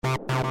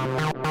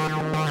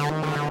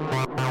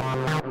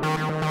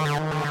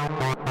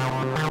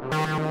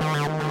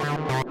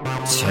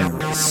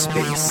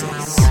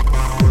TerraSpaces.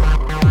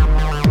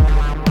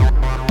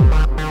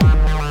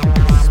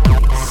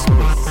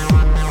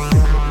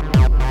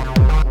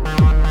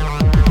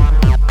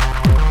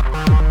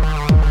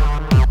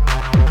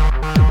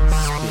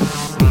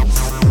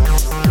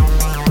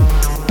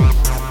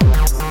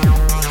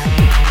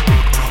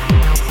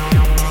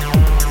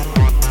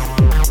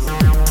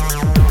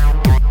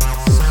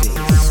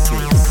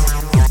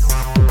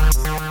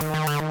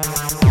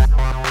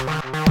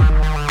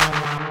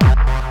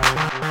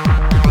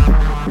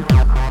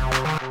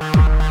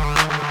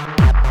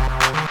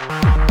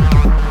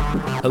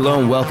 Hello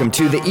and welcome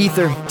to The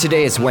Ether.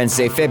 Today is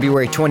Wednesday,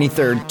 February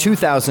 23rd,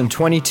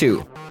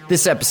 2022.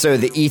 This episode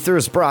of The Ether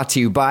is brought to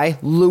you by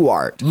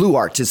Luart.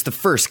 Luart is the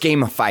first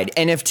gamified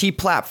NFT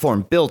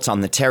platform built on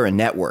the Terra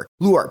network.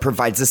 Luart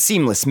provides a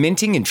seamless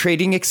minting and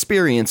trading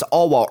experience,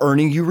 all while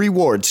earning you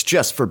rewards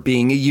just for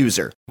being a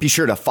user. Be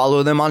sure to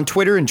follow them on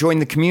Twitter and join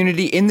the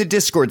community in the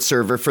Discord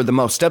server for the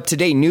most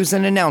up-to-date news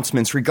and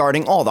announcements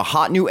regarding all the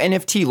hot new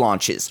NFT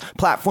launches,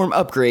 platform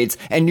upgrades,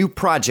 and new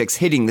projects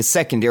hitting the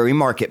secondary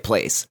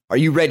marketplace. Are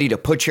you ready to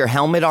put your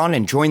helmet on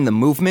and join the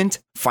movement?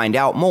 Find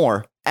out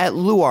more at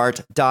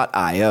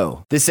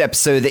luart.io. This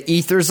episode of The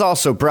Ether is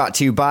also brought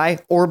to you by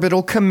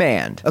Orbital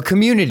Command, a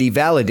community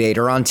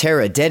validator on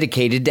Terra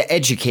dedicated to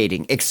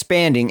educating,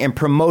 expanding, and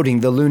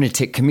promoting the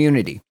lunatic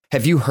community.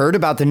 Have you heard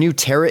about the new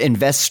Terra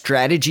Invest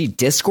Strategy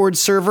Discord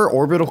server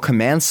Orbital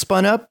Command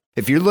spun up?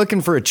 If you're looking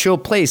for a chill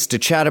place to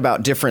chat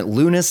about different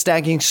Luna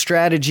stacking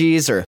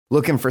strategies, or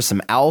looking for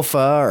some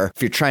alpha, or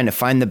if you're trying to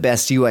find the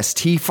best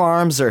UST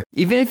farms, or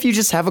even if you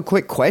just have a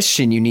quick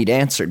question you need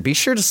answered, be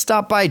sure to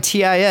stop by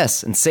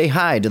TIS and say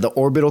hi to the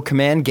Orbital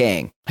Command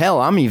gang.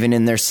 Hell, I'm even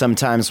in there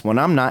sometimes when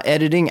I'm not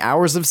editing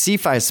hours of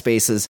C5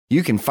 spaces.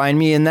 You can find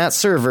me in that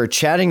server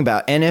chatting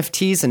about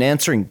NFTs and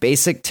answering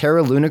basic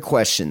Terra Luna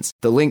questions.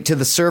 The link to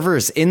the server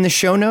is in the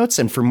show notes,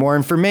 and for more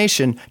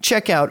information,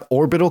 check out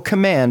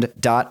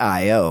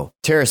orbitalcommand.io.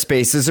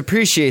 TerraSpaces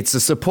appreciates the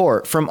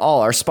support from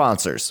all our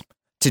sponsors.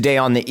 Today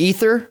on The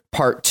Ether,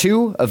 part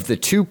 2 of the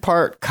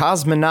 2-part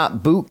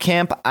Cosmonaut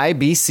Bootcamp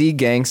IBC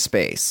gang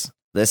space.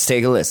 Let's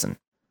take a listen.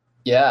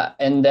 Yeah,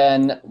 and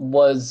then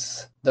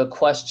was the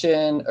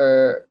question,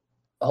 or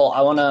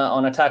I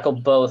wanna tackle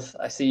both.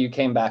 I see you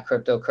came back,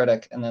 Crypto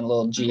Critic, and then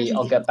Lil G.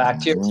 I'll get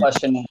back to your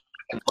question.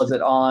 Was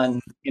it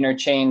on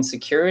interchain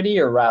security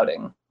or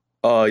routing?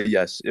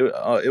 Yes,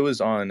 it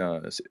was on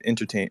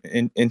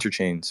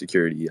interchain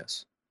security.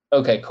 Yes.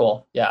 Okay,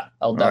 cool. Yeah,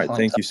 I'll definitely. All right,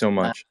 thank you so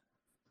much.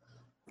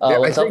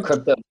 What's up,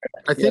 Crypto?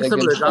 I think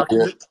some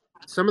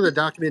of the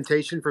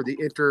documentation for the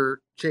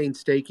interchain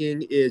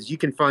staking is, you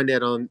can find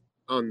that on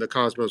the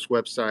Cosmos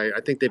website.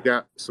 I think they've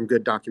got some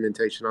good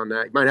documentation on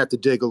that. You might have to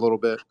dig a little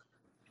bit.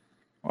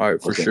 All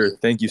right, for sure.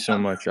 Thank you so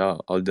much.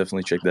 I'll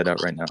definitely check that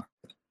out right now.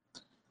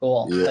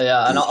 Cool.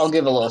 Yeah, and I'll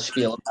give a little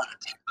spiel about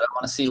it, but I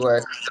want to see where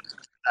it's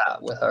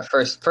at with our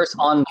first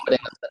onboarding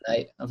of the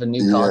night of a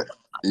new card.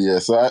 Yeah,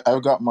 so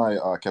I've got my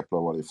Kepler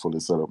wallet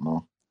fully set up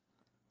now.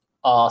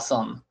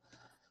 Awesome.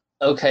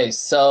 Okay,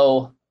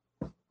 so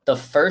the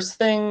first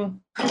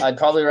thing I'd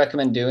probably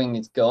recommend doing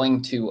is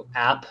going to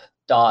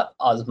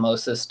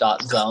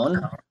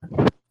app.osmosis.zone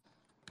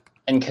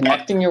and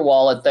connecting your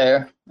wallet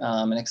there,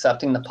 and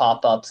accepting the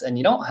pop-ups. And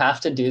you don't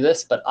have to do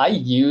this, but I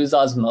use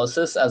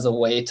Osmosis as a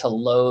way to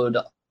load,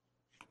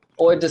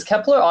 or does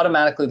Kepler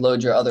automatically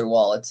load your other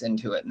wallets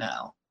into it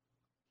now?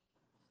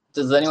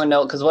 Does anyone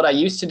know? Because what I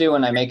used to do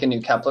when I make a new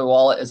Kepler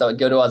wallet is I would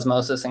go to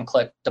Osmosis and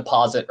click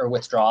deposit or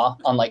withdraw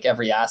on like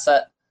every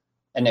asset,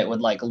 and it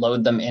would like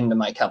load them into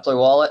my Kepler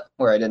wallet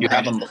where I didn't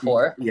have them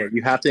before. Yeah,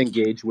 you have to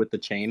engage with the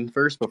chain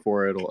first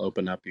before it'll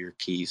open up your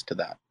keys to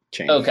that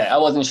chain. Okay, I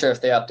wasn't sure if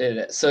they updated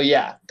it. So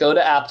yeah, go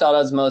to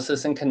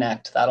app.osmosis and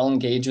connect. That'll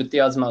engage with the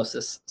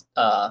Osmosis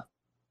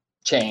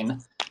chain.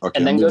 Okay,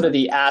 and then go to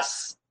the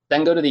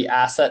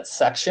asset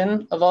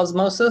section of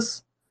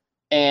Osmosis.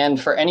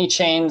 And for any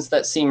chains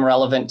that seem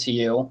relevant to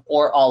you,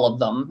 or all of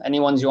them,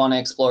 any ones you want to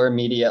explore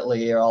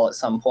immediately or all at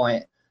some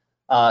point,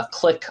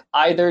 click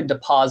either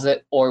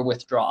deposit or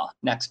withdraw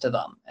next to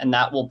them, and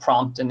that will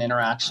prompt an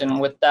interaction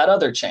with that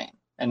other chain.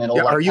 And it'll.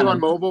 Yeah, are you on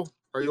mobile?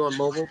 Are you on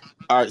mobile?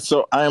 All right,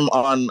 so I'm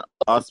on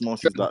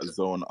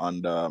osmosis.zone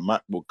on the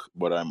MacBook,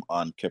 but I'm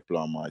on Kepler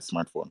on my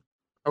smartphone.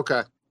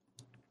 Okay.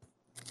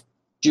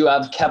 Do you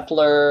have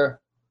Kepler?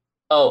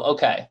 Oh,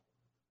 okay.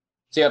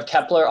 So you have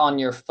Kepler on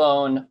your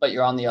phone, but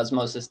you're on the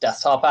Osmosis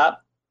desktop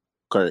app?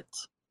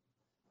 Correct.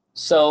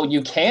 So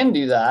you can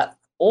do that,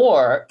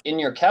 or in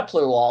your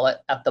Kepler wallet,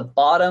 at the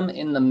bottom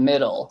in the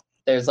middle,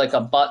 there's like a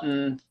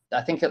button.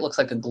 I think it looks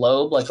like a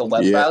globe, like a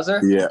web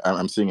browser. Yeah,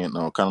 I'm seeing it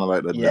now. Kind of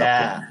like the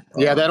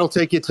Yeah, that'll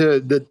take you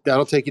to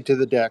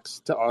the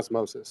DEX, to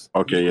Osmosis.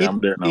 Okay, yeah, I'm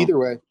there now. Either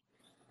way.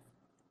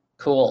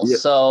 Cool. Yeah.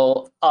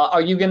 So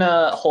are you going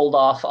to hold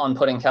off on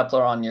putting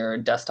Kepler on your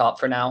desktop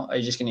for now? Or are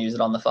you just going to use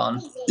it on the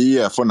phone?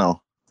 Yeah, for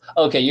now.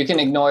 Okay, you can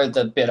ignore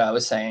the bit I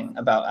was saying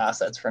about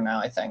assets for now,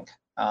 I think.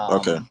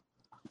 Okay.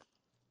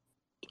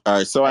 All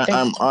right, so I think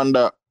I'm on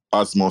the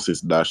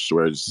osmosis dash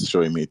where it's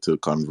showing me to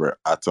convert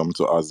atom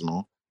to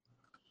osmo.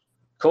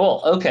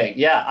 cool. Okay,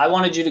 yeah, I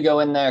wanted you to go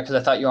in there because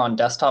I thought you were on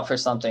desktop for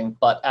something.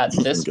 But at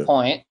this Okay.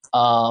 point,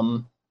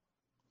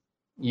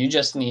 you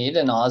just need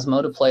an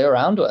Osmo to play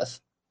around with.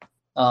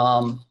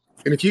 And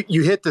if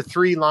you hit the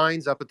 3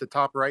 lines up at the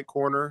top right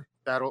corner,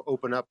 that'll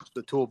open up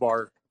the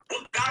toolbar.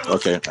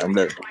 Okay, I'm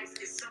there.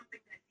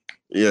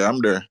 Yeah, I'm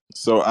there.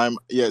 So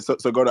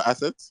so go to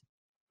assets.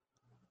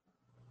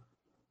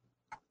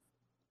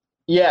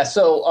 Yeah,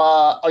 so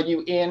are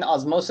you in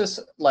Osmosis,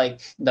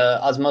 like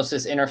the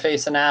Osmosis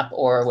interface and app,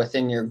 or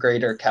within your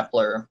greater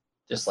Kepler,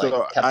 just like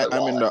So Kepler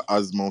I'm in wallet? the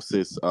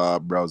osmosis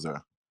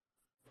browser.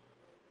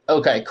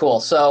 Okay,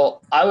 cool.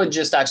 So I would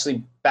just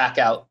actually back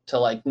out to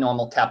like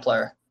normal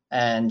Kepler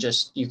and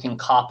just you can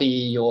copy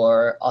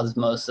your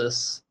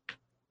Osmosis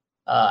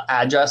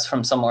address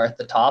from somewhere at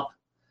the top.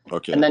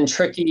 Okay. And then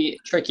tricky,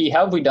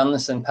 how have we done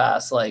this in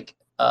past? Like,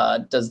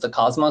 does the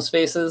Cosmos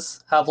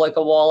Spaces have like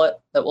a wallet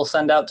that we'll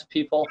send out to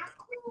people?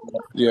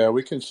 Yeah,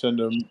 we can send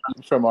them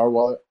from our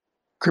wallet.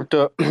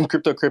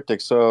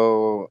 Cryptic.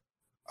 So,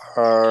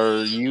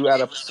 are you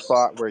at a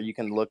spot where you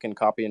can look and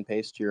copy and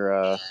paste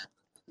your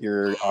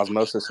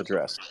osmosis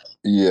address?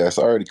 Yes,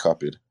 I already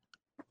copied.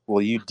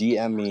 Will you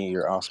DM me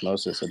your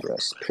osmosis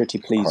address, pretty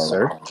please, Hold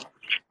sir? on.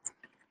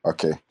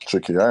 Okay,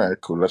 tricky. All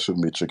right, cool. That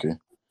shouldn't be tricky.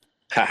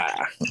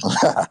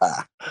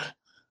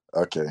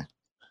 Okay.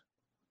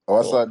 Oh,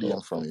 I saw a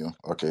DM from you.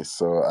 Okay,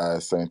 so I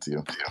sent to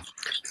you.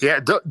 Yeah,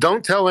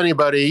 don't tell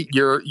anybody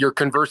you're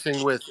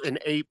conversing with an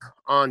ape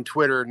on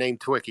Twitter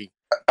named Twicky.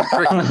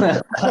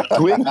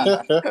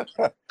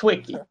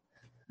 Twicky.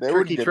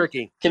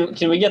 Tricky.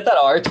 Can we get that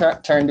R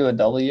turned to a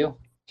W?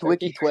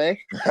 Twicky Tway.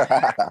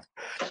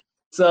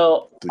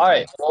 So, all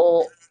right.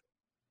 Well,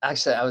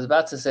 actually, I was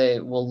about to say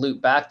we'll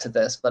loop back to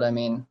this, but I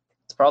mean,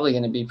 it's probably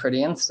going to be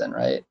pretty instant,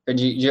 right? Or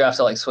do you have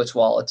to like switch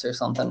wallets or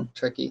something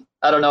tricky?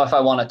 I don't know if I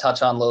want to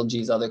touch on Lil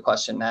G's other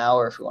question now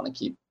or if we want to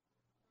keep.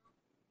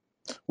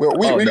 Well,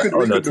 we could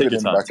do take it your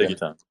in time. back Take end. your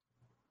time.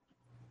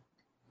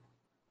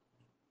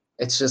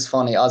 It's just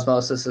funny.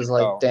 Osmosis is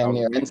like damn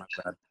near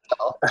instant.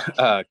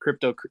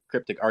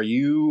 Cryptic, are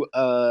you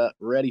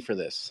ready for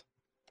this?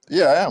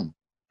 Yeah, I am.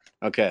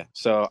 Okay,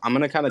 so I'm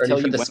gonna kind of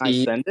tell you when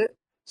I send it,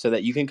 so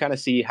that you can kind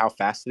of see how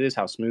fast it is,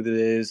 how smooth it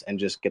is, and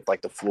just get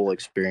like the full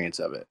experience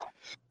of it.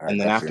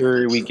 And then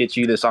after we get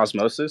you this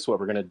osmosis, what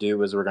we're gonna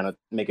do is we're gonna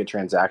make a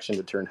transaction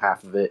to turn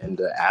half of it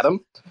into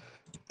Atom,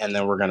 and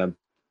then we're gonna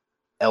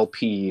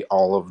LP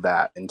all of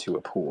that into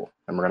a pool,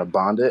 and we're gonna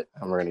bond it,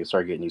 and we're gonna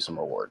start getting you some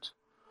rewards.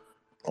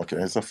 Okay,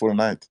 it's a full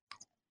night.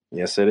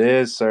 Yes, it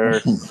is,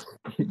 sir.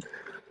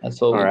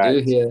 That's what we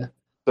do here.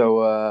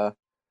 So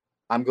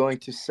I'm going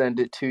to send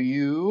it to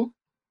you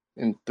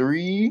in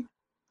 3,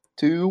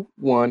 2,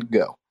 1,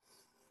 go.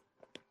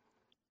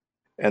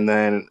 And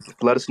then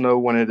let us know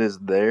when it is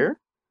there.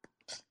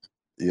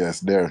 Yes,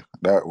 there.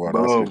 That one.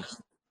 Boom.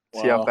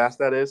 See how fast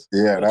that is?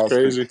 Yeah, that's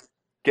crazy. Quick.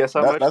 Guess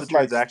how much the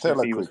transaction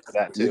Stellar fee was quick. for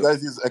that too? You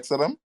guys use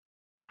XLM?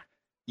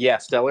 Yeah,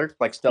 Stellar,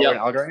 like Stellar and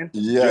Algorand.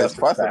 Yeah, Just it's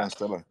faster than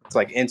Stellar. It's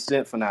like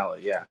instant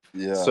finale. Yeah.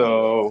 Yeah.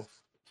 So,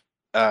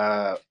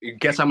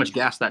 guess how much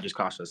gas that just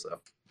cost us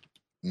though?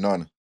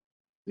 None.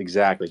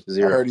 Exactly,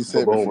 0. I heard you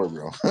say it before,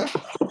 bro.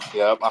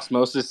 Yep,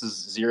 osmosis is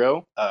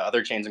 0.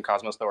 Other chains in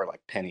Cosmos though are like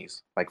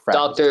pennies, like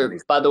Doctor,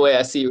 pennies. by the way,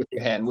 I see you with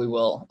your hand.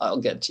 I'll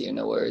get to you.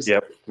 No worries.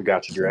 Yep, we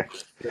got you, Dre.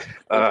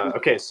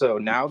 Okay, so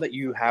now that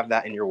you have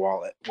that in your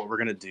wallet, what we're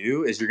gonna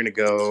do is you're in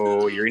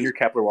your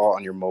Kepler wallet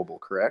on your mobile,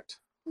 correct?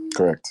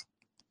 Correct.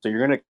 So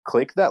you're gonna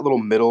click that little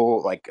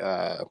middle like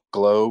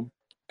globe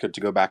to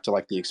go back to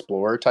like the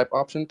Explorer type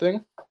option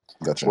thing.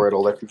 Gotcha. Where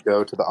it'll let you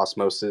go to the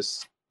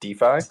Osmosis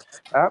DeFi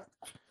app.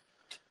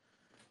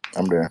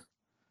 I'm there.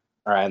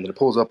 All right, and then it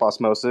pulls up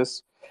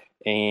Osmosis,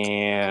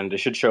 and it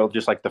should show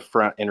just like the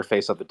front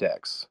interface of the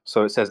DEX.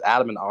 So it says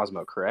Atom and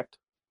Osmo, correct?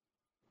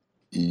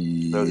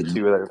 Those are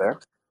two that are there.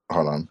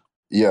 Hold on.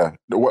 Yeah.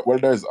 Well,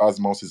 there's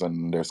Osmosis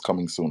and there's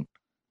Coming Soon.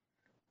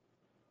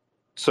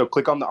 So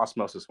click on the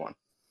Osmosis one.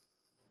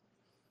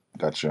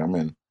 Gotcha. I'm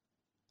in.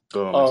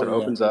 Boom. So it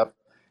opens up.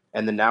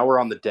 And then now we're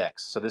on the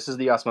DEX. So this is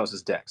the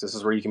Osmosis DEX. This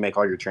is where you can make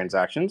all your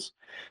transactions.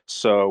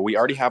 So we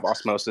already have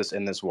Osmosis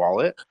in this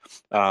wallet.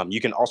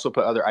 You can also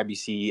put other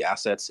IBC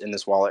assets in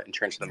this wallet and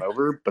transfer them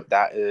over, but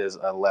that is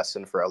a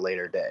lesson for a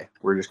later day.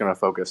 We're just going to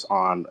focus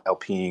on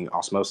LPing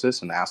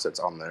Osmosis and the assets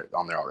on there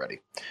already.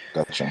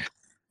 Gotcha.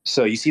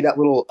 So you see that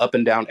little up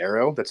and down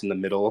arrow that's in the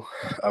middle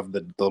of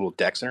the little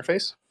DEX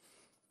interface?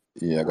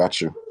 Yeah, got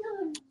you.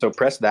 So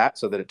press that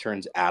so that it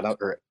turns Atom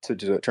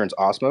it turns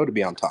Osmo to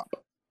be on top.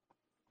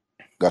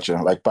 Gotcha.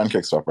 Like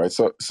pancake swap, right?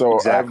 So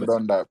Exactly. I've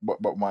done that,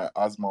 but my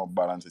Osmo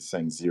balance is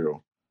saying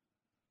 0.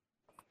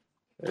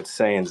 It's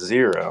saying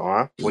 0,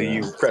 huh? Yeah. Will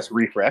you press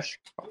refresh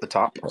at the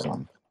top? Hold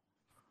on.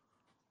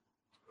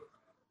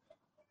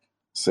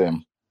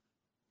 Same.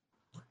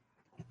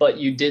 But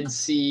you did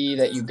see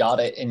that you got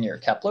it in your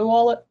Kepler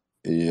wallet?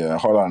 Yeah,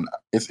 hold on.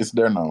 It's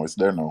there now. It's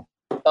there now.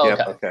 Oh,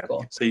 Yep, okay.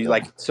 Cool. So you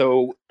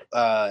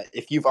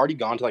if you've already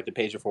gone to like the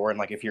page before, and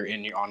like if you're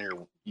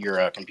on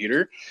your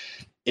computer,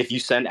 if you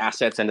send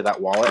assets into that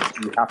wallet,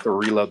 you have to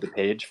reload the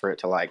page for it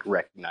to like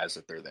recognize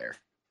that they're there.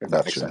 If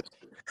that makes sense.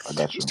 I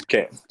got you.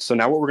 Okay, so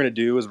now what we're gonna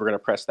do is we're gonna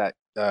press that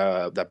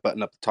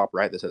button up the top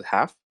right that says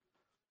half.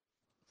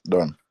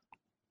 Done.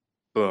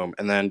 Boom,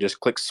 and then just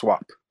click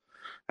swap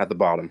at the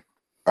bottom.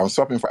 I'm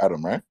swapping for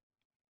Atom, right?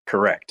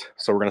 Correct.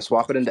 So we're gonna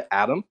swap it into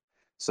Atom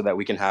so that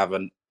we can have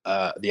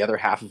the other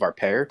half of our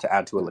pair to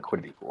add to a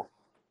liquidity pool.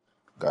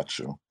 Got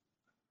you.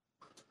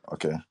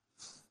 Okay.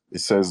 It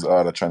says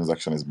the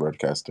transaction is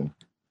broadcasting.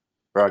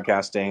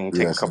 Broadcasting,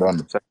 take a couple of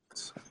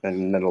seconds,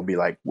 and then it'll be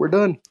like, we're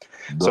done.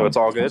 So it's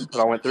all good? It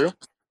all went through?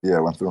 Yeah,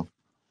 it went through.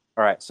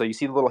 All right, so you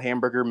see the little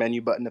hamburger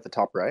menu button at the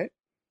top right?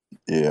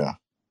 Yeah.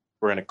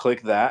 We're going to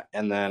click that,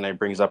 and then it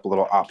brings up a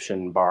little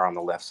option bar on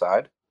the left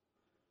side.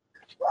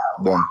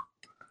 Done.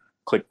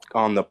 Click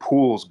on the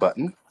pools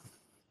button.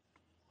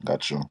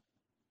 Got you.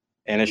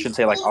 And it should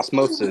say like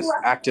osmosis,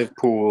 active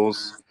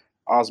pools,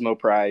 Osmo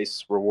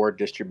price, reward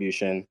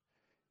distribution,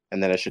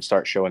 and then it should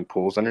start showing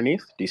pools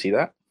underneath. Do you see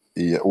that?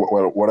 Yeah.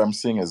 Well, what I'm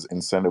seeing is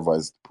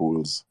incentivized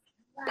pools.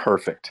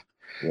 Perfect.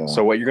 Yeah.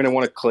 So what you're going to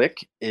want to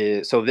click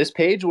is, so this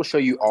page will show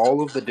you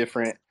all of the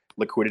different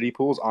liquidity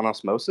pools on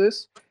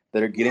Osmosis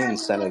that are getting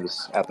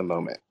incentives at the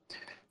moment.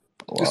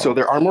 Wow. So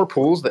there are more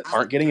pools that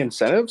aren't getting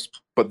incentives,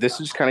 but this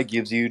just kind of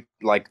gives you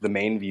like the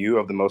main view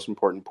of the most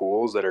important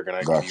pools that are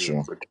going to give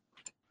you.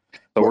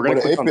 So we're going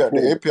to click on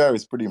the API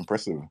is pretty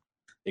impressive.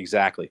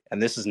 Exactly.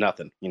 And this is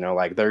nothing, you know,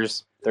 like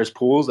there's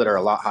pools that are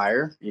a lot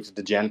higher.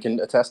 The Jen can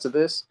attest to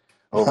this,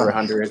 over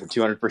 100 to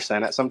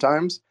 200% at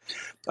sometimes.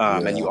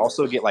 And you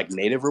also get like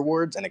native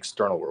rewards and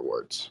external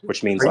rewards,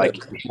 which means like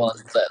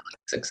one's at like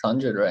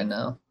 600 right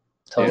now.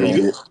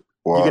 Total.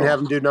 Wow. You can have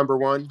them do number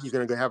one. You're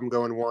going to have them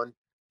go in one.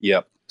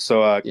 Yep.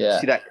 So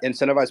see that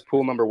incentivized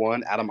pool number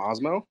one, Atom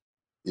Osmo?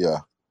 Yeah.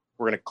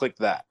 We're going to click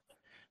that.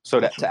 So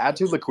to add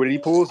to liquidity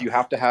pools, you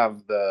have to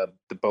have the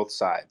both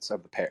sides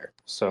of the pair.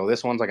 So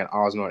this one's like an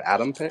Osmo and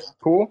Atom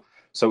pool.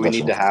 So we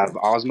need to have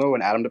Osmo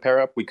and Atom to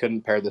pair up. We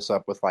couldn't pair this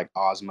up with like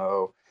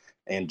Osmo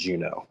and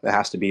Juno. It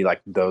has to be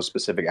like those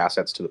specific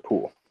assets to the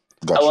pool.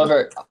 Gotcha.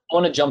 However, I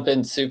want to jump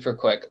in super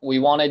quick. We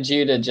wanted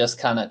you to just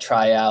kind of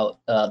try out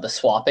the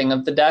swapping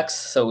of the decks.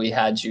 So we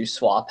had you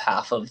swap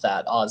half of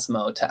that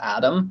Osmo to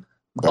Atom.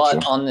 Gotcha.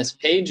 But on this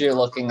page you're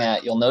looking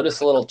at, you'll notice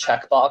a little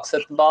checkbox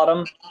at the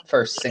bottom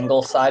for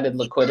single-sided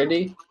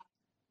liquidity.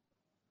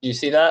 Do you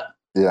see that?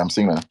 Yeah, I'm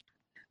seeing that.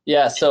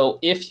 Yeah, so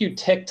if you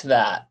ticked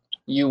that,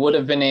 you would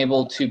have been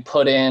able to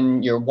put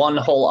in your one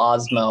whole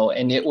Osmo,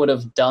 and it would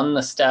have done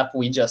the step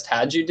we just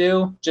had you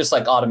do, just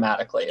like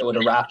automatically. It would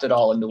have wrapped it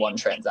all into one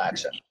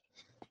transaction.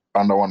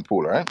 Under one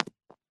pool, right?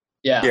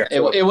 Yeah,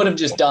 it would have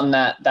just done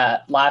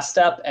that last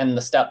step, and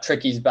the step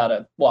Tricky's about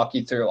to walk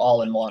you through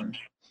all in one.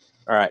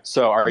 All right,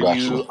 so are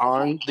you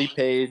on the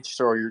page?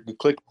 So you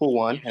click pool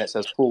one, and it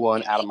says pool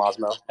one, Atom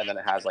Osmo, and then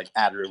it has like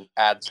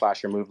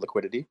add/remove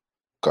liquidity.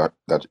 Got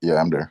yeah,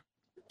 I'm there.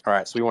 All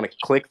right, so we want to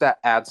click that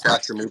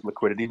add/remove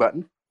liquidity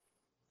button.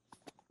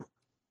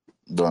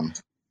 Done.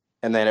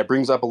 And then it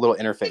brings up a little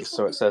interface.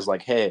 So it says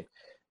like, hey,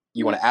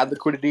 you want to add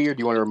liquidity or do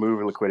you want to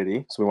remove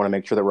liquidity? So we want to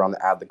make sure that we're on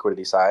the add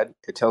liquidity side.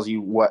 It tells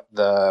you what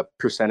the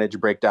percentage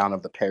breakdown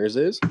of the pairs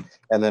is.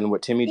 And then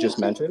what Timmy just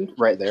mentioned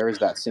right there is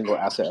that single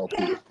asset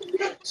LP.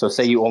 So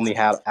say you only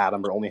had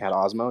Atom or only had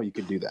Osmo, you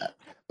could do that.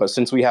 But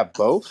since we have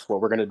both,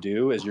 what we're going to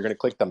do is you're going to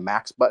click the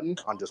max button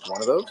on just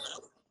one of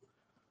those.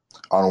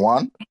 On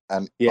one?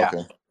 And yeah.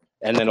 Okay.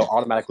 And then it'll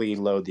automatically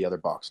load the other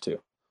box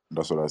too.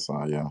 That's what I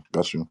saw. Yeah.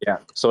 Got you. Yeah.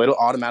 So it'll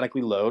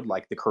automatically load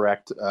like the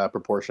correct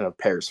proportion of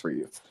pairs for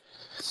you.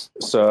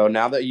 So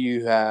now that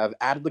you have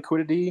added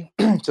liquidity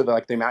to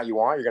the amount you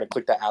want, you're going to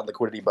click that add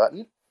liquidity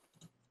button.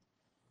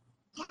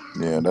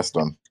 Yeah, that's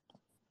done.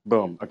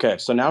 Boom. Okay.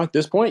 So now at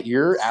this point,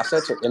 your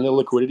assets are in the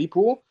liquidity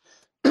pool,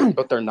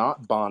 but they're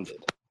not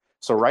bonded.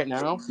 So right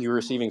now you're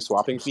receiving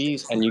swapping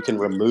fees and you can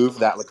remove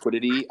that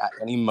liquidity at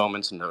any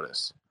moment's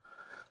notice.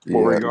 Yeah.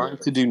 What we're going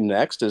to do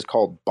next is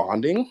called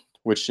bonding,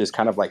 which is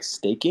kind of like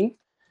staking.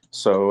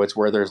 So it's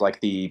where there's like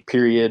the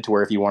period to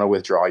where if you want to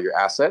withdraw your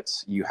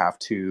assets, you have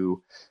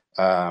to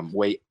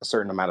wait a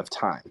certain amount of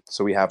time.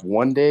 So we have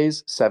 1 day,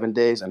 7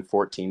 days, and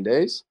 14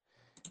 days.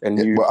 And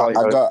yeah, you I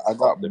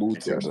got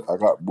booted. I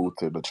got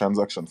booted. The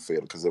transaction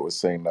failed because it was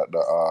saying that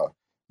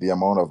the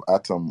amount of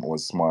Atom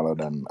was smaller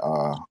than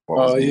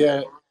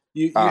yeah.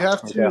 You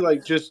have to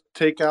like just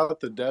take out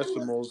the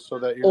decimals so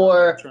that you're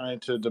not trying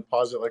to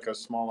deposit like a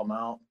small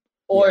amount.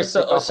 Or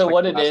so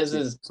what it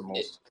is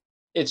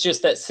it's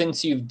just that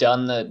since you've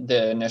done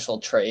the initial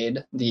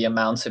trade, the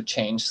amounts have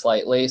changed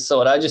slightly. So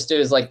what I just do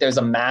is like there's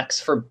a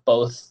max for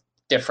both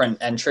different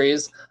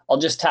entries. I'll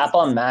just tap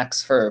on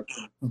max for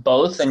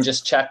both and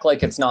just check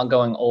like it's not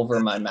going over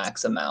my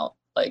max amount.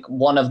 Like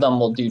one of them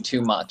will do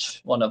too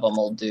much. One of them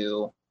will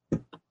do,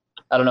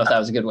 I don't know if that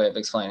was a good way of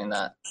explaining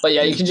that. But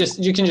yeah, you can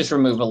just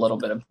remove a little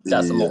bit of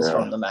decimals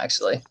from them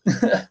actually.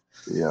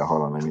 Yeah,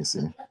 hold on, let me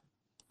see.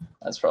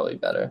 That's probably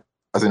better.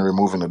 As in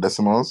removing the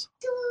decimals?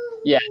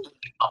 Yeah,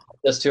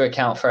 just to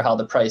account for how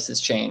the price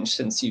has changed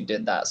since you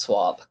did that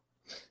swap.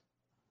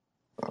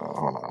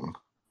 Hold on.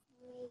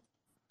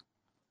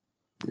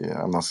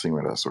 Yeah, I'm not seeing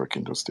where that's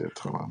working just yet.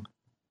 Hold on.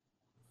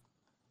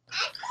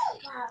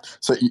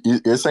 So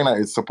you're saying that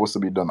it's supposed to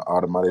be done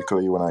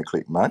automatically when I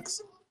click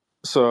max?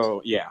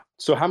 So yeah.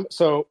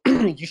 So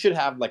you should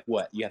have like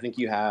what? I think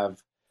you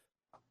have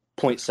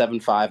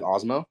 0.75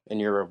 Osmo in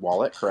your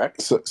wallet,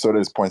 correct? So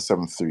there's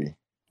 0.73.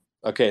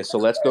 Okay, so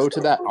let's go to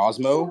that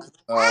Osmo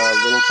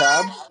little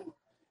tab.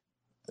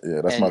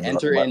 Yeah, that's and my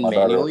enter in my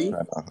manually.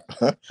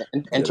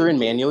 Enter in it.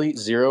 manually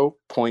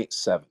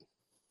 0.7.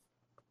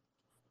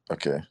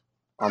 Okay.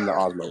 On the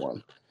Osmo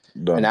one.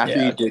 Done. And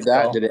after you did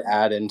that, did it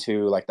add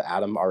into like the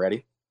Atom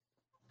already?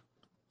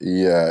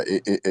 Yeah,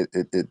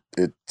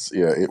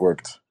 it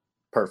worked.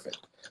 Perfect.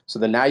 So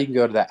then now you can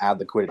go to that add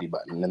liquidity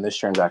button, and this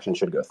transaction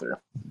should go through.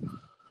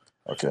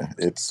 Okay,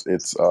 it's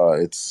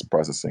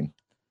processing.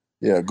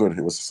 Yeah, good.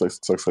 It was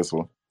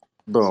successful.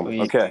 Boom.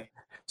 Sweet. Okay.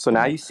 So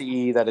now you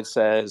see that it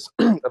says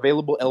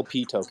available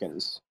LP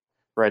tokens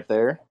right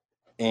there.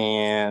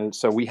 And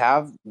so we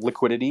have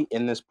liquidity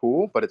in this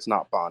pool, but it's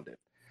not bonded.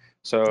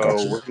 So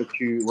gotcha. We're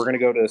going to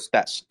go to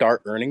that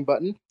start earning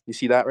button. You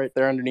see that right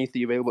there underneath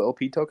the available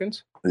LP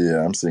tokens?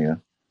 Yeah, I'm seeing it.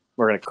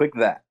 We're going to click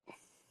that.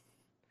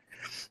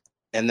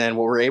 And then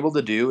what we're able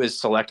to do is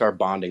select our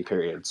bonding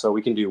period. So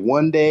we can do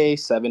 1 day,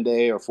 7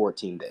 day, or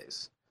 14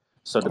 days.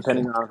 So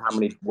depending on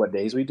what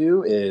days we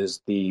do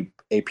is the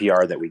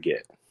APR that we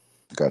get.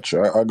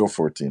 Gotcha. I'll go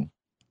 14.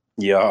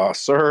 Yeah,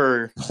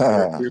 sir.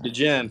 You're the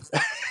gen.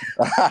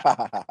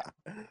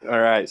 All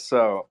right.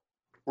 So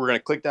we're going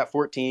to click that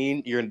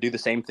 14. You're going to do the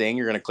same thing.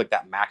 You're going to click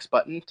that max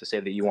button to say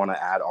that you want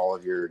to add all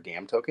of your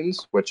GAM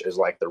tokens, which is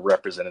like the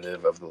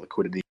representative of the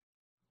liquidity.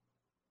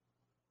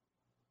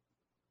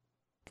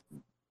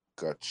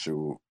 Got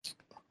you.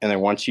 And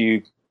then once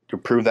you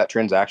approve that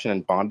transaction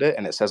and bond it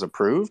and it says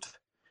approved,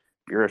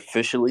 you're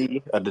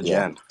officially a degen.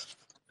 Yeah.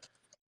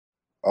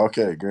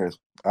 Okay, good.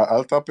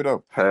 I'll top it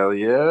up. Hell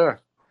yeah.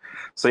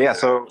 So yeah,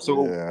 so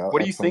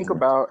what do you think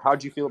about,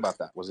 how'd you feel about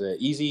that? Was it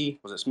easy?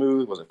 Was it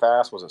smooth? Was it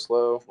fast? Was it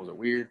slow? Was it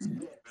weird?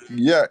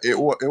 Yeah, it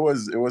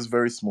was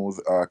very smooth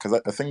because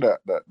I think that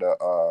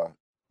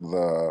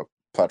the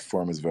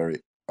platform is very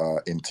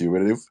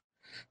intuitive.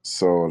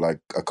 So like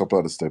a couple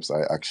of the steps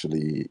I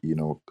actually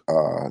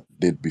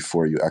did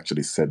before you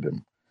actually said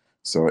them.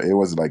 So it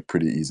was like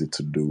pretty easy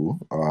to do.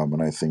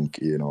 And I think,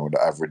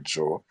 the average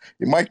Joe,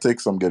 it might take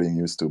some getting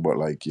used to, but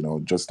like,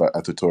 just a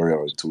tutorial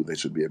or two, they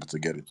should be able to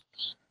get it.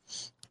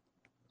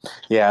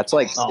 Yeah, it's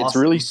like it's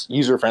really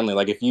user friendly.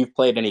 Like if you've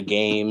played any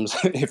games,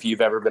 if you've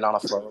ever been on a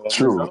phone,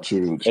 true.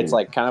 It's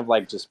like kind of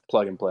like just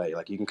plug and play.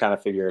 Like you can kind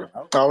of figure it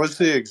out. I was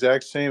the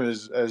exact same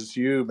as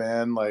you,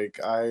 man. Like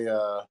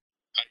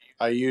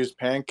I use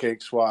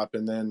Pancake Swap,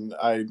 and then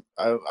I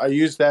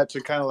use that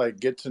to kind of like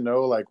get to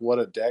know like what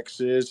a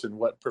DEX is and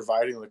what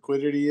providing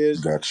liquidity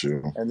is. Got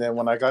you. And then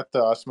when I got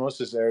the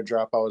Osmosis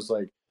airdrop, I was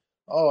like,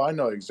 oh, I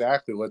know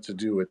exactly what to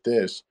do with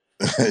this.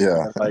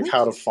 Yeah. And like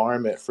how to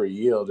farm it for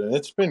yield. And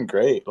it's been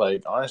great.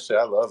 Like honestly,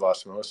 I love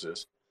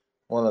Osmosis.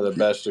 One of the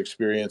best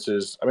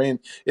experiences. I mean,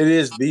 it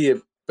is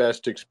the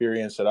best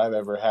experience that I've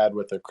ever had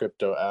with a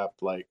crypto app,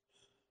 like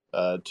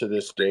to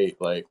this date.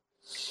 Like,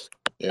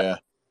 yeah.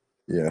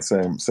 Yeah,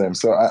 same.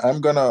 So I'm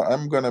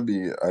gonna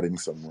be adding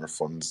some more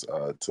funds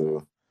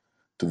to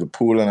the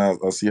pool, and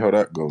I'll see how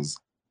that goes.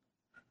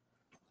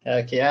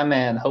 Heck yeah,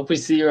 man! Hope we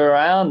see you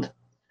around.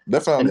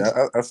 Definitely,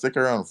 I'll stick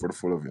around for the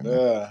full of you. Man.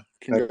 Yeah,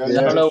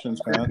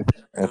 congratulations, man!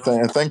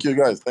 And thank you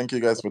guys. Thank you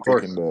guys for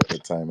taking the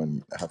time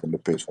and having the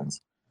patience.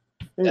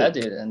 Yeah,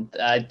 dude, and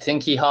I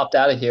think he hopped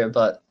out of here,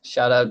 but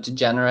shout out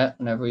Degenerate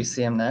whenever we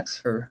see him next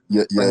for.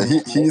 Yeah,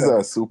 he's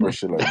a super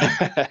shiller.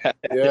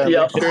 Yeah,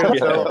 make sure to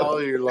tell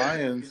all your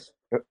Lions.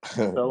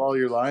 Tell all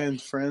your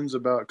Lions friends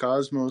about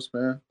Cosmos,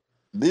 man.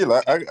 Deal.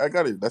 I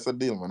got it. That's a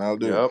deal, man. I'll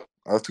do it.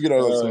 I'll tweet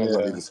out as soon as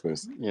I leave the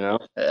space.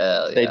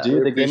 They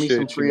do. They gave me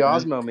some free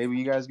Osmo. Maybe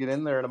you guys get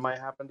in there and it might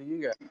happen to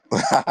you guys.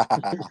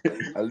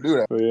 I'll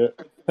do that.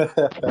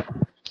 Yeah.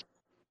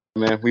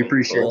 Man, we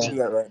appreciate you. Let's do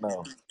that right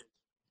now.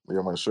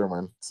 Yeah, man. Sure,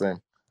 man.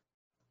 Same.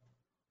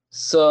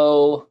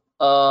 So,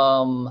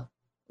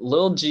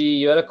 Lil G,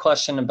 you had a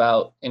question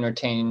about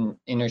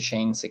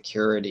interchain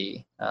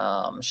security,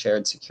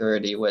 shared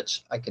security,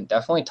 which I could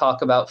definitely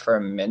talk about for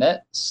a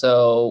minute.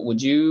 So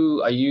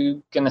are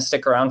you going to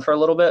stick around for a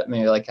little bit,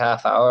 maybe like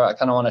half hour? I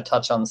kind of want to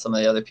touch on some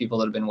of the other people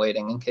that have been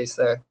waiting in case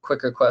they're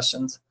quicker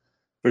questions.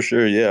 For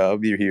sure. Yeah. I'll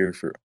be here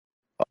for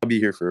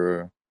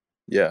until,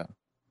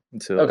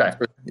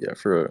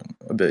 for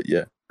a bit.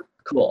 Yeah.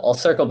 Cool. I'll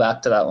circle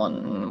back to that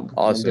one.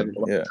 Awesome.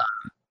 Yeah.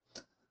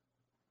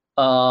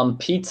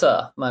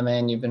 Pizza, my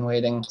man, you've been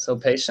waiting so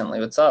patiently.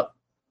 What's up?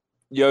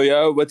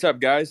 Yo, what's up,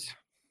 guys?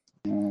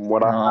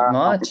 Not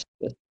much.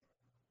 Just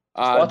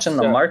watching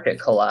the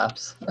market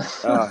collapse.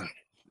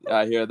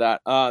 I hear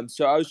that.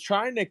 So I was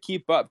trying to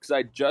keep up because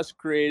I just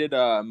created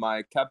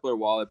my Kepler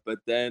wallet, but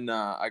then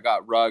I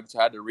got rugged, so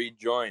I had to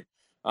rejoin.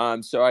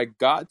 So I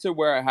got to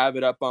where I have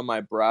it up on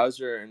my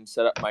browser and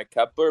set up my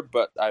Kepler,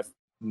 but I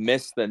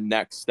missed the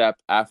next step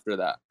after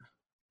that.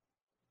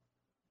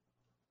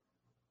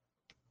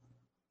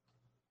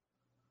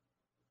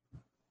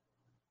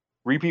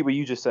 Repeat what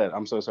you just said.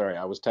 I'm so sorry.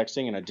 I was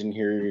texting and I didn't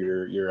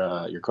hear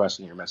your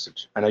question, your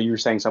message. I know you were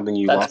saying something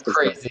you That's lost. That's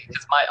crazy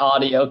because my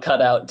audio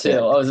cut out too. Yeah.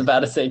 I was about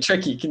to say,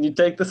 Tricky, can you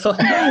take this one?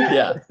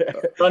 Yeah.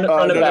 Run it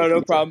back.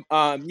 No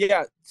problem.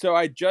 Yeah. So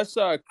I just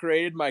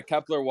created my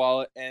Kepler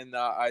wallet and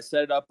I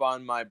set it up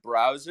on my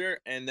browser,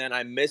 and then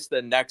I missed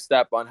the next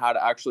step on how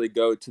to actually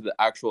go to the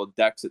actual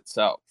DEX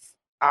itself.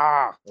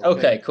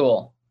 Okay,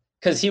 cool.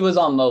 Because he was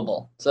on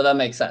mobile, so that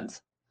makes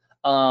sense.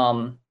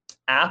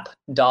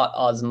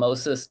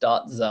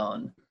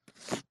 App.osmosis.zone.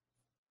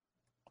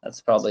 That's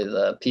probably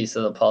the piece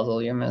of the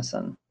puzzle you're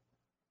missing.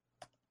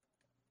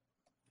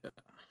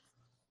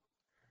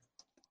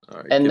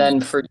 Right, and then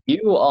for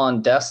you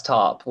on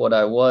desktop, what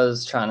I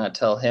was trying to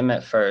tell him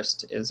at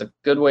first is a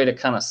good way to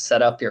kind of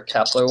set up your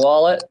Kepler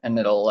wallet, and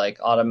it'll like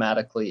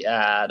automatically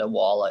add a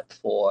wallet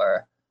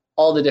for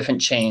all the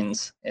different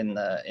chains in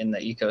the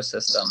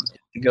ecosystem.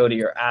 You go to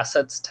your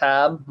assets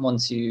tab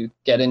once you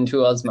get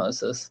into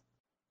Osmosis.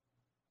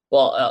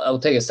 Well, I'll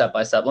take it step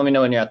by step. Let me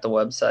know when you're at the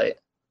website.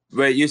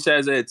 Wait, you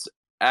says it's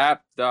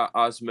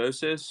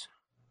app.osmosis?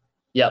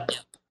 Yep.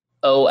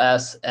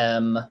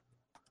 OSM.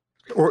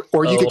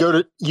 Or you could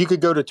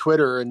go to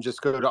Twitter and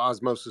just go to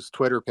Osmosis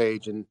Twitter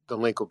page, and the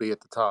link will be at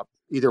the top.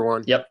 Either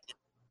one. Yep.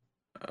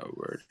 Oh,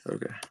 word.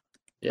 Okay.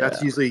 Yeah.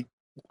 That's usually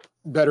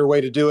a better way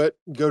to do it.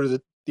 Go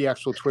to the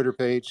actual Twitter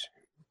page.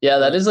 Yeah,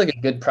 that is like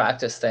a good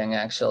practice thing,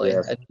 actually.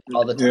 Yeah.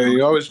 All the time. Yeah,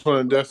 you always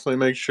want to definitely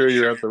make sure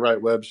you're at the right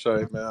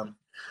website, man.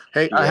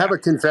 Hey, yeah. I have a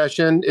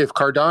confession. If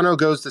Cardano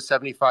goes to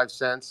 75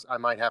 cents, I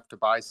might have to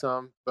buy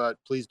some, but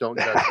please don't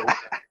judge me.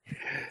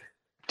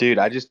 Dude,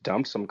 I just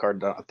dumped some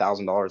Cardano,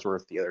 $1,000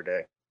 worth the other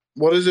day.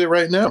 What is it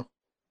right now?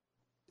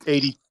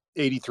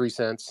 83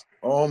 cents.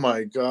 Oh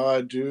my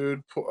god,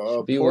 dude!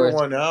 Pour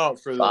one out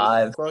for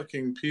the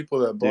fucking people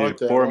that bought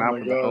that. Pour them out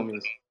for the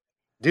homies.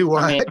 Do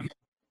what? I mean,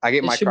 I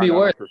get my should be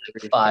worth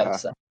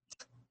 5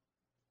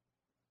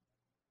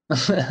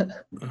 cents.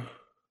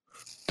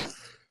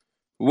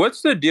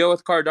 What's the deal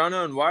with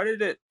Cardano, and why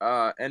did it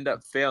end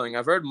up failing?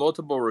 I've heard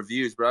multiple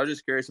reviews, but I was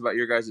just curious about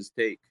your guys'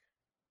 take.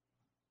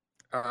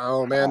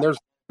 Oh man,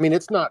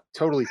 it's not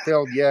totally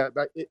failed yet,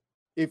 but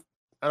if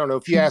I don't know,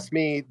 if you ask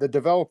me, the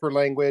developer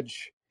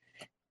language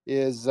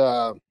is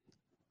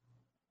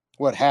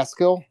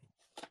Haskell?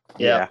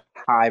 Yeah.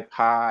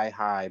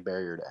 High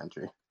barrier to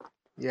entry.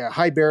 Yeah,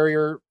 high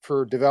barrier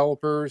for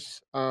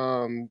developers.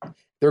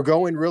 They're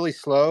going really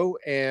slow,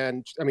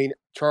 and I mean,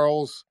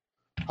 Charles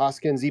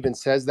Hoskins even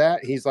says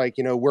that. He's like,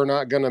 we're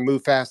not going to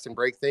move fast and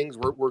break things.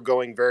 We're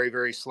going very,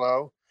 very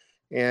slow.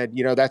 And,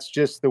 that's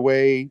just the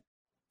way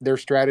their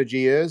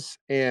strategy is.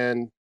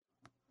 And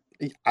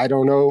I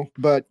don't know,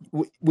 but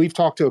we've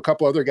talked to a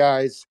couple other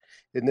guys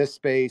in this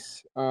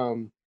space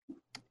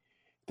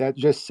that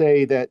just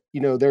say that,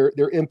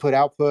 their input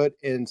output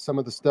and some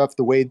of the stuff,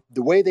 the way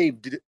they've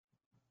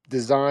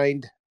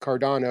designed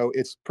Cardano,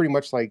 it's pretty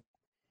much like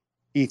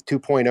ETH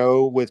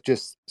 2.0 with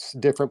just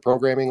different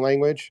programming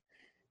language.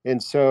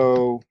 And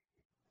so,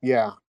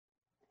 yeah.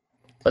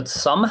 But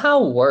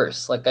somehow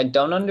worse. Like, I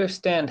don't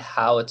understand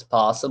how it's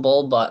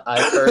possible, but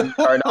I've heard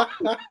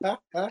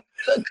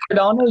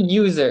Cardano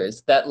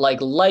users that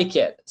like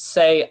it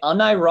say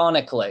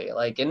unironically,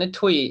 like in a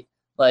tweet,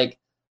 like,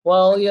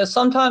 well, yeah,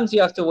 sometimes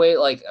you have to wait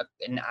like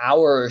an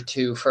hour or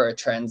two for a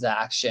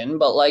transaction,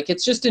 but like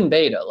it's just in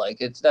beta. Like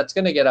that's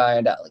gonna get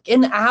ironed out. Like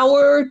an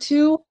hour or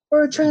two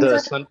for a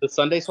transaction. The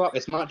Sunday swap,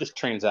 it's not just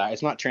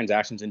it's not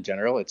transactions in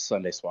general, it's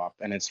Sunday swap.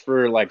 And it's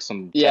for like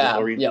some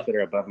technical reasons that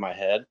are above my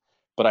head.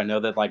 But I know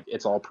that like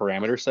it's all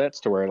parameter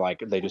sets to where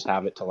like they just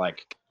have it to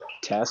like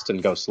test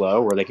and go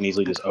slow, where they can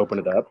easily just open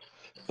it up.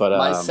 But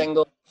my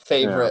single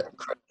favorite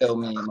crypto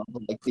meme of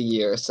like the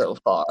year so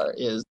far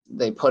is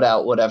they put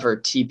out whatever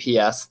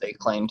TPS they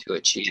claim to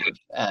achieve,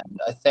 and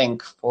I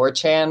think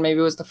 4chan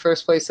maybe was the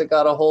first place that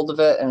got a hold of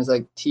it, and it was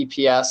like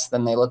TPS.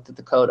 Then they looked at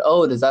the code.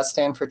 Oh, does that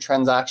stand for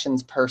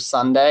transactions per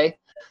Sunday?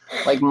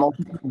 Like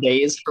multiple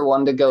days for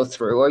one to go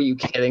through? Are you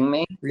kidding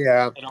me?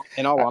 Yeah.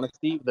 In all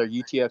honesty, their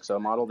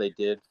UTXO model, they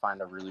did find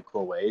a really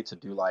cool way to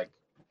do like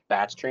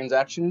batch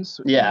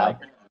transactions. Yeah. In,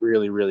 like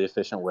really, really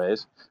efficient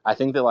ways. I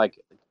think that like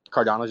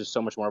Cardano is just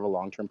so much more of a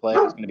long-term play.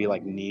 It's going to be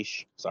like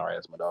niche. Sorry,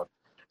 that's my dog.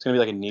 It's going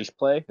to be like a niche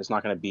play. It's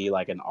not going to be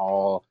like an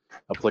all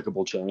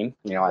applicable chain.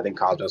 I think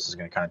Cosmos is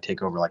going to kind of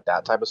take over like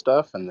that type of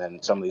stuff. And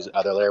then some of these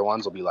other layer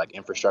ones will be like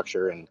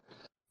infrastructure and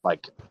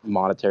like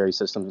monetary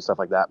systems and stuff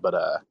like that.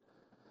 But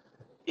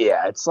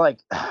yeah, it's like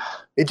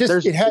it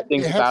had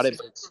things about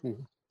it.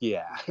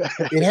 Yeah,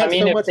 it had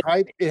so much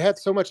hype. It had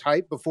so much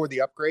hype before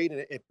the upgrade,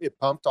 and it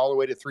pumped all the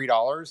way to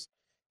 $3.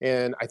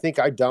 And I think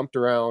I dumped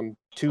around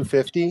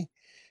 $2.50.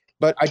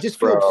 But I just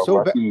feel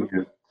so bad.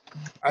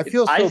 I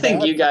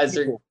think you guys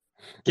are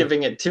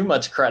giving it too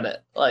much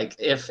credit. Like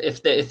if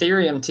the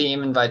Ethereum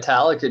team and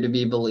Vitalik are to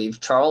be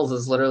believed, Charles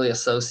is literally a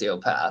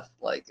sociopath.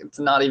 Like it's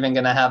not even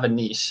going to have a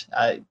niche.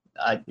 I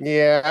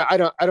I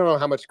don't know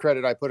how much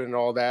credit I put in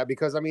all that,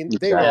 because I mean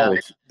they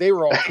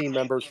were all team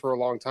members for a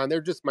long time.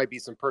 There just might be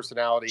some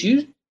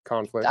personality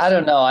conflicts. I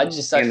don't know. I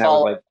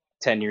follow like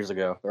 10 years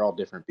ago. They're all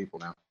different people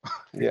now.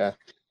 Yeah.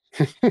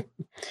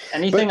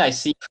 Anything I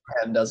see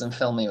from him doesn't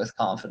fill me with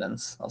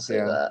confidence. I'll say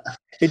that.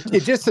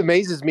 It just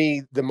amazes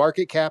me the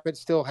market cap it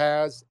still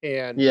has,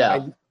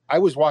 and I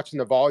was watching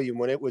the volume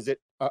when it was at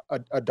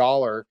a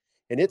dollar,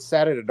 and it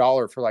sat at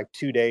 $1 for like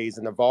 2 days,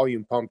 and the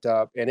volume pumped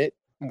up, and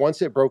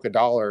once it broke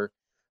 $1,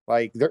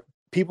 like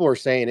people are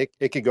saying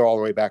it could go all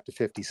the way back to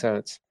 50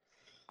 cents.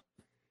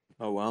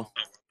 Oh wow.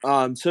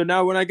 So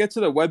now when I get to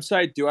the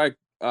website,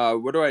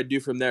 what do I do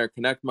from there?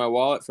 Connect my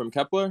wallet from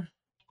Kepler?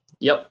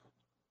 Yep.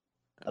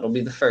 That'll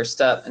be the first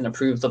step, and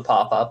approve the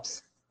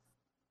pop-ups.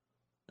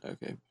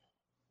 Okay.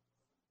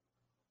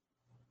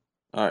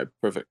 All right,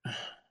 perfect.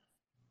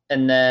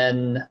 And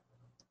then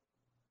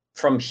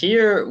from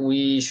here,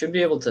 we should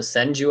be able to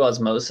send you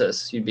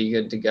Osmosis. You'd be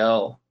good to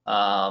go.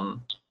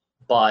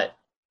 But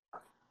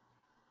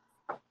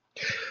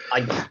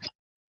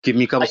give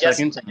me a couple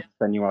seconds and I'll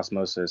send you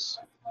Osmosis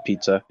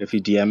pizza. If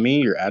you DM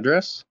me your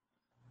address,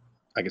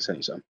 I can send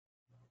you some.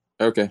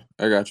 Okay,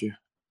 I got you.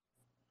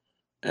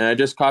 And I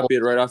just copy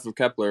it right off of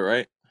Kepler,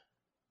 right?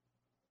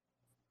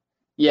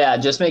 Yeah,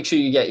 just make sure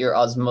you get your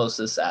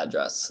Osmosis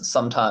address.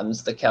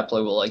 Sometimes the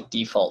Kepler will like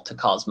default to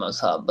Cosmos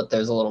Hub, but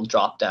there's a little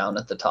drop down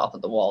at the top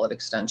of the wallet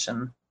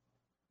extension.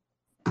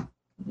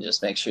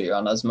 Just make sure you're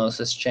on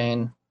Osmosis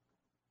chain.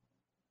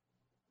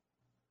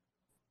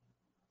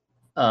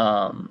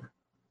 And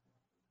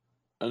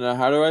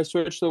how do I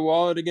switch the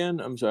wallet again?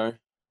 I'm sorry.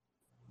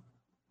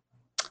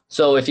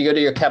 So if you go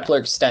to your Kepler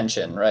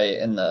extension, right,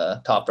 in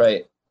the top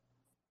right,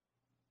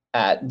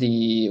 at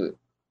the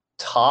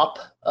top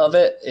of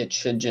it, it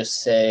should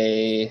just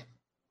say,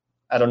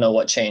 I don't know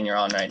what chain you're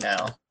on right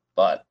now,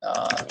 but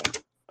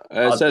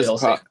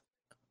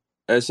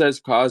it says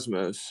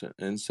Cosmos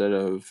instead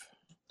of.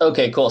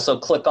 Okay, cool. So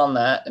click on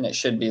that, and it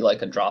should be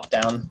like a drop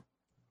down.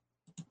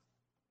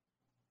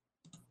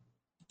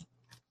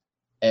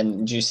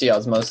 And do you see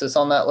Osmosis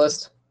on that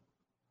list?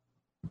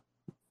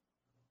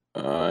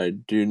 I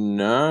do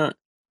not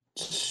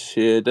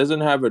see. It doesn't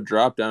have a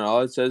drop down.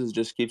 All it says is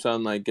just keeps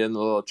on like getting the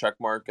little check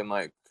mark and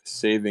like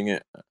saving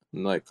it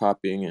and like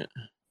copying it.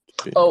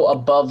 Oh,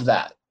 above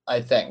that,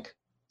 I think.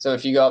 So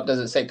if you go up, does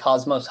it say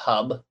Cosmos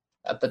Hub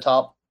at the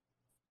top?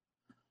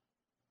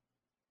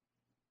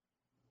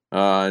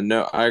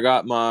 No, I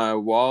got my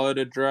wallet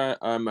address,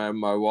 my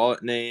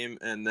wallet name,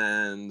 and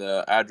then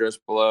the address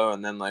below,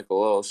 and then like a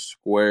little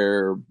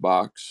square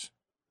box.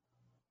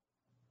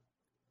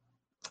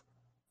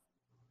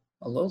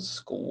 A little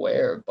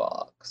square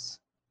box.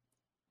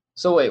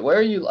 So wait, where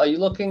are you? Are you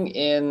looking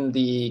in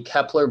the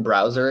Kepler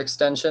browser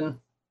extension?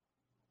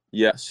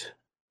 Yes.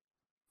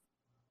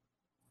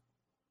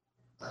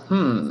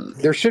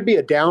 There should be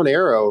a down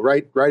arrow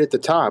right at the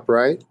top,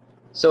 right?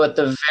 So at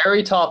the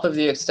very top of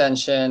the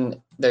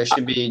extension, there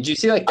should be, do you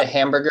see like the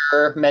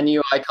hamburger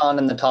menu icon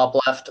in the top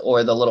left,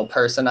 or the little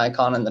person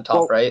icon in the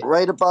top right?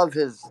 Right above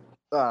his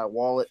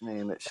wallet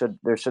name,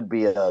 there should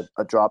be a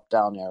drop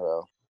down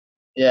arrow.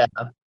 Yeah.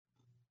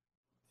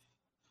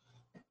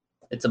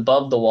 It's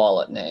above the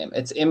wallet name.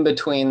 It's in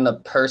between the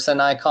person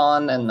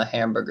icon and the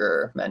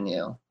hamburger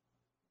menu.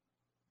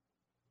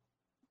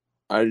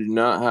 I do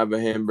not have a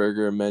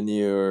hamburger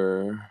menu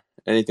or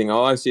anything.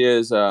 All I see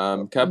is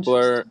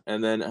Kepler,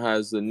 and then it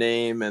has the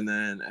name, and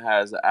then it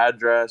has the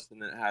address,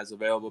 and then it has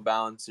available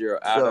balance, 0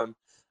 atom,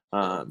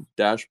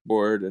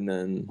 dashboard, and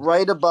then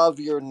right above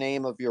your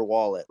name of your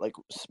wallet, like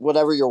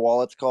whatever your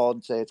wallet's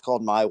called, say it's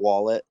called My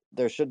Wallet,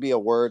 there should be a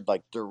word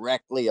like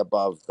directly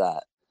above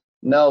that.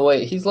 No,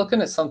 wait, he's looking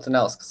at something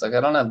else, because like I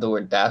don't have the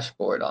word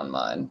dashboard on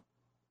mine.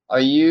 Are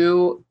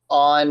you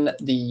on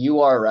the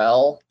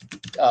URL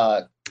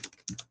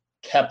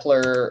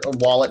Kepler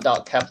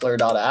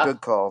wallet.kepler.app?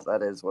 Good call.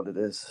 That is what it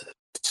is.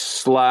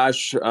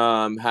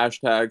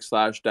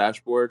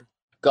 /hashtag/dashboard.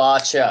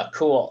 Gotcha.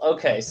 Cool.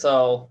 Okay,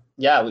 so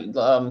yeah,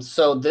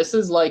 so this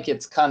is like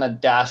its kind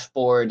of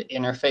dashboard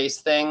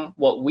interface thing.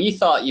 What we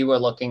thought you were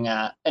looking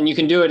at, and you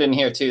can do it in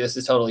here too, this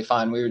is totally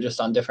fine. We were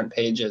just on different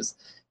pages,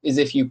 is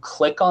if you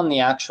click on the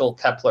actual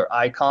Kepler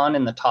icon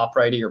in the top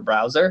right of your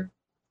browser,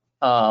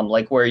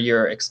 like where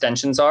your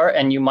extensions are,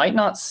 and you might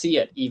not see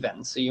it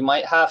even. So you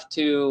might have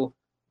to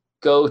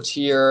go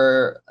to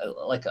your,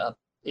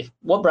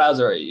 what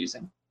browser are you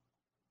using?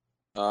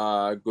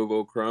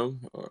 Google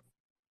Chrome.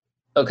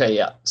 Okay,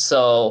 yeah.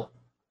 So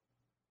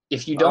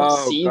if you don't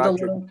see the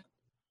link,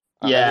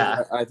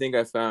 I think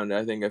I found.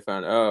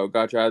 Oh,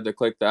 gotcha. I had to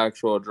click the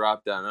actual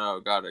drop down. Oh,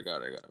 got it.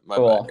 My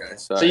cool. bad,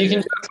 guys. So you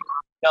can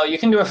you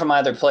can do it from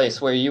either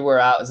place. Where you were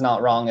at is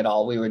not wrong at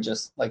all. We were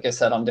just, like I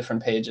said, on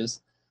different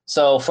pages.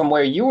 So from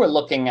where you were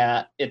looking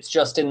at, it's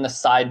just in the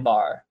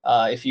sidebar.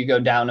 If you go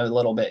down a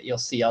little bit, you'll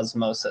see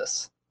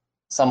Osmosis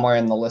somewhere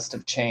in the list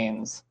of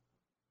chains.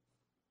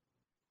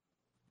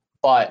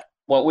 But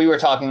what we were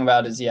talking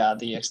about is,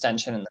 the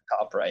extension in the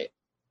top right.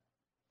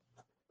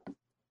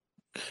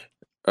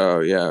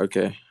 Oh, yeah,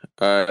 okay.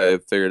 I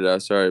figured it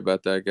out. Sorry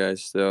about that,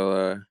 guys.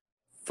 Still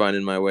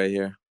finding my way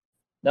here.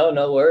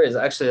 No worries.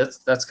 Actually,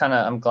 that's kind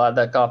of, I'm glad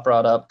that got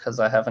brought up because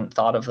I haven't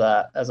thought of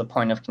that as a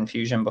point of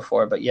confusion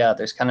before. But yeah,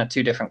 there's kind of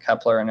two different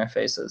Kepler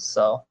interfaces.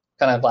 So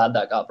kind of glad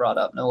that got brought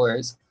up. No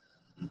worries.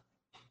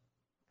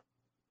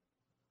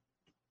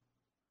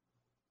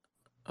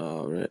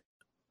 All right.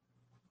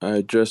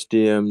 I just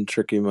DM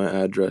Tricky my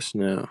address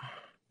now.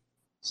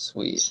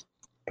 Sweet.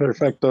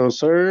 Perfecto,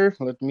 sir.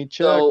 Let me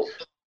check. So,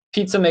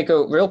 Pizza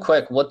Maker, real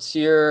quick, what's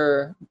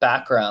your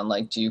background?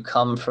 Like, do you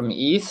come from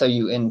ETH? Are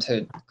you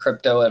into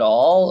crypto at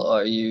all?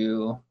 Or are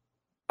you...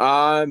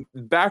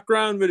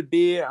 Background would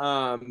be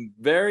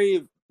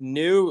very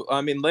new. I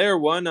mean, layer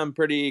 1, I'm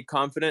pretty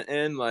confident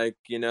in, like,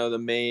 the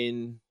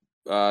main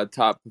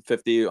top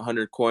 50,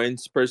 100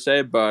 coins per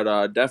se,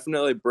 but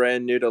definitely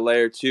brand new to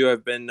layer 2.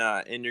 I've been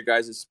in your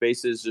guys'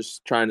 spaces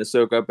just trying to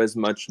soak up as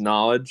much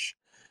knowledge.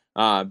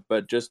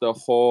 But just the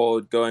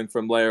whole going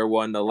from layer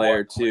 1 to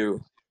layer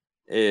 2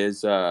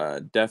 is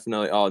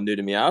definitely all new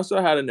to me. I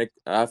also had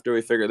after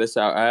we figure this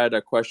out, I had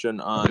a question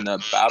on the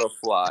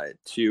Battlefly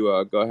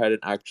to go ahead and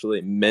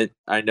actually mint.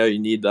 I know you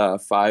need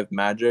 5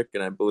 magic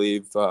and I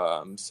believe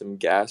some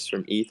gas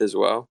from ETH as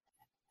well.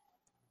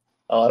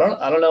 Oh,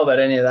 I don't know about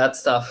any of that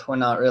stuff. We're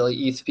not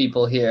really ETH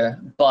people here,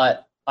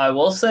 but I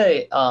will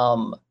say,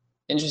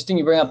 interesting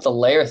you bring up the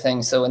layer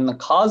thing. So in the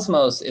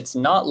Cosmos, it's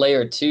not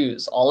layer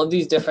 2s. All of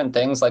these different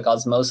things like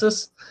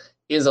Osmosis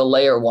is a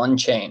layer 1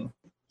 chain.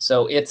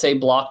 So it's a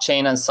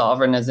blockchain as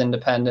sovereign, as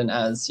independent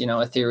as,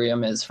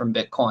 Ethereum is from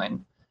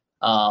Bitcoin.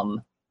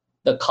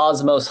 The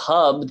Cosmos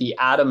Hub, the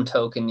Atom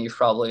token you've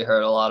probably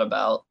heard a lot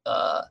about,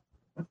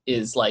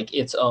 is like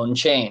its own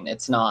chain.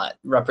 It's not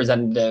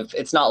representative.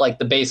 It's not like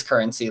the base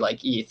currency like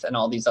ETH and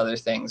all these other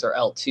things or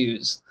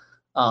L2s.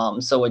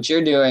 So what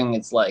you're doing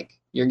is like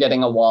you're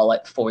getting a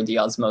wallet for the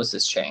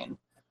Osmosis chain.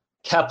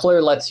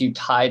 Kepler lets you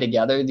tie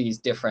together these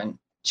different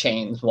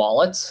chains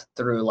wallets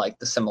through like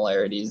the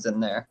similarities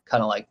in their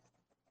kind of like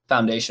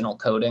foundational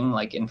coding,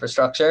 like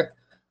infrastructure.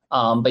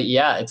 But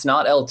yeah, it's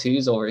not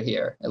L2s over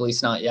here, at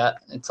least not yet.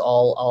 It's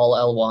all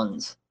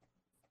L1s.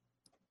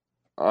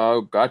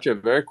 Oh, gotcha.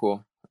 Very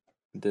cool.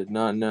 Did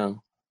not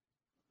know.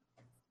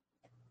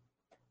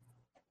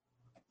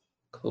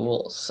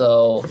 Cool.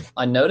 So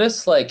I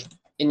noticed like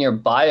in your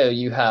bio,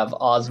 you have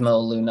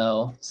Osmo,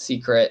 Luno,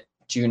 Secret,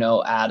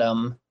 Juno,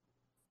 Atom.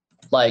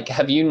 Like,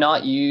 have you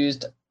not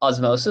used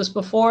Osmosis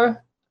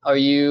before?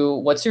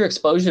 What's your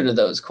exposure to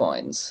those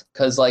coins?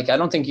 Because like, I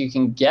don't think you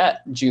can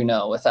get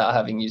Juno without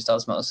having used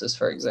Osmosis,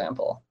 for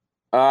example.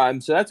 So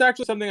that's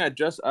actually something I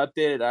just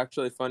updated.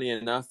 Actually, funny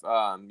enough,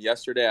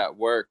 yesterday at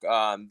work.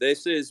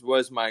 This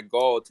was my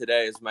goal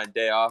today. Is my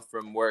day off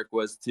from work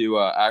was to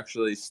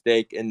actually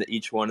stake into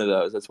each one of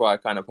those. That's why I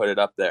kind of put it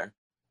up there.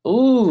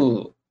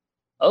 Ooh,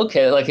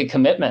 okay, like a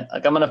commitment.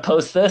 Like I'm gonna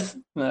post this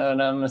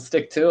and I'm gonna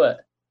stick to it.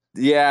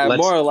 Yeah,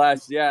 more or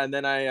less. Yeah, and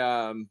then I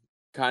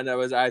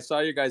I saw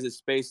you guys'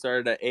 space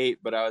started at 8,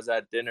 but I was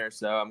at dinner,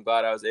 so I'm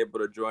glad I was able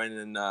to join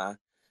and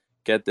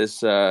get this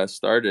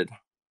started.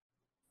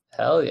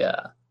 Hell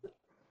yeah.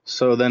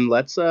 So then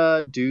let's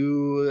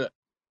do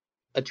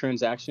a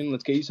transaction.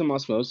 Let's get you some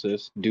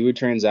Osmosis. Do a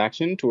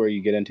transaction to where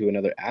you get into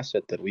another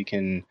asset that we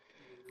can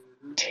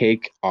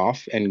take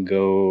off and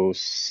go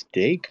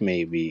stake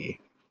maybe.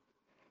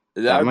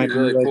 That might be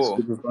really cool.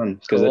 Super fun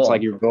because it's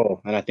like your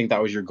goal, and I think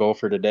that was your goal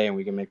for today, and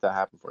we can make that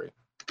happen for you.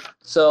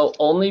 So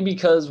only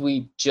because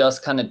we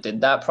just kind of did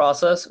that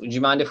process, would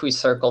you mind if we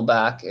circle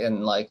back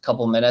in like a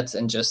couple minutes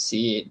and just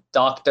see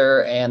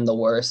Doctor and the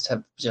Worst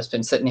have just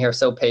been sitting here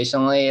so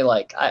patiently?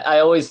 Like I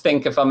always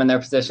think if I'm in their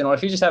position, what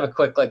if you just have a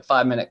quick like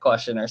 5-minute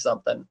question or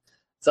something?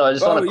 So I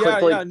just want to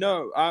quickly.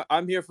 No,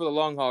 I'm here for the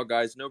long haul,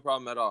 guys. No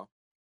problem at all.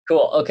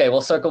 Cool. Okay,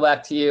 we'll circle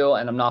back to you,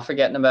 and I'm not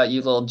forgetting about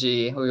you, little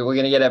G. We're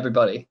gonna get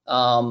everybody.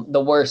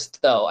 The Worst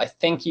though, I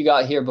think you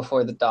got here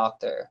before the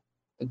Doctor,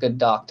 the good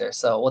Doctor.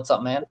 So what's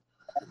up, man?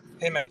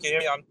 Hey man, can you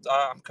hear me?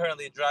 I'm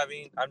currently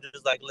driving. I'm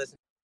just like listening,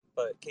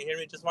 but can you hear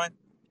me just fine?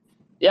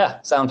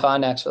 Yeah, sound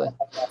fine actually.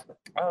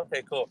 Oh,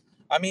 okay, cool.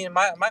 I mean,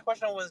 my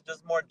question was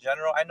just more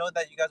general. I know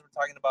that you guys were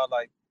talking about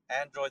like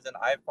Androids and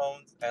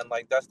iPhones and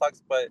like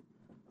desktops, but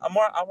I'm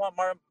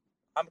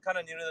kind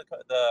of new to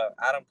the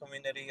Atom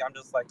community. I'm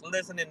just like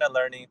listening and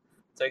learning,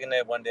 taking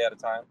it one day at a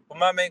time. But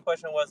my main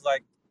question was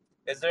like,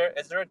 is there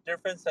a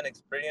difference in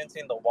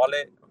experiencing the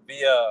wallet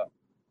via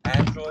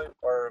Android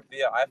or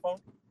via iPhone?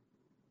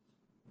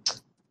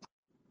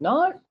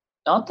 Not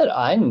that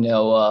I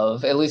know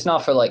of, at least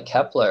not for like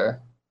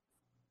Kepler.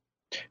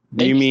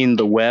 Do you mean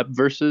the web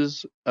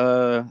versus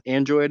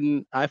Android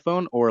and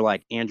iPhone, or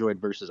like Android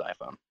versus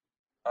iPhone?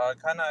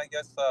 Kind of, I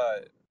guess.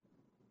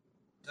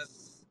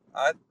 Just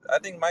I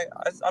think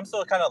I'm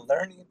still kind of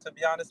learning, to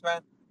be honest,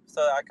 man. So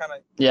I kind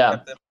of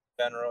kept it in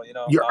general, you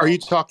know. Are you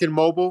talking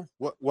mobile?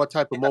 What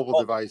type of mobile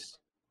device?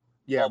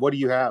 Yeah, what do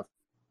you have?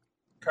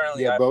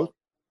 Currently, iPhone. Both.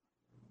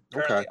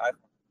 Currently, okay.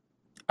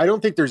 I don't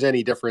think there's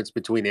any difference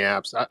between the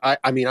apps.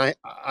 I mean, I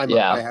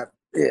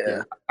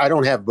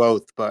don't have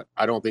both, but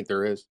I don't think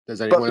there is.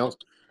 Does anyone else?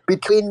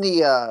 Between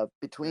the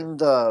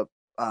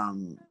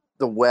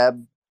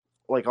web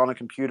like on a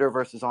computer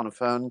versus on a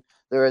phone,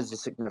 there is a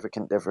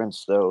significant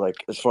difference though. Like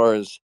as far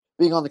as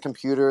being on the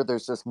computer,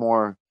 there's just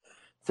more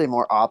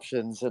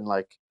options, and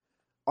like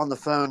on the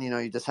phone,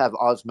 you just have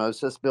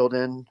osmosis built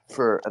in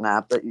for an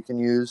app that you can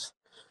use.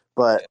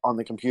 But on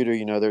the computer,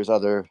 there's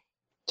other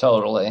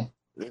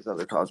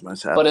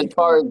Cosmos apps. But as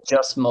far as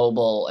just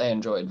mobile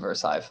Android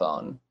versus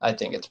iPhone, I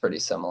think it's pretty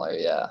similar.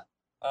 Yeah.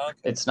 Okay.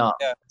 It's not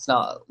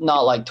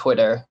like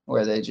Twitter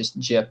where they just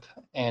jip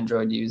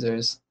Android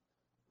users.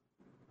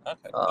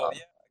 Okay, cool.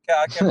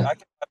 I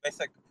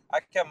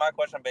kept my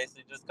question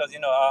basically just because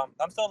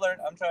I'm still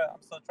learning. I'm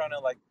still trying to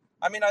like.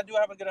 I mean, I do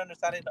have a good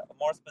understanding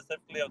more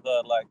specifically of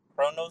the like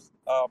Chronos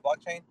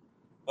blockchain,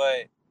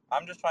 but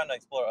I'm just trying to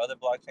explore other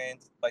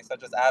blockchains like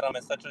such as Atom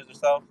and such as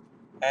yourself.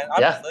 And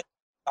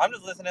I'm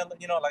just listening.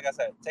 Like I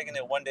said, taking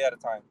it one day at a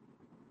time.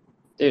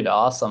 Dude,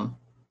 awesome.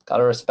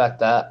 Gotta respect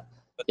that.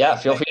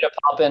 But feel free to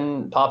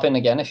pop in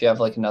again if you have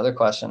like another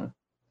question.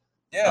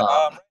 Yeah.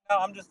 Right now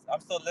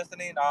I'm still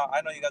listening.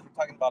 I know you guys were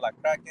talking about like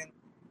Kraken,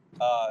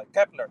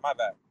 Kepler. My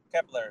bad,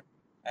 Kepler,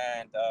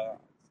 and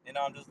right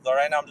now I'm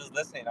just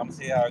listening. I'm gonna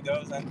see how it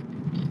goes,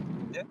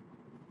 and yeah.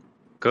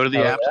 Go to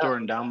the App Store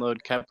and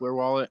download Kepler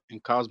Wallet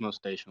and Cosmos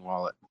Station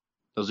Wallet.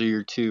 Those are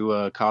your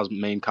two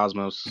main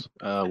Cosmos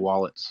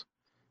wallets,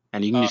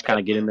 and you can just kind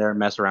of get in there and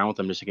mess around with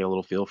them just to get a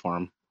little feel for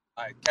them.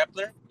 All right,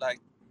 Kepler,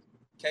 like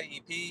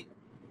KEPR.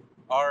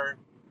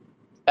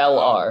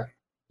 LR.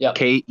 Yep.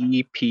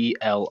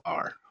 KEPLR.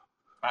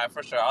 All right,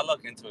 for sure. I'll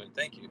look into it.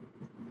 Thank you.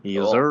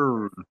 Yes,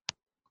 sir.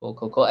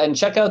 Cool. And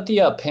check out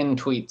the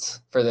pinned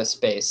tweets for this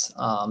space.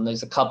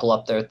 There's a couple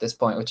up there at this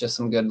point with just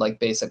some good like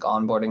basic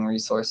onboarding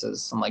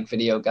resources, some like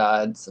video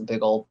guides, a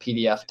big old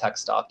PDF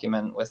text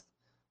document with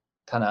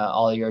kind of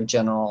all your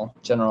general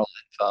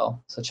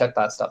info. So check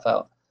that stuff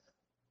out.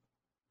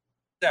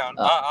 Down.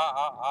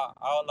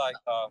 I'll like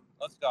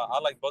let's go.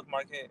 I'll like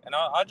bookmark it, and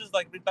I'll just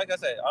like I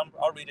said,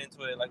 I'll read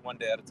into it like one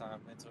day at a time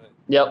into it.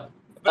 Yep,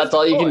 that's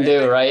all you can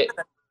do, right?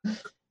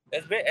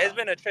 It's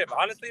been a trip,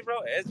 honestly,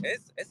 bro.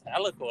 It's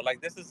hella cool. Like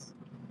this is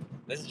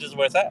just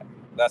where it's at.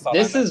 That's all.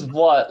 This is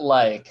what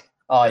like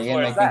you're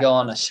gonna make me go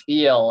on a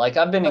spiel. Like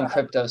I've been in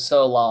crypto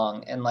so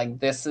long, and like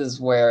this is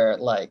where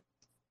like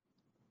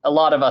a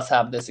lot of us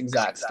have this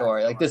exact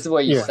story. Like this is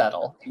where you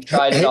settle. You've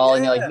tried it all,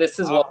 and you're like, this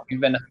is what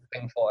we've been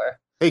hoping for.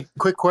 Hey,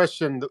 quick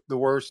question. The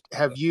worst.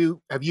 Have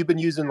you been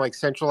using like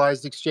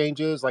centralized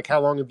exchanges? Like,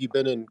 how long have you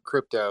been in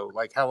crypto?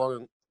 Like, how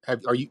long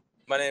are you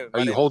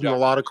holding a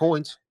lot of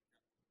coins?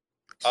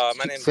 My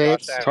name is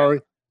Josh.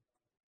 Sorry.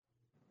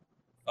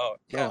 Oh,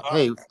 yeah.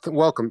 Hey,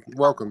 welcome.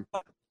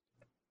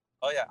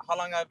 Oh yeah, how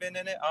long I've been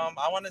in it?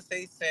 I want to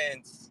say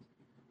since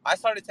I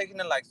started taking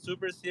it like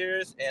super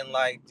serious in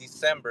like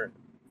December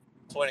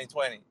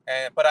 2020,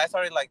 but I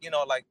started like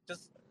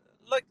just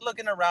like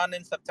looking around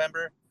in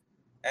September.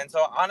 And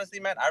so honestly,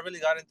 man, I really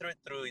got into it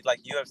through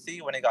like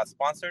UFC when it got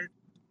sponsored,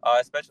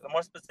 especially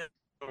more specific.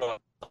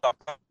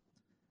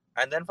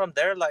 And then from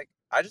there, like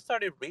I just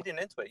started reading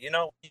into it. You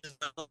just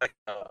do like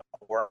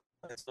work,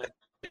 it's like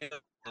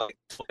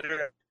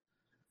Twitter.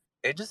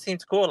 It just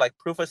seems cool. Like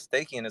proof of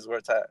staking is where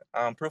it's at.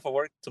 Proof of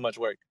work, too much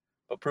work,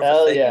 but proof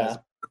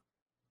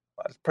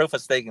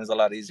of staking is a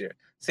lot easier.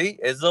 See,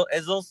 it's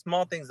those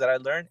small things that I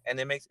learned, and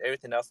it makes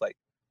everything else like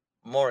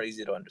more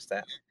easy to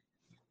understand.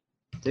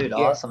 Dude,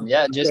 awesome.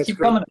 Yeah, just keep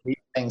coming to these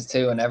things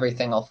too, and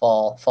everything will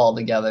fall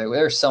together.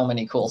 There's so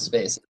many cool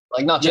spaces.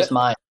 Like not just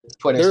mine,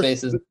 Twitter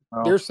spaces.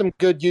 There's some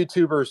good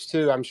YouTubers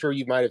too. I'm sure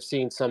you might have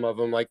seen some of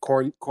them, like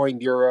Coin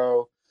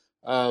Bureau.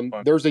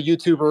 There's a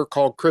YouTuber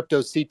called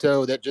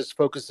Crypto.2 that just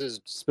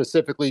focuses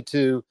specifically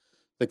to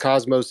the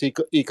Cosmos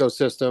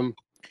ecosystem.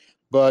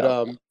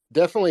 But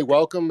definitely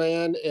welcome,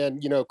 man.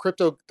 And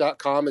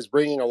Crypto.com is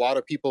bringing a lot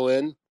of people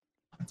in.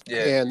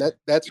 Yeah. And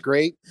that's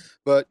great.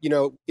 But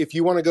if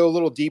you want to go a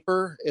little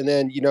deeper and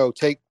then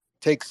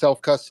take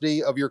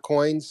self-custody of your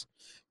coins,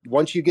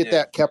 once you get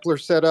that Kepler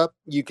set up,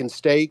 you can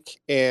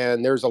stake,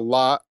 and there's a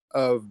lot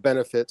of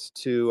benefits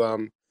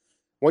to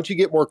once you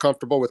get more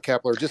comfortable with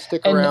Kepler, just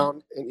stick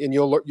around and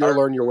you'll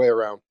learn your way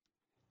around.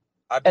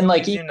 And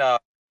like what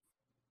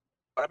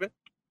happened?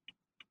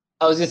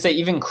 I was gonna say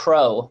even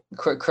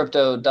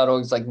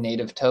Crypto.org's like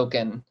native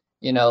token.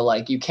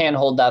 Like you can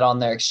hold that on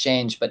their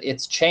exchange, but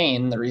its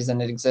chain, the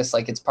reason it exists,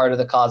 like it's part of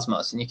the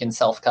Cosmos, and you can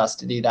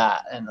self-custody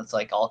that, and it's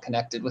like all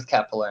connected with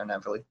Kepler and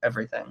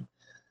everything.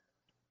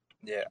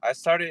 Yeah, I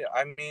started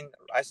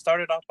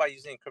off by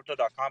using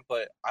Crypto.com,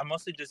 but I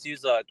mostly just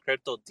use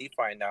Crypto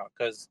DeFi now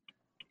because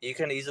you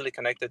can easily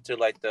connect it to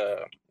like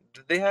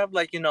they have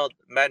like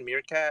Mad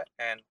Meerkat,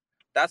 and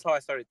that's how I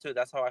started too.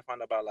 That's how I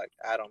found about like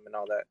Atom and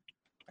all that.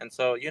 And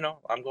so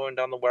I'm going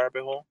down the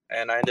rabbit hole,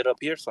 and I ended up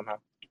here somehow.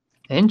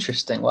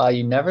 Interesting. Wow,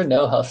 you never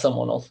know how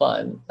someone will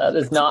find. That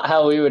is not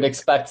how we would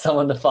expect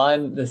someone to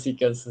find this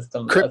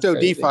ecosystem. Crypto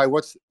DeFi.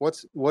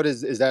 What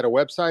is that a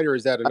website or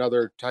is that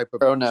another type of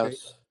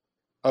Chronos?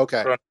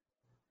 Okay.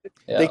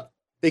 Yeah.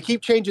 They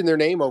keep changing their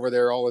name over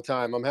there all the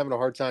time. I'm having a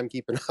hard time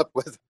keeping up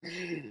with.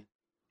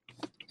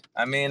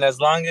 I mean, as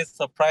long as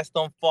the price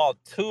don't fall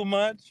too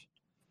much,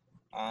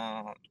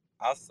 I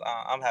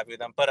I'm happy with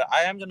them. But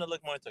I am gonna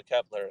look more into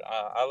Kepler.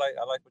 I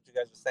like what you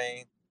guys are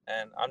saying,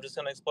 and I'm just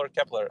gonna explore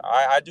Kepler.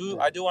 I do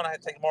want to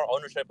take more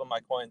ownership of my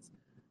coins,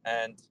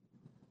 and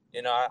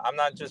I'm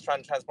not just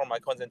trying to transform my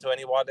coins into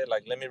any wallet.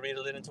 Like, let me read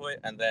a little into it,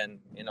 and then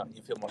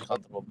you feel more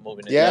comfortable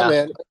moving it. Yeah,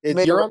 man,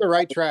 you're on the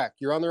right track.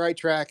 You're on the right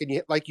track,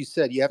 and like you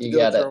said, you have to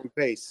go at your own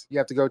pace. You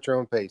have to go at your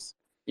own pace.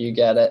 You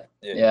get it.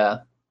 Yeah.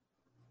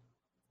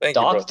 Thank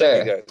you, bro.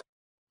 Thank you, guys.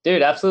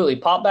 Dude, absolutely.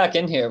 Pop back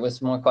in here with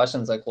some more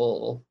questions. Like,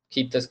 we'll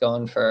keep this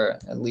going for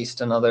at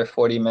least another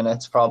 40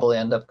 minutes. Probably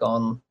end up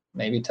going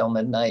maybe till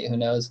midnight. Who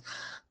knows?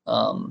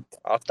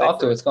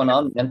 Doctor, what's going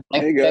on, man?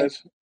 Hey,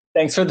 guys.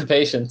 Thanks for the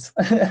patience.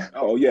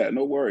 Oh, yeah,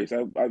 no worries.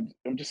 I'm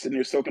just sitting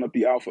here soaking up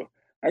the alpha.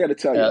 I got to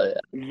tell you,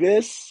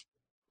 this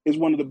is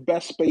one of the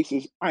best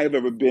spaces I have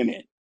ever been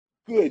in.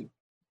 Good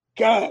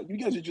God, you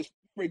guys are just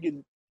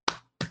friggin'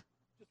 flowing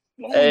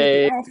with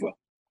the alpha.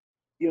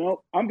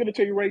 I'm going to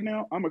tell you right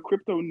now, I'm a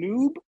crypto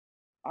noob.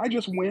 I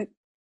just went,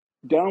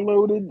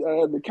 downloaded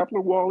the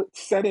Kepler wallet,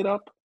 set it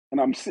up, and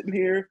I'm sitting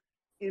here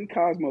in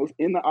Cosmos,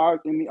 in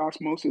the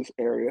osmosis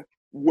area,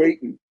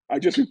 waiting. I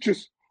just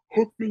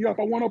hook me up.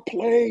 I want to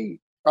play.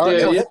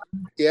 Dude,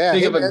 yeah.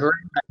 Think of a great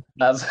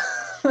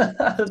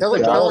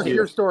Tell us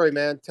your story,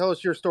 man. Tell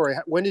us your story.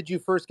 When did you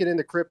first get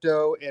into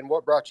crypto, and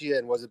what brought you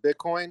in? Was it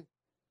Bitcoin?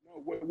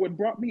 No, what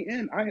brought me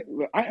in?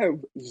 I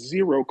have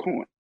 0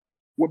 coin.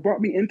 What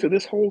brought me into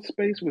this whole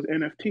space was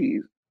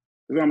NFTs.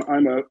 Because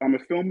I'm a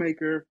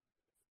filmmaker,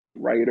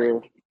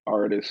 writer,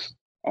 artist,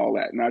 all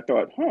that. And I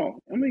thought,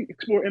 let me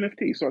explore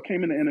NFTs. So I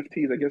came into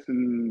NFTs, I guess,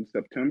 in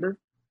September,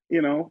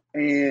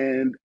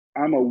 and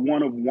I'm a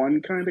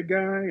one-of-one kind of guy,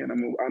 and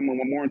I'm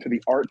more into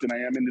the art than I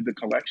am into the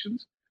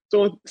collections.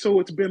 So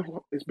it's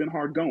been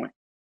hard going.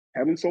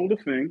 Haven't sold a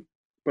thing,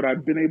 but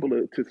I've been able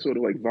to sort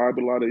of like vibe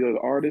with a lot of the other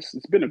artists.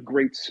 It's been a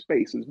great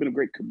space. It's been a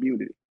great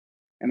community.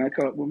 And I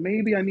thought, well,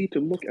 maybe I need to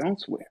look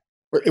elsewhere.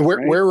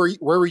 Where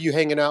were you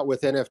hanging out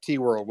with NFT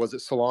World? Was it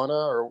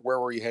Solana, or where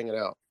were you hanging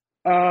out?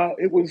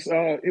 It was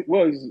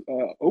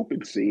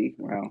OpenSea.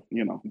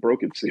 Well,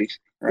 Broken Sea,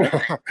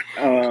 right?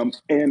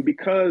 And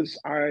because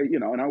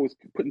and I was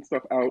putting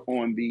stuff out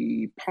on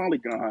the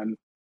Polygon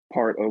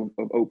part of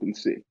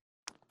OpenSea,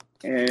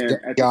 and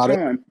at the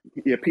time,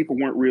 people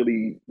weren't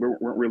really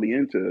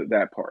into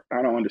that part.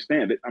 I don't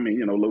understand it. I mean,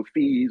 low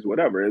fees,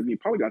 whatever. I mean,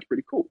 Polygon's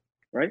pretty cool,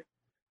 right?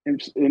 And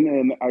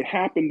then I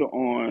happened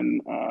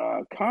on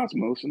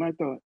Cosmos, and I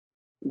thought,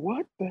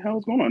 what the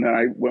hell's going on? And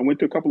I went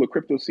to a couple of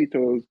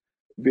CryptoCitos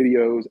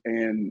videos,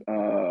 and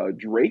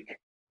Drake,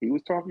 he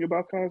was talking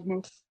about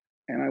Cosmos,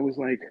 and I was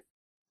like,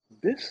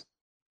 this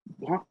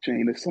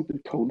blockchain is something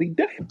totally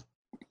different,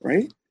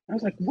 right? I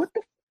was like, what's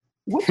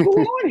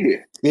going on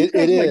here? It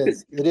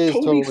is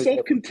totally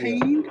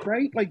self-contained,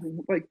 right? Like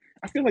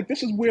I feel like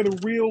this is where the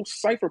real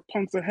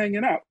cypherpunks are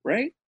hanging out,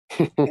 right?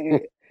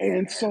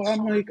 And so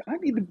I'm like, I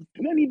need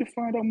to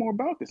find out more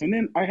about this. And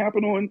then I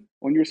happen on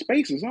your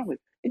spaces. I'm like,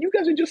 and you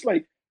guys are just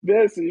like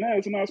this and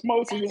that and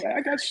osmosis.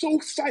 I got so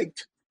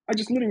psyched. I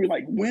just literally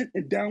went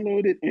and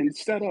downloaded and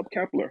set up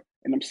Kepler.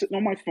 And I'm sitting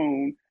on my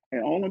phone,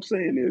 and all I'm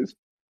saying is,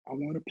 I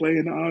want to play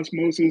in the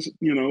osmosis,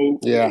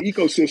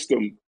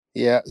 ecosystem.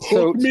 Yeah.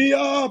 Hook me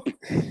up.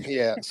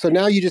 Yeah. So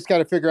now you just got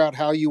to figure out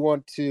how you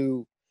want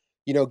to,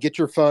 get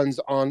your funds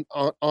on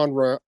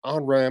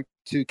ramp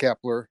to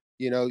Kepler.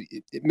 You're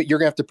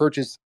gonna have to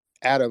purchase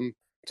Atom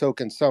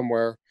token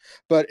somewhere.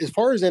 But as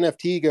far as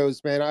NFT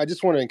goes, man, I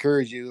just want to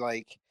encourage you.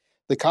 Like,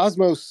 the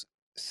Cosmos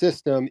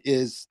system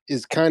is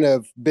kind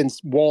of been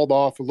walled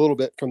off a little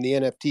bit from the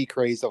NFT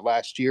craze of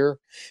last year,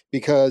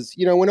 because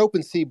when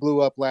OpenSea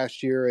blew up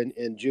last year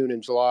in June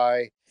and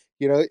July,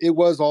 it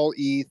was all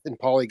ETH and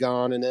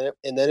Polygon, and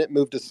then it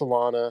moved to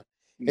Solana.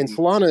 And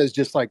Solana is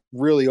just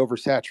really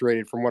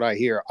oversaturated from what I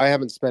hear. I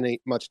haven't spent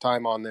much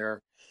time on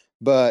there,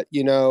 but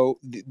and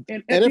at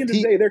the end of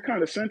the day, they're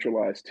kind of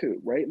centralized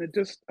too, right? And it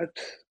just,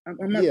 I'm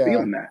not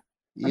feeling that.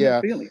 I'm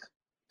not feeling it.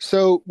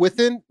 So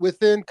within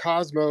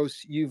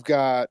Cosmos, you've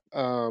got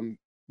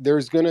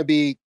there's going to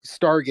be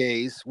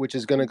Stargaze, which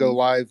is going to go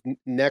live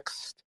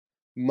next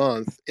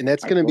month, and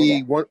that's going to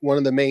be one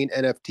of the main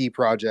NFT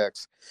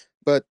projects.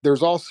 But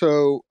there's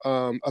also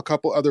a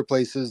couple other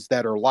places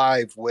that are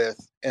live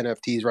with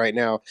NFTs right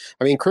now.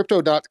 I mean,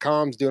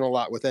 Crypto.com is doing a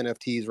lot with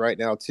NFTs right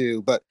now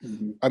too. But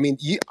I mean,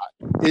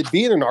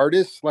 being an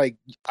artist,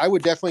 I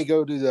would definitely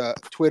go to the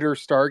Twitter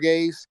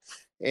Stargaze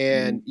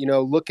and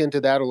look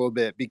into that a little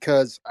bit,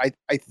 because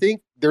I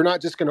think they're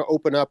not just going to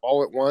open up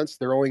all at once.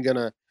 They're only going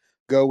to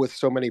go with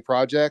so many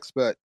projects.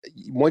 But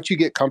once you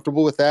get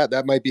comfortable with that,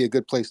 that might be a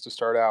good place to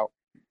start out.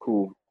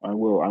 Cool. I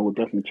will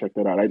definitely check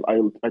that out.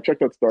 I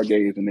checked out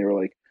Stargaze, and they were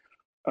like,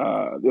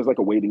 there's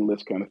a waiting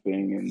list kind of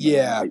thing. And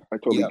I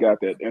totally got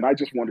that. And I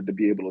just wanted to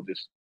be able to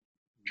just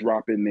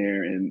drop in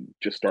there and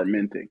just start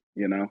minting,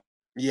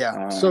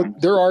 Yeah. So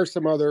there are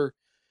some other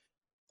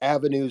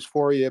avenues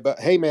for you, but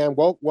hey, man,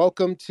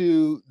 welcome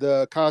to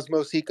the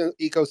Cosmos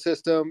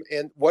ecosystem.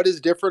 And what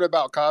is different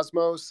about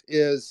Cosmos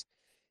is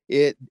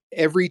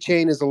every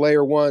chain is a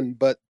layer one,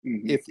 but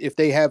if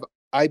they have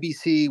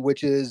IBC,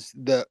 which is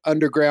the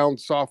underground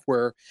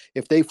software,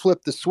 if they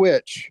flip the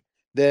switch,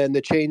 then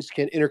the chains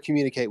can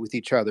intercommunicate with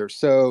each other.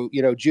 So,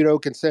 Juno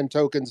can send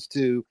tokens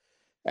to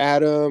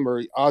Atom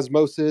or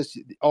Osmosis,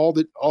 all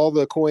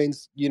the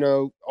coins,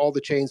 all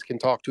the chains can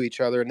talk to each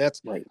other. And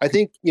that's, right. I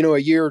think, a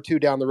year or two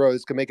down the road,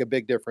 it's going to make a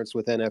big difference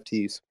with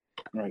NFTs.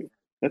 Right.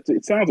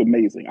 It sounds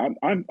amazing.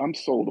 I'm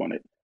sold on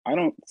it. I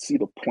don't see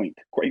the point,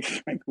 quite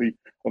frankly,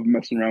 of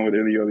messing around with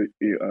any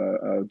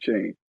other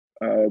chain.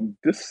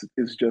 This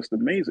is just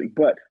amazing,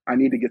 but I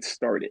need to get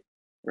started,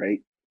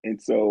 right?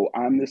 And so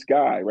I'm this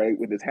guy, right,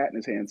 with his hat in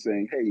his hand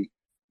saying, hey,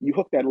 you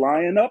hook that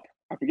lion up.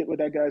 I forget what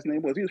that guy's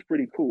name was. He was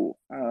pretty cool.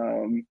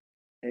 And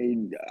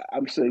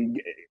I'm saying,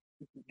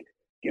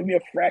 give me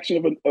a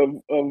fraction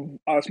of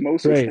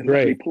osmosis and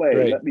let me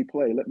play. Let me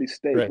play. Let me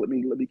stake. Let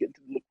me get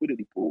into the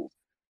liquidity pools.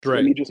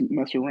 Let me just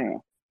mess around.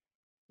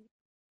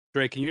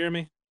 Dre, can you hear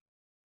me?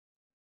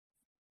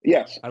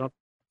 Yes.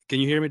 Can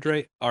you hear me,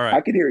 Dre? All right.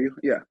 I can hear you.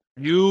 Yeah.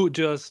 You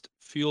just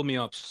fuel me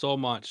up so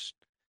much,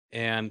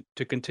 and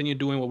to continue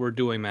doing what we're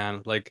doing,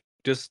 man. Like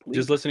just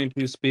listening to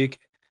you speak,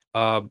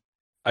 I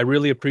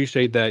really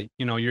appreciate that.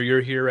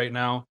 You're here right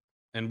now,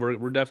 and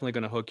we're definitely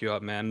gonna hook you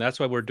up, man. That's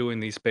why we're doing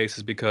these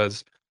spaces,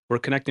 because we're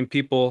connecting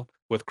people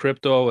with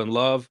crypto and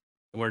love,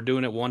 and we're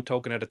doing it one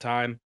token at a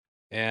time.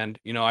 And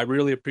I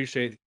really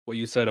appreciate what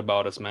you said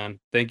about us, man.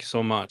 Thank you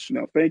so much.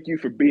 No, thank you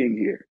for being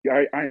here.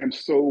 I am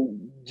so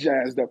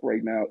jazzed up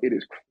right now. It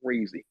is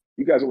crazy.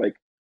 You guys are like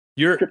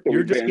you're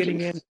just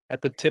getting in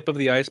at the tip of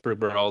the iceberg,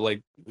 bro.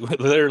 Like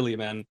literally,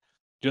 man.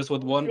 Just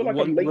with one I'm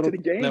late little to the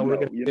game, that we're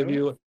though, gonna give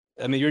you.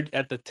 I mean, you're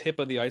at the tip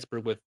of the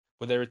iceberg with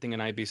everything in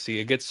IBC.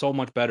 It gets so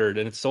much better, and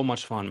it's so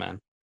much fun, man.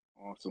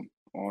 Awesome.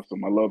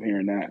 I love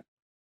hearing that.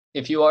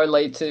 If you are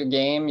late to a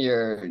game,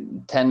 you're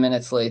 10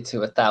 minutes late to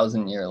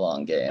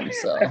 1,000-year-long game.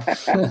 So,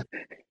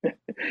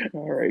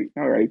 all right.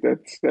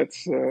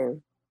 That's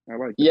I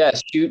like that. Yeah,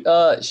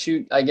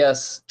 shoot. I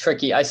guess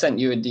Tricky. I sent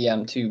you a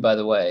DM too, by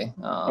the way.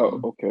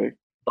 Okay.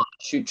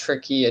 Shoot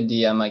Tricky a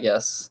DM, I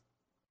guess.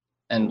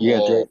 And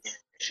Drake,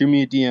 shoot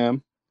me a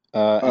DM,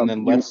 and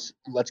then let's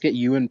get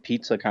you and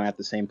Pizza kind of at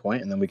the same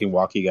point, and then we can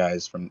walk you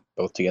guys from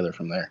both together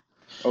from there.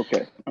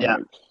 Okay. All yeah.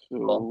 Right. So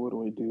what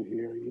do I do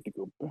here? You have to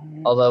go back.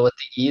 Although with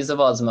the ease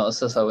of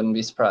osmosis, I wouldn't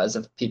be surprised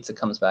if Pizza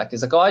comes back.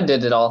 He's like, "Oh, I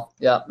did it all."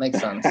 Yeah, makes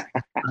sense.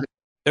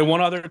 And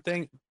one other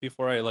thing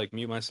before I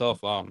mute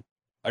myself,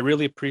 I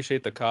really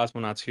appreciate the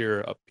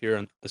Cosmonauts up here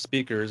and the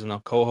speakers and the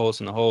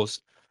co-hosts and the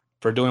hosts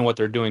for doing what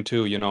they're doing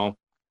too.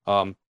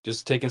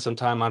 Just taking some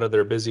time out of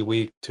their busy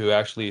week to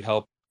actually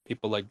help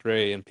people like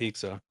Dre and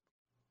Pizza.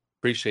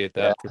 Appreciate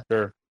that for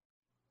sure.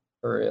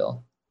 For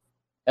real.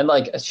 And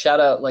a shout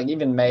out,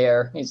 even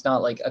Mayor. He's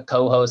not a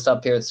co-host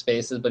up here at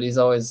Spaces, but he's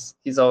always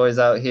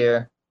out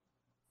here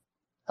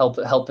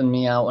helping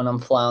me out when I'm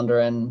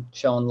floundering,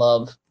 showing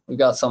love. We've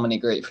got so many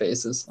great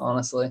faces,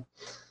 honestly.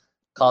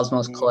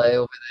 Cosmos Clay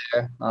over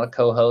there, not a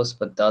co-host,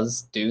 but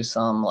does do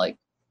some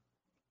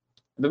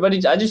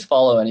everybody. I just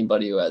follow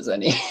anybody who has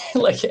any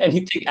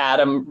anything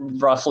Atom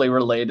roughly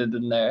related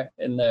in their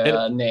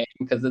name,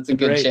 because it's a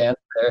good chance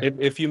there.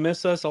 If you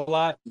miss us a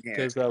lot,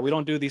 because we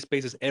don't do these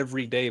spaces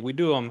every day. We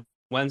do them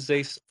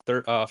Wednesdays,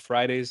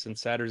 Fridays, and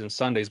Saturdays and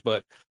Sundays.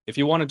 But if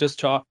you want to just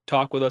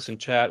talk with us and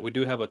chat, we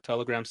do have a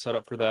Telegram set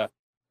up for that.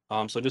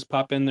 So just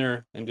pop in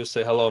there and just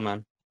say hello,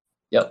 man.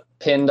 Yep,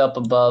 pinned up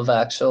above,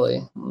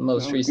 actually.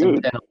 Most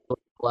recent pin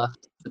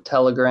left, the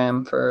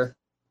Telegram for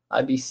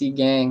IBC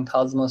Gang,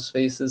 Cosmos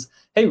Spaces.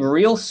 Hey,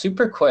 real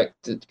super quick,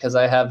 because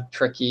I have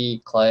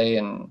Tricky, Clay,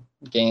 and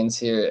Gaines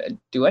here.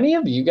 Do any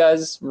of you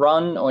guys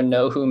run or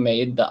know who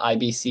made the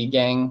IBC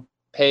Gang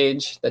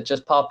page that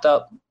just popped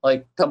up a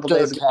couple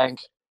days ago?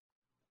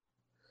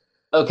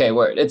 Okay,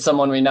 word. It's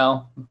someone we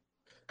know.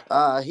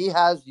 He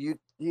has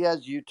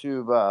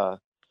YouTube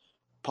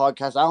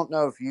podcast. I don't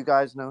know if you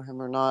guys know him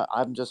or not.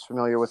 I'm just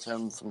familiar with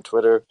him from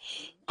Twitter,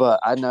 but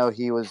I know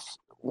he was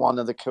one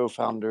of the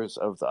co-founders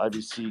of the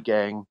IBC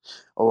Gang,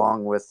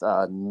 along with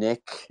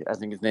Nick. I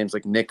think his name's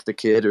Nick the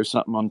Kid or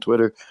something on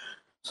Twitter,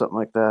 something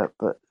like that.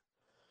 But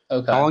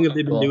okay, how long have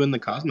they been doing the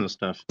Cosmos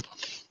stuff?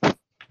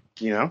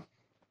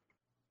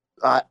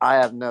 I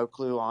have no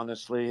clue,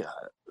 honestly.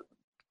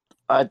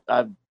 I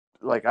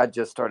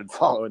just started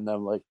following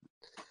them last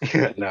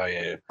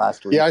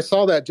week. Yeah, I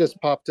saw that just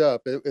popped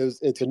up.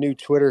 It's a new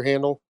Twitter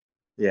handle.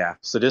 Yeah.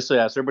 So just so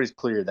everybody's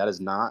clear, that is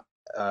not.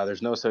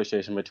 There's no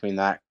association between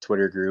that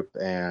Twitter group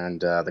and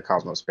the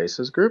Cosmos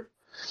Spaces group.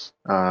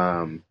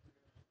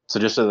 So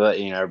just so that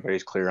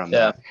everybody's clear on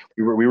that.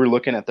 We were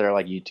looking at their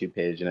YouTube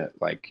page, and it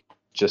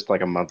just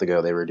a month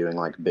ago they were doing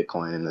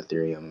Bitcoin and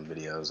Ethereum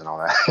videos and all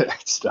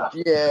that stuff.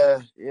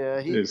 Yeah.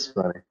 It's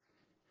funny.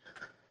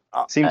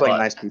 Seems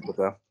nice people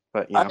though,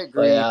 but I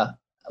agree. Yeah.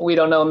 We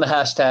don't own the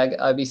hashtag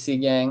IBC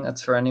Gang.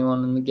 That's for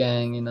anyone in the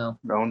gang,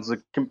 Owns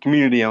the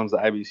community owns the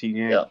IBC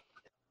Gang. Yeah.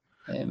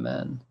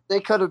 Amen. They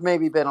could have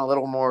maybe been a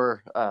little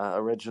more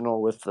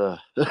original with the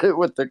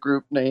with the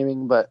group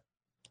naming, but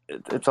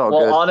it's all good.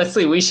 Well,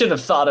 honestly, we should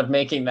have thought of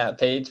making that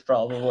page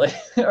probably,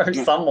 or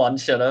someone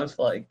should have.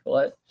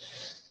 What?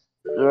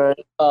 Right.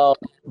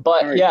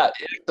 But right. yeah,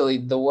 actually,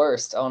 the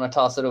worst. I want to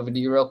toss it over to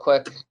you real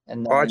quick,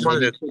 and I then just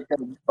wanted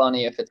maybe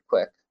funny if it's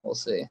quick. We'll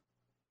see.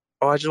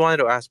 I just wanted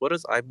to ask, what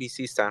does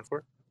IBC stand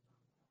for?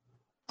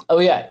 Oh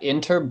yeah,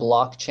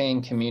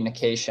 inter-blockchain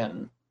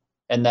communication,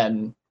 and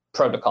then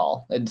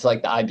protocol. It's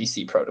like the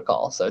IBC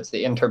protocol, so it's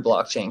the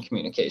inter-blockchain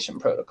communication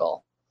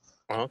protocol.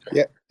 Okay.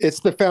 Yeah, it's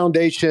the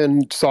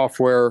foundation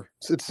software.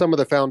 It's some of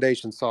the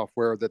foundation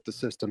software that the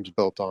system's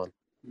built on.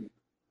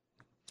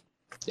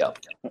 Yep.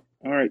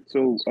 All right.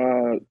 So,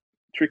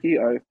 Tricky,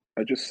 I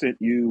just sent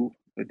you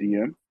a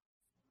DM.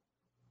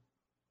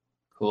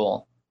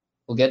 Cool.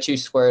 We'll get you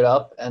squared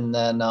up, and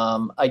then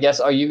I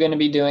guess, are you going to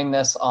be doing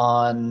this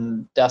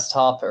on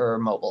desktop or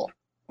mobile?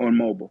 On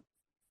mobile.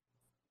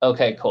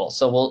 Okay, cool.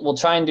 So we'll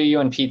try and do you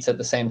and Pizza at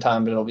the same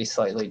time, but it'll be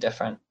slightly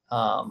different.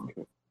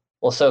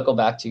 We'll circle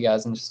back to you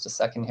guys in just a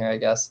second here, I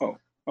guess. Oh,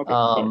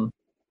 okay.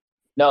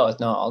 No,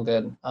 all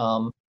good.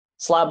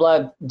 Slab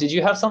Lab, did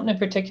you have something in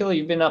particular?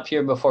 You've been up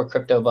here before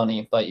Crypto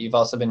Bunny, but you've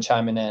also been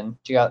chiming in.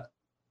 I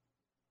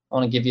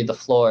want to give you the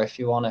floor if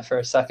you want it for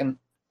a second.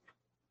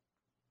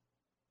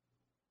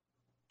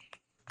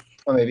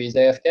 Or maybe he's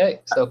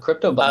AFK. So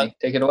Crypto Bunny,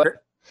 take it away.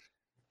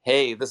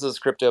 Hey, this is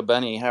Crypto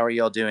Bunny. How are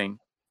y'all doing?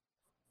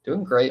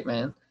 Doing great,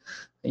 man.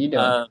 How you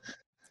doing?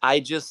 I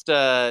just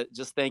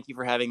thank you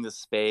for having this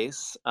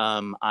space.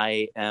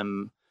 I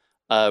am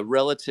a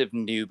relative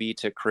newbie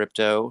to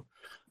crypto.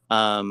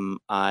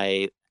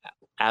 I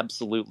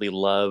absolutely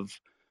love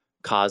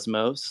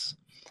Cosmos.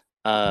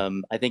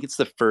 I think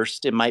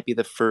it might be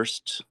the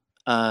first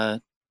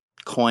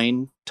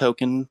coin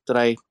token that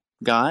I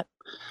got.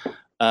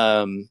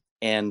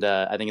 And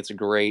I think it's a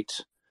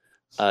great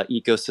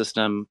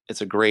ecosystem.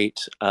 It's a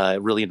great,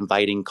 really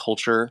inviting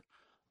culture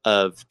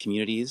of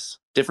communities,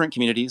 different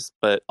communities,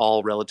 but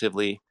all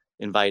relatively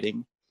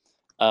inviting.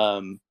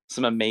 Some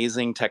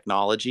amazing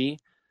technology.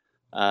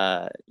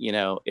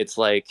 It's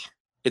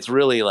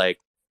really like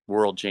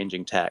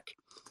world-changing tech,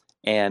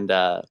 and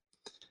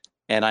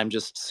I'm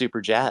just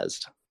super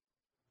jazzed.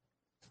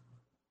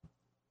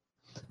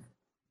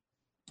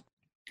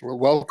 Well,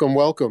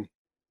 welcome.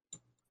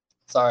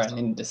 Sorry, I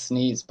needed to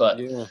sneeze, but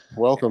yeah,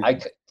 welcome.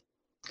 I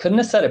couldn't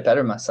have said it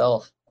better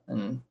myself,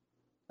 and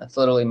that's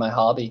literally my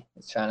hobby.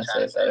 Is trying to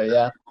say it better.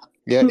 Yeah.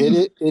 Yeah,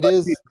 it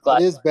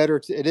is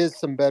better. It is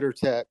some better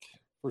tech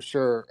for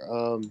sure.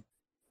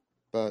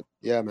 But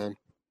yeah, man.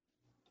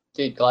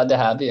 Dude, glad to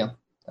have you.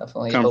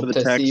 Definitely Come hope for the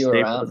to tech, see you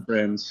stay around. for the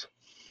friends.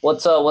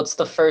 What's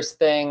the first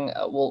thing?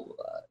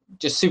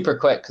 Just super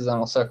quick, because then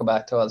we'll circle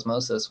back to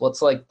Osmosis.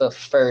 What's like the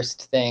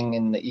first thing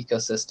in the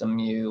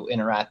ecosystem you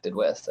interacted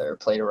with or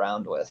played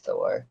around with,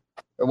 or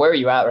where are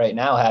you at right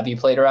now? Have you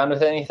played around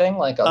with anything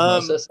like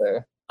Osmosis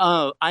or?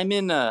 I'm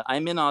in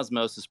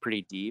Osmosis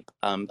pretty deep.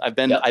 I've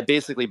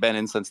basically been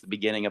in since the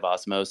beginning of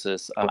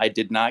Osmosis. I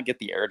did not get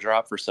the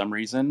airdrop for some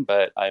reason,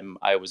 but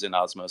I was in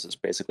Osmosis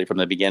basically from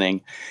the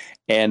beginning,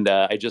 and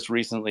I just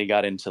recently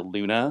got into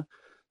Luna,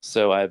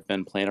 so I've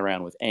been playing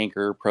around with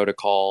Anchor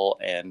protocol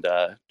and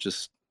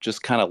just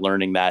kind of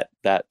learning that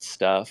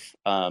stuff.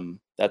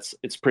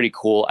 It's pretty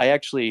cool. I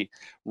actually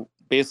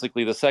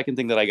basically the second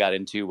thing that I got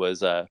into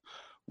was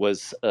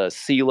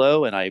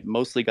CeeLo, and I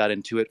mostly got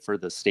into it for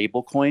the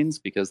stable coins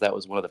because that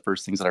was one of the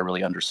first things that I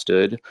really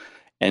understood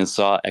and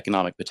saw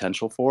economic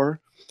potential for.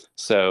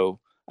 So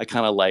I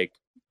kind of like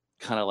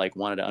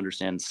wanted to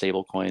understand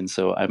stable coins.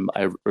 So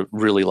I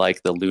really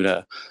like the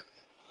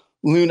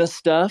Luna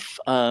stuff.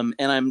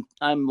 And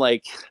I'm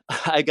like,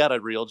 I got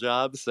a real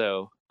job,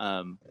 so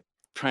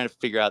trying to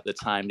figure out the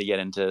time to get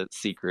into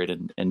Secret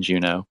and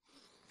Juno.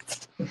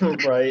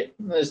 Right.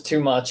 There's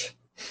too much.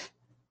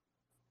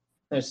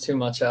 There's too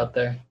much out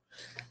there.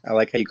 I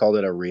like how you called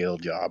it a real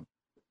job.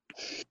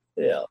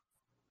 Yeah.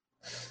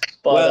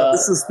 But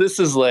this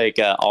is like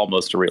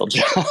almost a real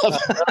job.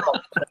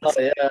 Oh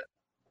yeah.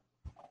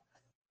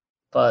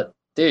 But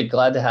dude,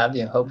 glad to have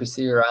you. Hope we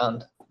see you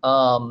around.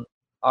 All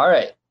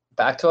right.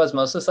 Back to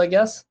Osmosis, I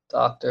guess.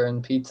 Doctor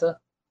and Pizza.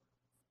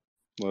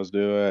 Let's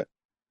do it.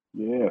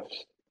 Yes.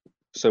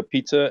 So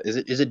Pizza,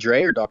 is it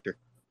Dre or Doctor?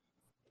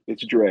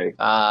 It's Dre.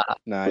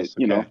 Nice.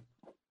 But, okay.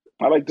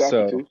 I like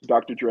Doctor too.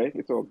 Dr. Dre.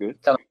 It's all good.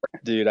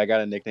 Dude, I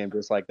got a nickname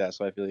just like that,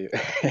 so I feel you.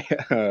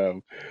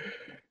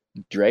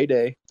 Dre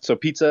Day. So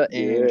Pizza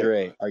and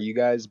Dre, are you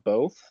guys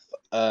both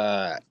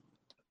at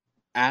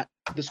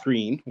the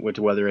screen,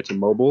 whether it's a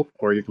mobile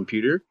or your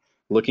computer,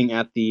 looking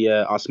at the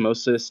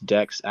Osmosis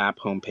Dex app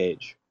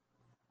homepage?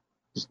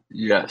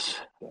 Yes.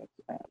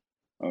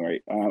 All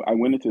right. I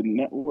went into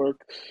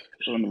network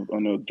on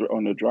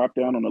the drop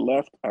down on the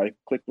left. I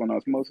clicked on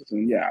Osmosis,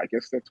 and yeah, I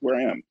guess that's where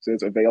I am. It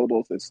says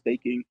available. It says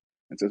staking.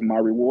 It says my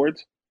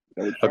rewards.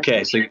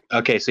 Okay. So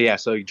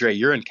Dre,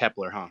 you're in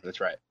Kepler, huh? That's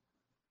right.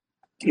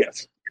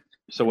 Yes.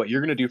 So what you're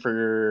gonna do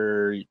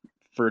for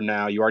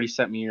now? You already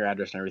sent me your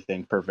address and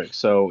everything. Perfect.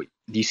 So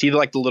do you see the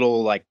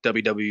little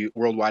WW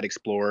Worldwide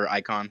Explorer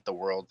icon, the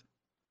world?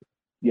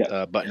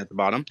 Yeah. Button at the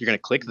bottom. You're going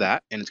to click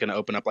that, and it's going to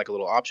open up like a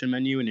little option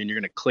menu, and then you're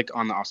going to click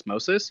on the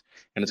Osmosis,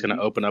 and it's going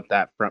to open up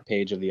that front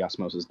page of the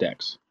Osmosis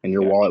Dex, and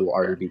your wallet will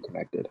already be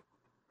connected.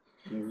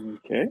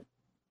 Okay.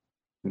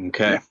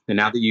 Okay. And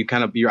now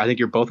that I think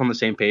you're both on the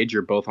same page.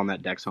 You're both on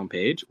that Dex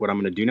homepage. What I'm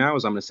going to do now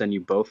is I'm going to send you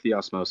both the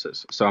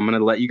osmosis. So I'm going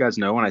to let you guys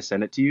know when I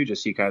send it to you,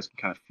 just so you guys can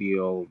kind of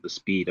feel the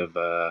speed of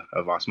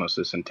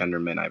osmosis and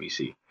Tendermint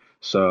IVC.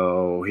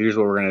 So here's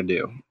what we're going to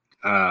do.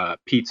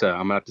 Pizza, I'm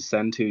going to have to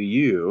send to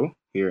you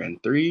here in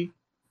 3,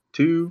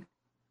 2,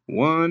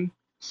 1,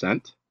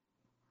 sent.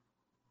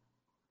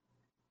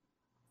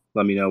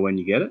 Let me know when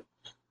you get it.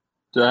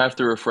 Do I have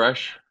to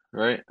refresh,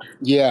 right?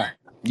 Yeah,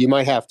 you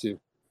might have to.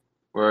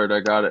 Word, I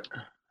got it.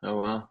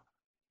 Oh, well.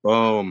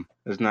 Boom.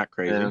 Isn't that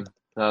crazy? Damn,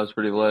 that was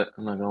pretty lit.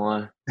 I'm not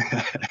going to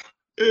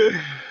lie.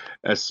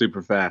 That's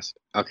super fast.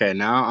 Okay,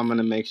 now I'm going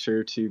to make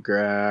sure to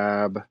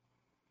grab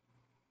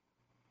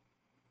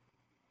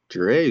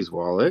Dre's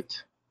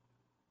wallet.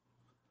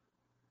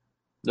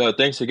 No,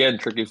 thanks again,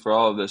 Tricky, for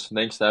all of this.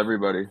 Thanks to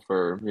everybody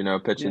for,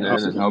 pitching in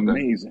and helping.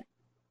 Amazing.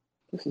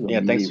 This is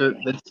amazing.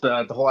 Thanks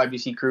to the whole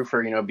IBC crew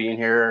for, being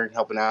here and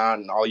helping out,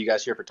 and all you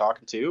guys here for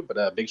talking too. But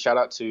a big shout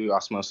out to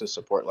Osmosis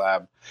Support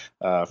Lab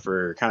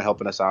for kind of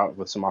helping us out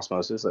with some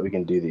osmosis that we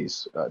can do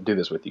this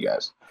with you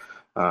guys.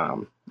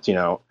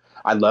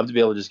 I'd love to be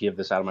able to just give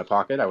this out of my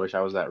pocket. I wish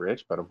I was that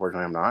rich, but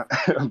unfortunately I'm not.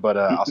 But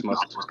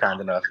Osmosis was kind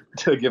enough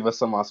to give us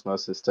some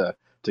osmosis to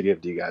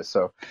give to you guys.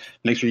 So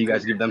make sure you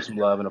guys give them some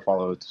love and a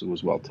follow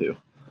as well too.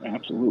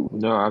 Absolutely.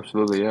 No,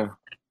 absolutely, yeah.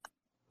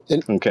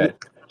 Okay.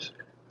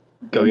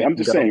 I'm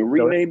just saying,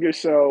 rename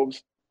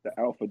yourselves the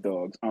Alpha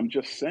Dogs. I'm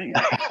just saying.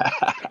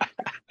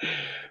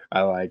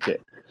 I like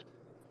it.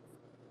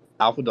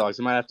 Alpha Dogs.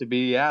 It might have to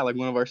be, like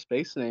one of our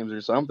space names or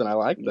something. I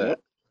like that.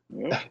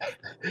 Yep.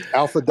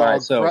 Alpha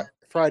Dogs. Right, so,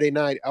 Friday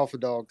night, Alpha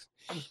Dogs.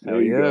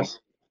 There you go.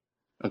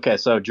 Okay,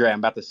 so Dre, I'm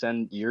about to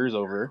send yours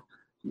over.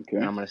 Okay.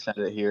 And I'm going to send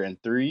it here in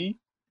 3,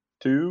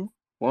 2,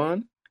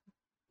 1.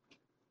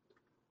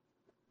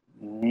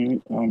 All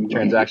right.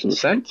 Transaction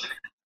sent.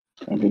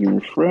 I'm going to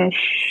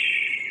refresh.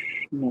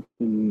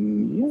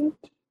 Nothing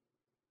yet.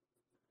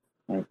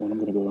 All right, then I'm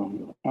going to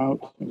go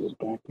out and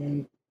go back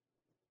in.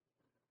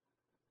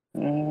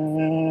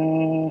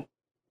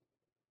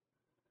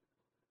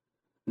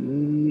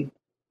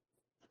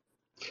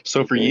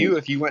 So for you,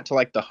 if you went to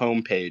like the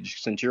home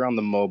page, since you're on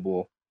the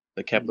mobile,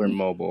 the Kepler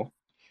mobile,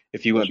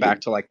 if you went back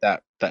to like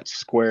that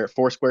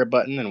four square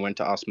button and went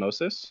to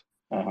osmosis,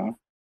 and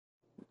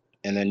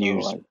then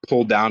you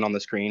pull down on the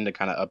screen to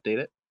kind of update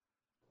it.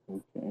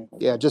 Okay.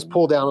 Yeah, just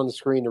pull down on the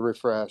screen to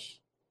refresh.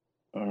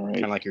 All right.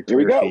 Kind of like your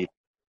Twitter feed.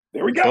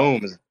 There we go.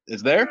 Boom.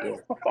 Is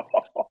there?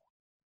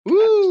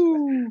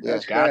 Woo!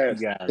 That's got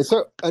fast. you guys. And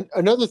so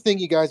another thing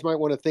you guys might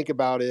want to think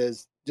about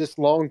is just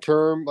long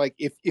term, like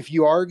if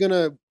you are going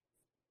to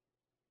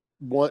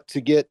want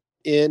to get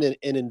in and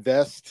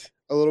invest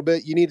a little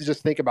bit, you need to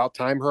just think about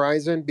time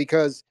horizon,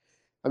 because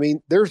I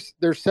mean there's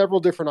several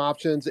different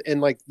options,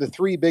 and like the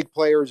three big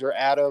players are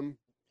Atom,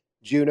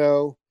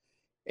 Juno,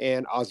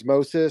 and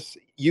Osmosis.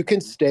 You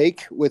can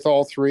stake with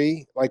all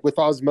three. Like with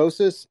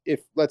Osmosis,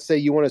 if let's say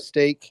you want to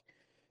stake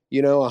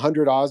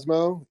 100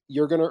 Osmo,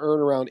 you're going to earn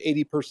around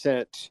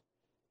 80%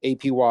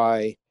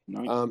 APY.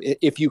 Nice.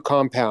 If you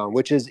compound,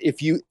 which is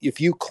if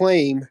you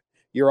claim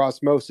your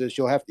osmosis,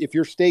 if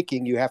you're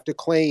staking, you have to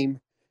claim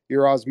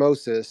your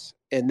osmosis,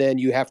 and then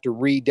you have to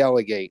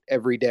redelegate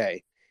every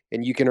day,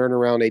 and you can earn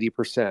around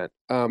 80%.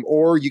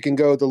 Or you can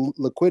go the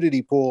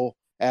liquidity pool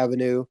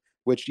avenue,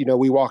 which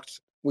we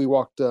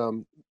walked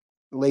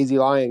Lazy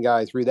Lion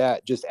guy through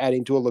that, just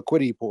adding to a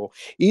liquidity pool.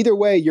 Either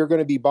way, you're going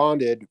to be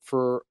bonded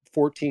for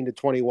 14 to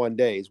 21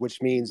 days,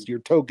 which means your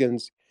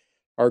tokens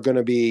are going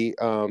to be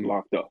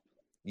locked up.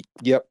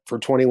 Yep, for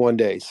 21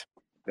 days.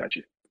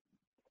 Gotcha.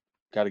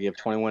 Got to give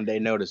 21-day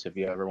notice if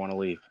you ever want to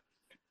leave.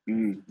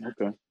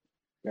 Okay.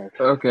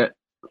 Gotcha. Okay.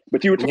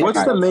 But you were talking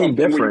what's the main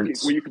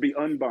difference where you could be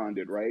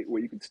unbonded, right?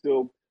 Where you could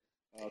still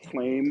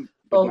claim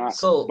but not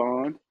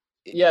bond.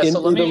 Yeah. So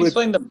let me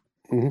explain the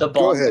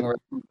bonding,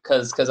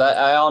 because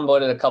I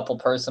onboarded a couple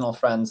personal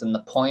friends, and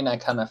the point I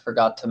kind of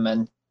forgot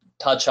to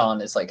touch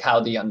on is like how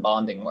the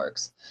unbonding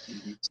works.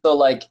 So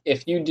like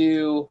if you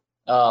do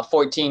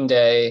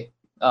 14-day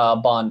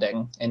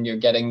bonding and you're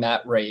getting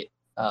that rate,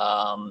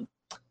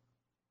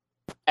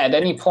 at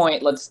any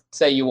point, let's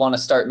say you want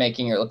to start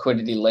making your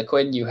liquidity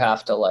liquid, you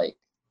have to like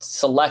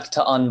select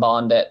to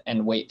unbond it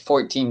and wait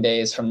 14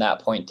 days from that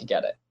point to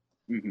get it.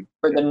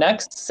 For the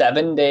next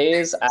 7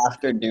 days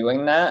after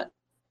doing that,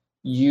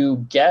 you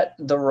get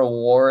the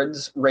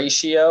rewards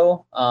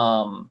ratio,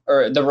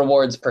 or the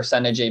rewards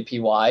percentage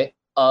APY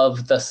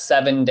of the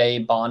 7-day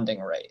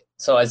bonding rate.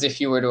 So as if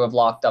you were to have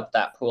locked up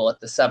that pool at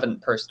the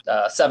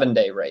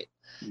 7-day rate.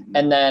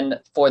 And then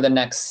for the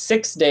next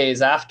 6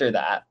 days after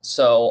that,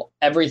 so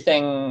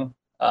everything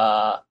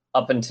up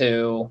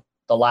until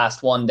the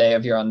last 1 day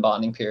of your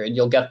unbonding period,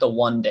 you'll get the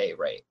 1-day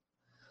rate.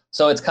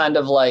 So it's kind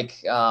of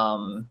like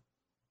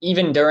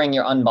even during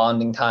your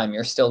unbonding time,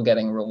 you're still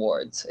getting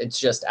rewards. It's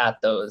just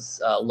at those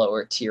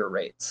lower tier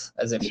rates,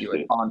 as if you were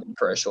bonding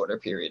for a shorter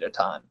period of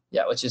time.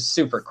 Yeah, which is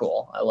super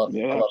cool. I love.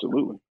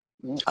 Absolutely.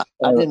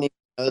 I didn't even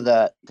know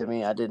that. To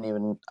me,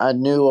 I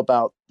knew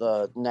about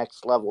the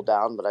next level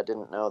down, but I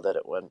didn't know that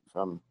it went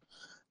from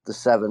the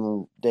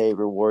 7-day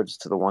rewards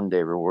to the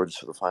 1-day rewards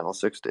for the final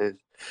 6 days.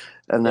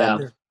 And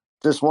then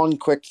just one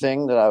quick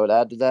thing that I would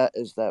add to that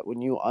is that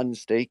when you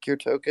unstake your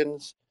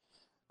tokens,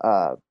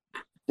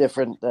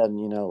 different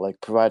than, like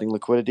providing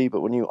liquidity,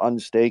 but when you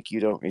unstake, you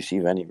don't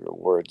receive any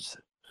rewards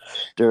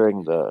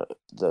during the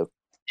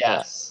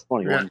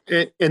 21.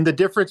 And the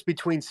difference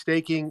between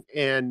staking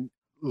and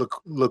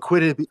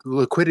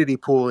liquidity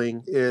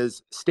pooling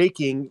is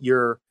staking,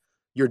 you're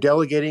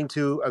delegating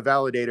to a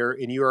validator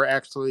and you are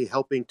actually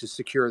helping to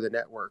secure the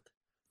network.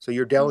 So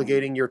you're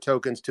delegating your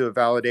tokens to a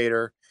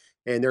validator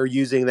and they're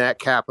using that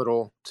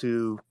capital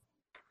to,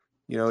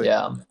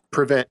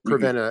 prevent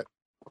an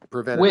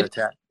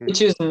attack.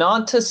 Which is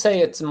not to say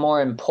it's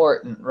more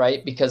important,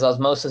 right? Because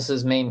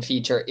Osmosis's main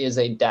feature is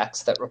a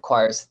DEX that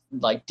requires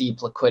like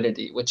deep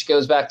liquidity, which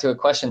goes back to a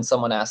question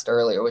someone asked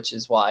earlier, which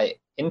is why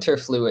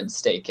interfluid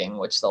staking,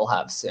 which they'll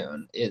have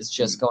soon, is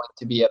just going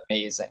to be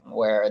amazing,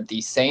 where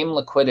the same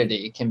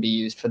liquidity can be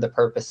used for the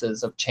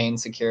purposes of chain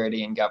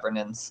security and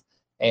governance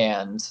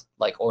and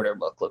like order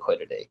book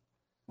liquidity.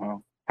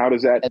 Wow. How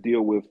does that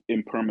deal with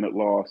impermanent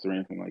loss or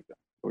anything like that?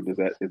 Or is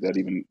that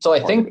even? So I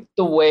think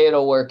the way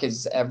it'll work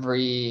is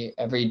every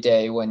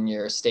day when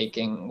you're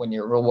staking, when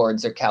your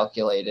rewards are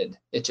calculated,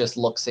 it just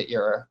looks at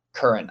your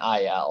current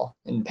IL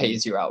and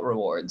pays you out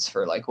rewards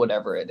for like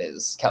whatever it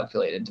is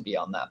calculated to be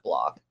on that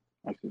block.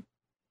 I see.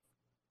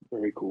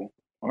 Very cool.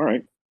 All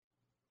right.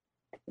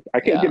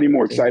 I can't get any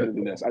more excited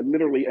than this. I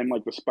literally am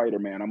like the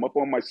Spider-Man. I'm up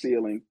on my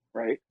ceiling,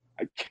 right?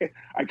 I can't.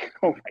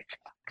 Oh my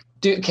God.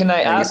 Dude, can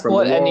I ask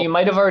what? And you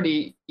might have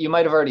already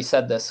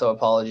said this, so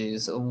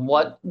apologies.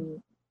 What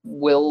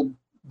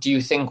do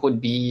you think would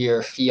be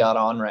your fiat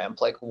on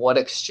ramp? Like, what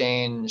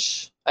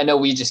exchange? I know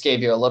we just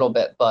gave you a little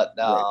bit, but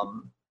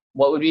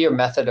what would be your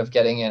method of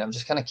getting in? I'm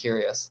just kind of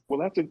curious. Well,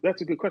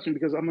 that's a good question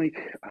because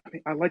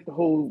I like the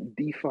whole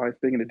DeFi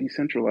thing and the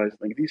decentralized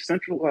thing. These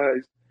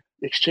centralized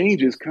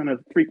exchanges kind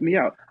of freak me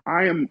out.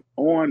 I am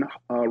on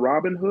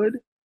Robinhood,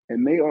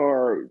 and they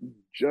are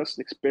just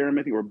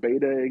experimenting or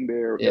betaing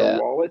their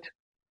wallet,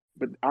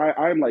 but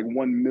I'm like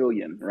 1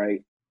 million,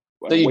 right?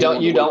 So you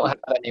don't have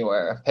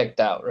anywhere picked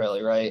out,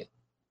 really, right?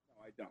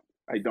 No,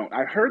 I don't.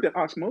 I heard that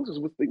Osmosis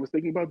was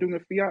thinking about doing a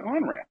fiat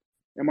on ramp.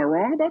 Am I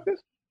wrong about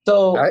this?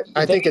 So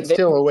I think it's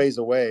still a ways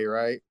away,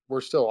 right?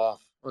 We're still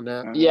off on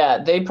that. Yeah,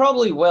 they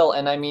probably will.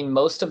 And I mean,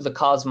 most of the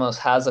Cosmos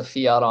has a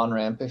fiat on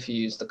ramp if you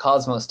use the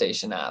Cosmos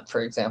Station app.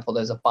 For example,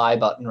 there's a buy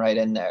button right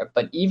in there.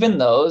 But even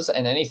those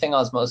and anything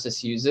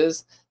Osmosis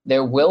uses,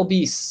 there will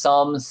be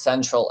some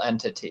central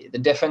entity. The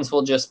difference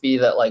will just be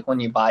that like when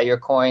you buy your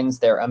coins,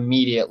 they're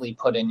immediately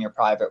put in your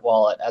private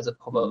wallet as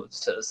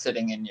opposed to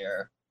sitting in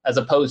your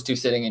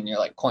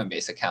like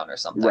Coinbase account or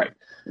something.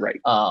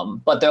 Right.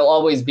 But there'll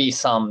always be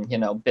some,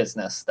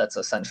 business that's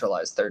a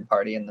centralized third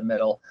party in the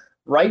middle.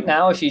 Right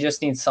now, if you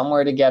just need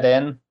somewhere to get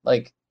in,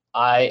 like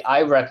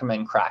I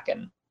recommend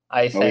Kraken.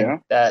 I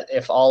think that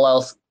if all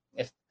else,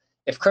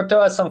 if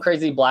crypto has some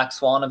crazy black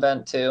swan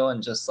event too,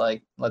 and just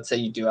like, let's say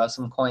you do have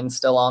some coins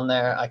still on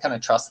there, I kind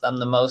of trust them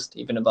the most,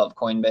 even above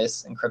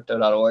Coinbase and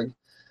crypto.org.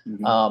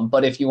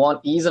 But if you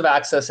want ease of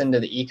access into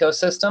the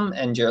ecosystem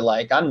and you're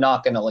like, I'm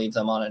not going to leave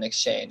them on an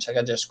exchange, like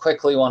I just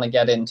quickly want to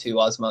get into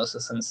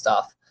Osmosis and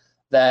stuff,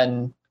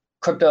 then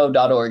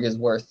crypto.org is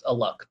worth a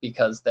look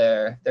because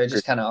they're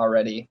just kind of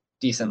already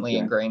decently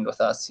ingrained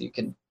with us. You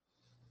can,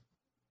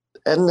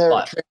 and their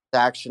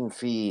transaction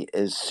fee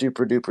is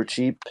super duper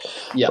cheap.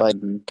 Yeah, like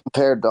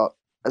compared to,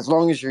 as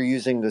long as you're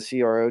using the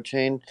CRO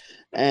chain.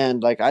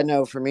 And like I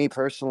know for me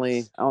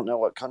personally, I don't know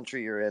what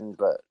country you're in,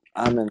 but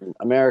I'm in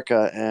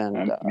America,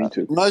 and me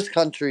too. Most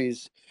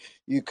countries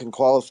you can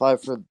qualify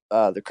for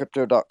the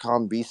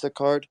Crypto.com Visa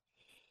card.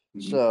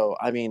 So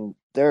I mean,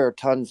 there are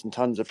tons and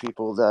tons of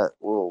people that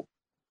will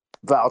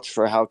vouch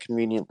for how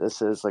convenient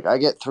this is. Like I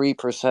get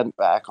 3%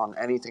 back on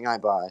anything I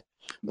buy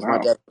with my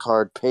debit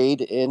card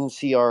paid in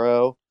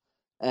CRO,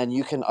 and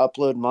you can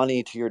upload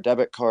money to your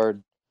debit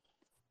card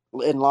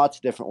in lots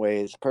of different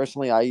ways.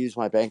 Personally, I use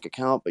my bank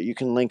account, but you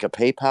can link a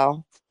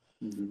PayPal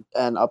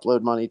and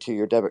upload money to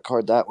your debit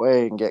card that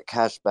way and get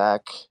cash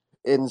back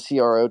in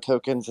CRO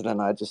tokens. And then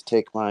I just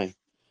take my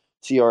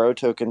CRO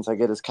tokens I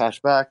get as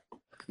cash back,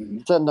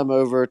 send them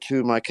over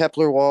to my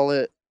Kepler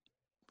wallet,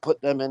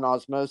 put them in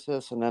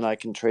Osmosis, and then I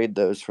can trade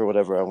those for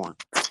whatever I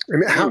want. I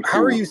mean,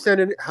 how are you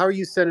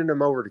sending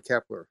them over to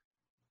Kepler?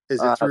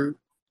 Is it through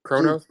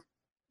Kronos?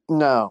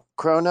 No,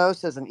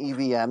 Kronos is an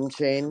EVM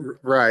chain.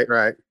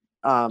 Right.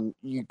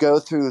 You go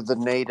through the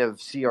native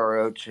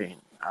CRO chain.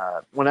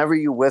 Whenever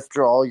you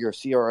withdraw your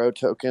CRO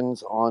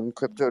tokens on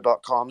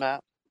Crypto.com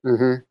app,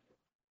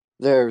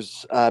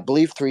 there's, I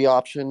believe, 3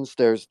 options.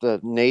 There's the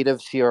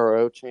native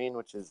CRO chain,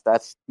 which is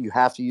you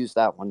have to use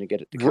that one to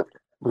get it to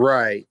Kepler.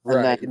 Right.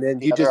 And then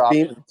you're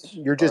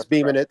just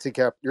beaming it to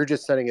Kepler. You're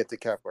just sending it to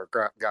Kepler.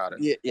 Got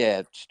it.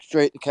 Yeah,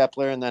 straight to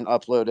Kepler, and then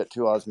upload it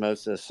to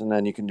Osmosis, and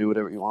then you can do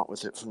whatever you want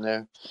with it from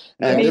there.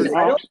 And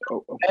I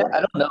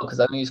don't know because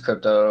I don't use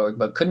crypto.org,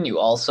 but couldn't you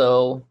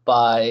also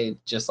buy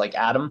just like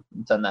Atom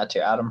and send that to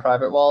your Atom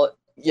private wallet?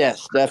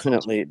 Yes,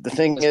 definitely. The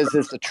thing is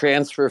the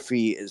transfer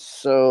fee is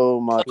so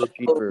much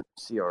cheaper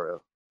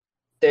CRO.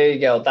 There you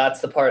go.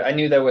 That's the part. I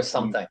knew there was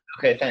something.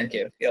 Okay, thank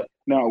you. Yep.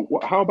 Now,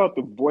 how about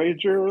the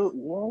Voyager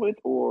wallet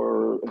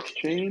or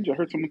exchange? I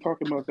heard someone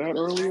talking about that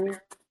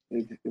earlier.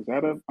 Is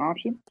that an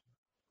option?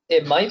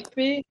 It might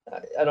be.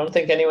 I don't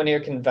think anyone here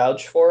can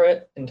vouch for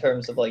it in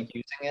terms of like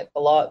using it a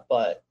lot,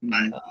 but.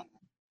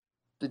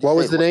 What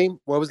was the name?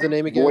 What was the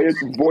name again?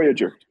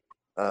 Voyager.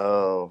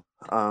 Oh,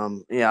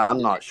 yeah,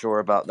 I'm not sure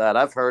about that.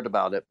 I've heard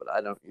about it, but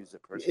I don't use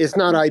it personally. It's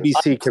not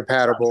IBC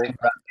compatible.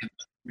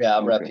 Yeah,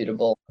 okay.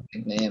 Reputable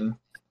name.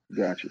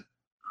 Gotcha.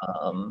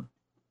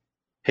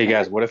 Hey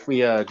guys, what if we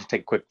just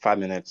take a quick 5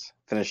 minutes,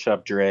 finish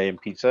up Dre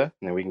and pizza, and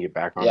then we can get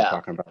back on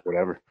talking about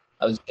whatever.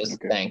 I was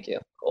just thank you.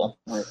 Cool.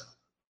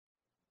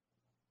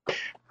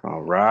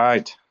 All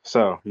right.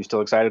 So, you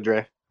still excited,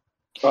 Dre?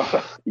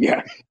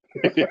 Yeah.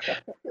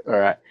 All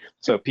right.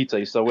 So, pizza,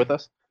 you still with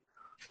us?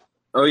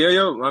 Oh,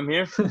 yo, I'm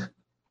here.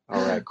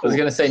 All right, cool. I was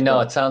gonna say no.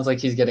 It sounds like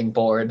he's getting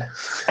bored.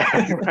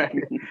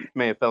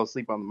 May have fell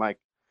asleep on the mic.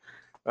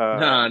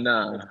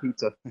 No.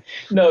 Pizza.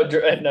 No,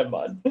 never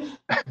mind.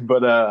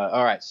 But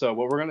all right. So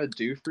what we're gonna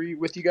do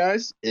with you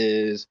guys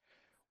is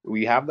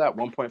we have that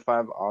 1.5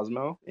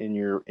 Osmo in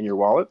your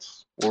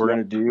wallets. What we're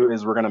gonna do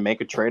is we're gonna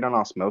make a trade on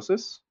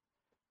Osmosis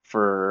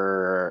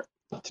to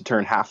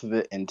turn half of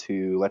it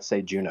into, let's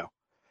say, Juno.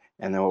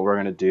 And then what we're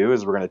gonna do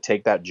is we're gonna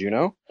take that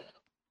Juno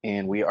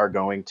and we are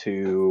going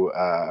to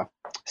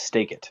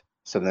stake it.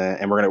 So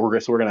then, we're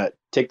gonna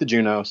take the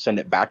Juno, send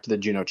it back to the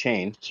Juno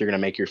chain. So you're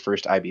gonna make your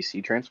first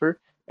IBC transfer,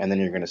 and then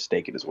you're gonna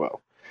stake it as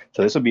well.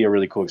 So this will be a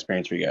really cool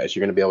experience for you guys.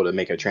 You're gonna be able to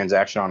make a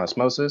transaction on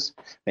Osmosis,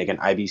 make an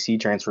IBC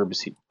transfer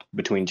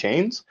between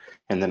chains,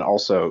 and then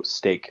also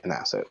stake an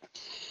asset.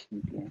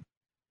 Okay.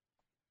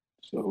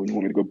 So you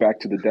want me to go back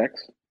to the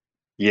DEX?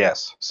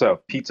 Yes. So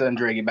Pizza and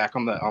Dre get back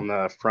on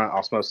the front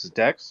Osmosis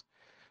DEX.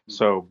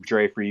 So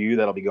Dre, for you,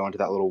 that'll be going to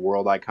that little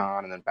world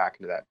icon and then back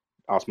into that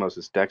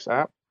Osmosis DEX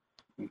app.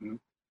 Mm-hmm.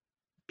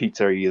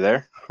 Pizza, are you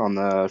there on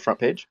the front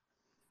page?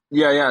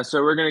 Yeah.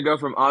 So we're gonna go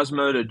from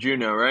Osmo to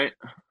Juno, right?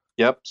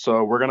 Yep.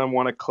 So we're gonna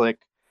want to click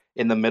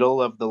in the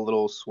middle of the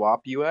little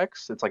swap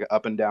UX. It's like an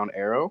up and down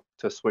arrow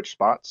to switch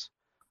spots.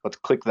 Let's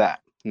click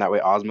that, and that way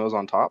Osmo's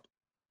on top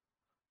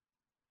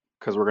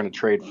because we're gonna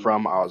trade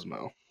from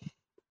Osmo.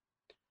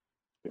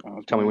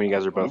 Tell me when you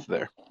guys are both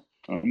there.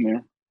 I'm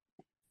there.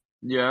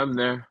 Yeah, I'm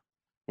there.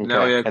 Okay.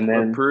 Now we have and to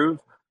then approve.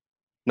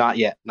 Not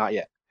yet.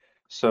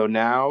 So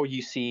now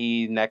you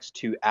see next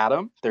to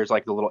Atom, there's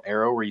like the little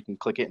arrow where you can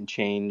click it and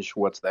change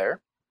what's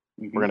there.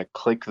 Mm-hmm. We're going to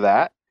click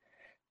that.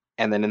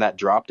 And then in that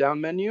drop down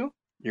menu,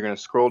 you're going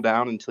to scroll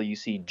down until you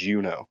see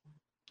Juno.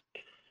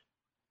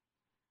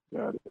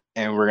 Got it.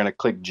 And we're going to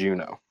click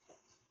Juno.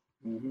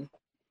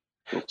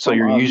 Mm-hmm. So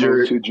your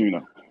user to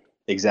Juno.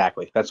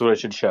 Exactly. That's what it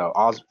should show.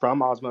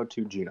 From Osmo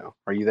to Juno.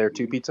 Are you there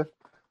too, Pizza?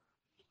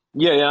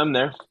 Yeah, I'm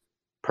there.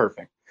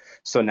 Perfect.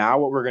 So now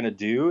what we're going to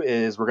do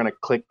is we're going to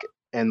click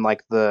in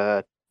like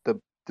the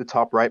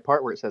top right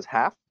part where it says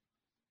half.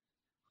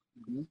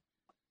 Mm-hmm.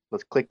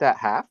 Let's click that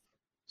half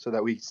so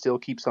that we still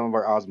keep some of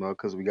our Osmo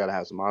because we got to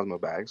have some Osmo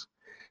bags.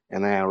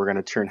 And then we're going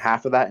to turn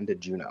half of that into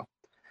Juno.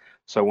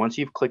 So once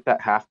you've clicked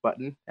that half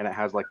button and it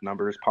has like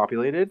numbers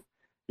populated,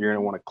 you're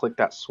going to want to click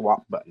that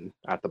swap button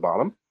at the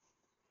bottom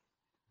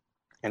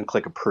and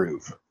click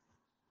approve.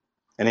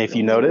 And if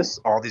you notice,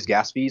 all these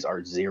gas fees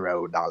are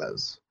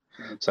 $0.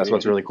 So that's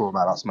what's really cool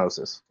about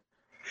Osmosis.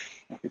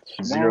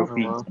 Zero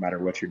fees no matter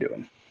what you're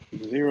doing.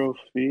 0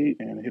 fee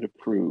and hit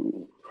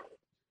approve.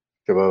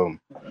 Kaboom.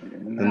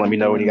 And let me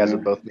know when you guys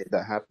have both made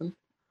that happen.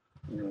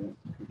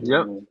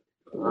 Yep.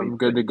 I'm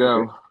good to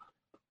go.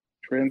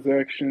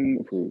 Transaction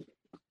approved.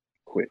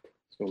 Quick.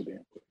 So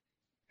damn quick.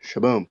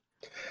 Shaboom.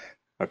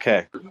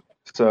 Okay.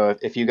 So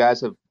if you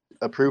guys have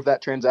approved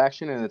that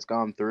transaction and it's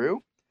gone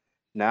through,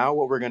 now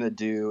what we're going to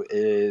do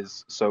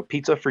is, so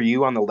Pizza, for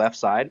you on the left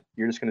side,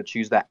 you're just going to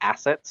choose that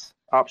assets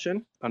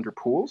option under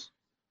pools.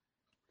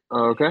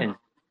 Okay.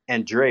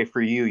 And Dre,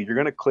 for you, you're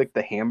going to click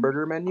the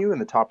hamburger menu in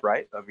the top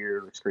right of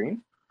your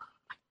screen.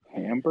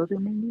 Hamburger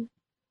menu?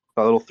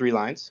 The little 3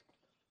 lines.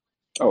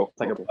 Oh, it's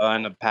like a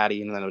bun, a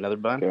patty, and then another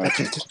bun.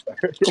 Gotcha.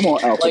 Come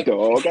on, Alpha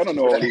Dog. I don't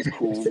know all these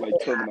cool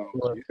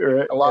terminology.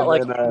 Right. A lot and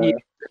like I got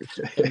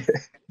it.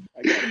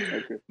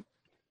 Okay.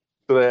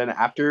 So then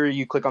after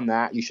you click on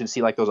that, you should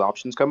see like those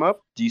options come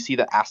up. Do you see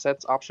the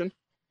assets option?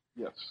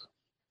 Yes.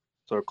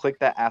 So click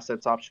that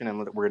assets option and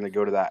we're going to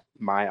go to that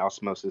My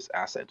Osmosis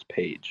Assets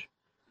page.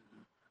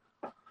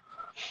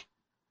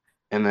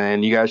 And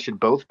then you guys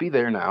should both be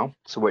there now.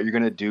 So what you're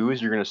going to do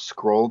is you're going to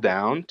scroll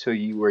down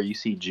to where you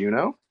see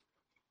Juno.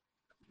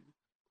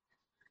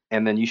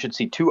 And then you should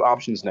see 2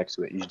 options next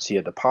to it. You should see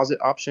a deposit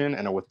option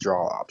and a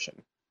withdrawal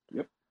option.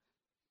 Yep.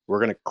 We're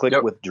going to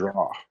click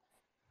withdraw.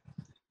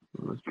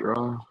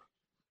 Withdraw.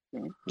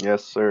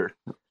 Yes, sir.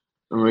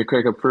 And we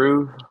click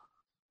approve.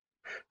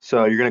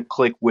 So you're going to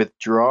click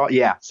withdraw.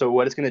 Yeah. So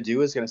what it's going to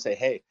do is going to say,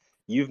 hey,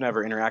 you've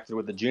never interacted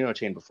with the Juno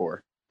chain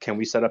before. Can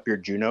we set up your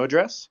Juno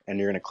address? And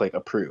you're going to click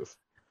approve.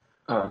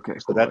 Okay,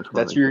 so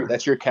cool.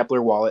 that's your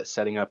Kepler wallet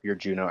setting up your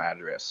Juno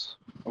address.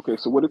 Okay,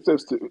 so what it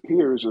says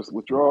here is just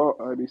withdraw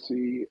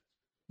IBC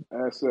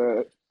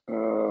asset,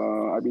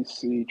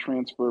 IBC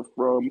transfer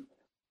from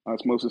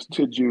Osmosis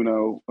to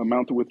Juno.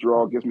 Amount to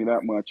withdraw gives me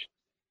that much,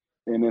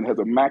 and then has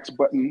a max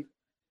button.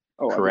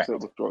 Oh, Correct. I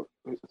just said withdraw.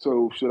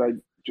 So should I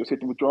just hit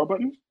the withdraw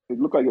button? It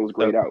looked like it was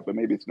grayed out, but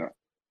maybe it's not.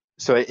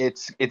 So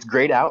it's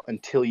grayed out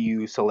until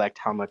you select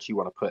how much you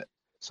want to put.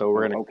 So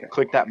we're gonna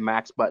click that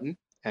max button,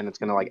 and it's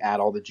gonna like add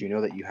all the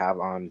Juno that you have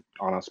on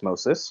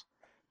Osmosis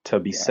to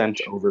be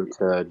sent over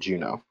to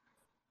Juno.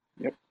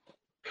 Yep.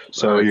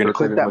 So you're gonna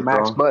click that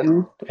max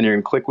button, and you're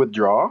gonna click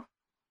withdraw,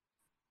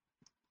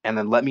 and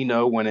then let me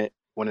know when it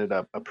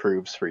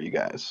approves for you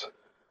guys.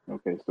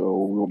 Okay. So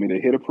you want me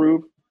to hit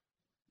approve?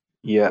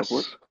 Yes.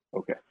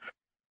 Okay.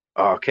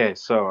 Okay.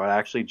 So I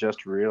actually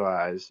just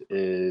realized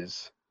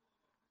this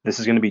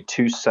is going to be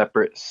 2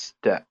 separate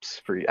steps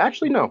for you.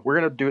 Actually, no, we're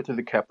going to do it through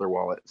the Kepler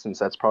wallet since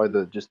that's probably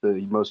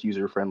the most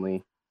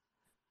user-friendly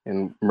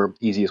and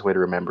easiest way to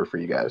remember for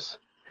you guys.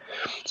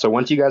 So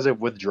once you guys have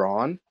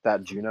withdrawn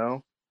that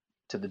Juno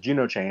to the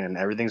Juno chain and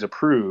everything's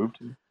approved,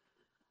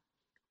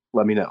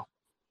 let me know.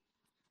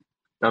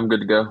 I'm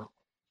good to go.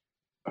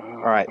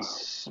 All right.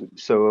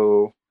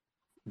 So,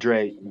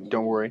 Dre,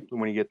 don't worry.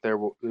 When you get there,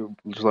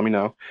 just let me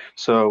know.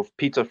 So,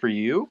 Pizza, for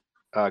you,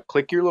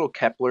 click your little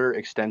Kepler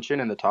extension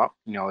in the top,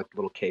 like the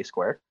little K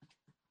square.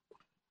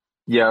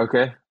 Yeah,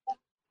 okay.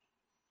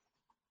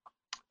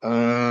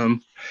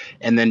 And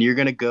then you're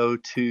going to go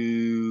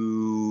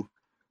to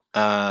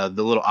the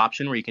little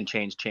option where you can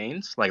change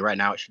chains. Like right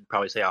now, it should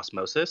probably say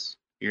Osmosis.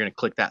 You're going to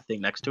click that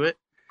thing next to it.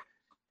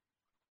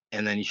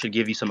 And then you should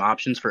give you some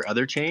options for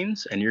other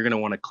chains, and you're going to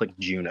want to click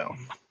Juno.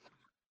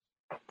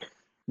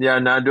 Yeah,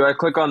 now do I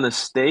click on the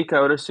stake,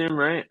 I would assume,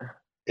 right?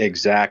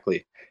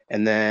 Exactly.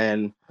 And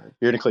then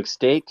you're going to click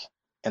stake,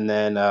 and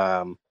then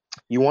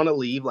you want to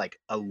leave like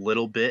a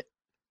little bit,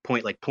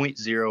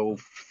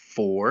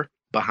 0.04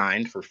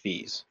 behind for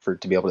fees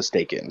to be able to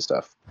stake it and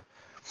stuff.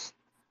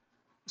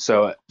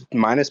 So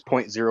minus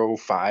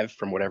 0.05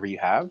 from whatever you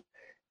have,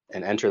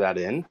 and enter that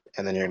in,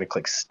 and then you're going to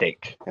click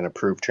stake and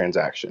approve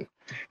transaction.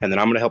 And then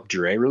I'm going to help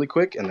Dre really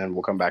quick, and then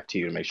we'll come back to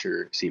you to make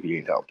sure, see if you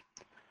need help.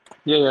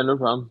 Yeah, no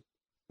problem.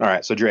 All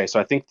right, so Dre,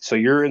 so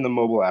you're in the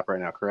mobile app right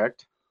now,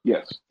 correct?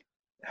 Yes.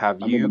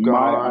 Have I'm you in gone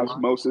my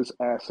Osmosis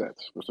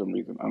assets for some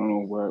reason? I don't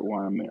know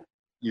why I'm there.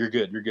 You're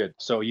good.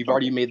 So you've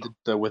already made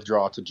the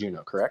withdrawal to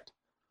Juno, correct?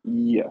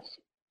 Yes.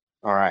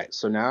 All right,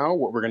 so now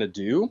what we're going to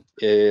do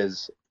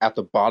is at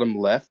the bottom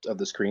left of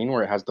the screen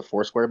where it has the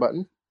 4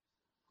 button,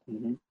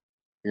 mm-hmm.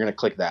 You're going to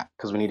click that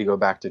because we need to go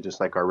back to just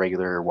like our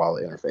regular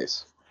wallet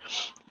interface.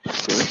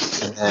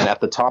 And at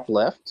the top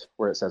left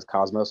where it says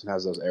Cosmos and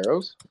has those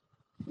arrows,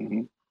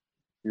 mm-hmm.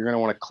 You're going to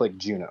want to click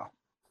Juno.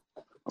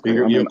 Okay,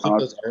 you'll click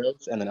those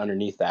arrows, and then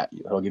underneath that,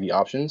 it'll give you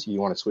options.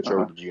 You want to switch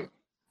over to Juno.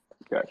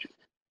 Gotcha.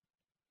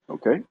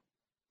 Okay.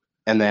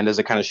 And then does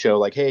it kind of show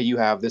like, hey, you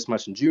have this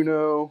much in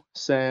Juno,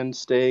 send,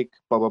 stake,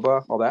 blah, blah,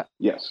 blah, all that?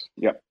 Yes.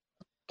 Yep.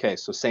 Okay,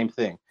 so same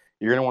thing.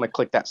 You're going to want to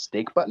click that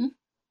stake button.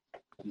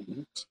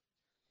 Mm-hmm.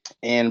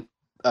 And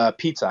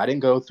Pizza, I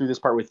didn't go through this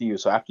part with you.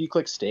 So after you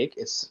click stake,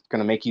 it's going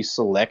to make you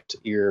select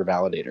your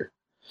validator.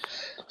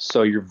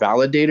 So your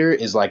validator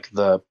is like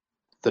the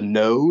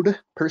node,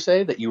 per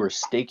se, that you are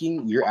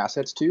staking your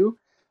assets to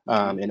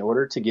in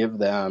order to give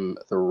them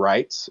the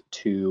rights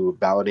to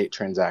validate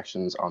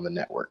transactions on the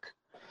network.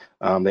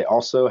 They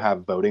also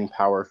have voting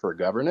power for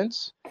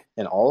governance,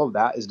 and all of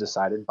that is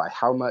decided by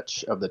how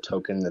much of the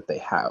token that they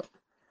have.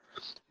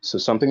 So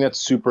something that's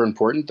super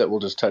important that we'll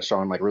just touch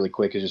on like really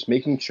quick is just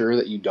making sure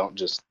that you don't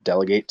just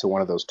delegate to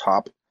one of those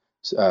top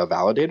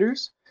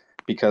validators,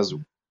 because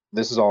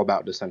this is all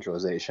about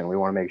decentralization. We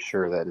want to make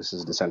sure that this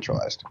is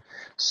decentralized.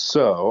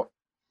 So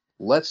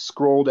let's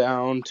scroll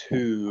down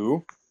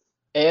to...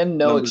 And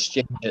no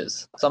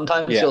exchanges.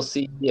 Sometimes you'll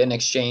see an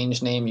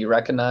exchange name you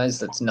recognize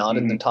that's not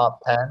in the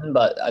top 10,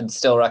 but I'd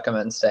still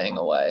recommend staying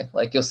away.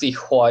 Like you'll see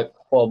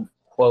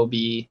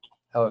Huobi,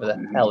 however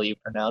the hell you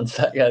pronounce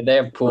that. Yeah, they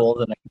have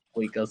pools and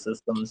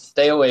ecosystems.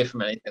 Stay away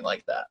from anything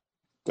like that.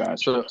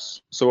 Gotcha.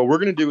 So what we're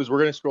going to do is we're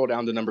going to scroll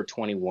down to number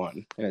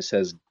 21, and it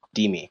says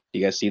Demi. Do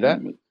you guys see that?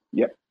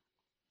 Yep.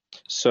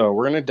 So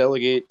we're going to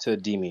delegate to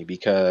Demi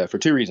for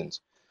 2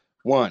 reasons.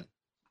 1,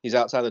 he's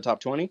outside the top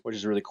 20, which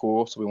is really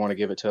cool, so we want to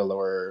give it to a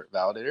lower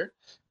validator.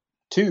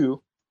 2,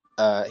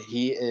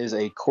 he is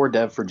a core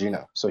dev for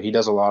Juno, so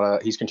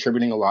he's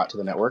contributing a lot to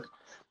the network.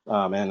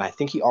 And I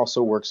think he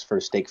also works for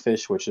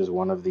Stakefish, which is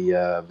one of the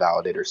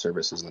validator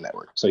services in the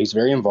network. So he's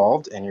very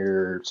involved, and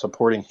you're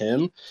supporting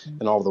him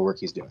and all of the work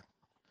he's doing.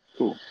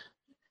 Cool.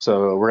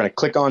 So we're going to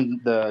click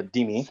on the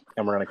Demi,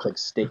 and we're going to click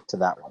stake to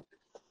that one.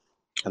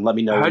 And let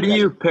me know. How do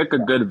you pick a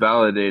good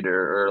validator,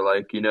 or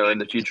like, in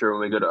the future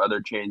when we go to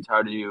other chains,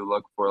 how do you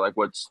look for, like,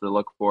 what's to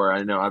look for?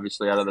 I know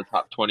obviously out of the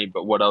top 20,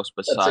 but what else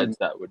besides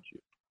that would you?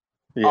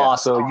 Yeah.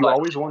 Awesome. So you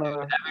always want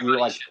to,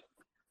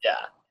 yeah.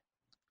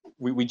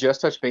 We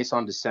just touched base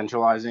on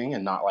decentralizing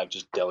and not like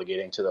just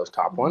delegating to those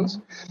top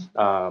ones.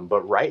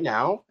 But right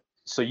now,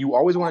 So you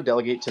always want to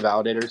delegate to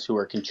validators who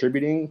are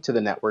contributing to the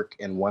network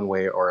in one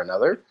way or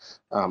another,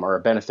 or are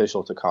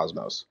beneficial to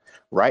Cosmos.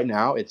 Right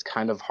now, it's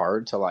kind of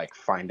hard to like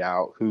find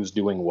out who's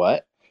doing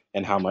what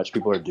and how much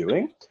people are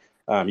doing.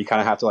 You kind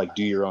of have to like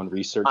do your own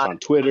research on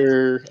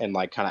Twitter and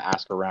like kind of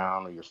ask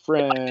around with your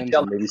friends,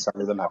 and maybe some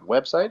of them have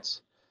websites.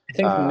 I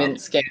think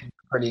MintScan is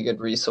a pretty good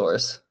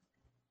resource.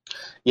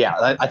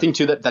 Yeah, I think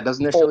too that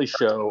doesn't necessarily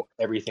show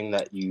everything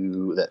that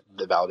the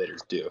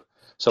validators do.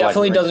 So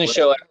definitely like, doesn't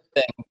show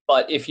everything,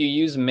 but if you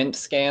use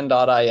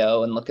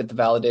mintscan.io and look at the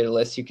validator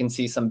list, you can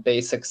see some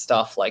basic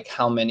stuff like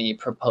how many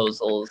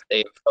proposals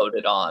they've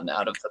voted on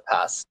out of the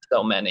past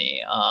so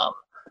many,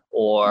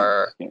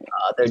 or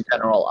their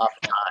general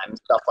uptime,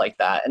 stuff like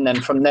that. And then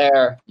from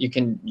there, you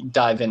can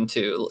dive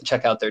into,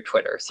 check out their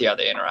Twitter, see how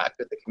they interact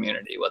with the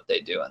community, what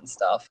they do and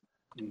stuff.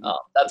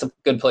 That's a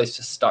good place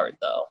to start,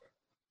 though.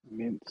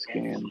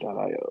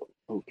 Mintscan.io.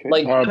 Okay.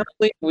 Like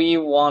generally, we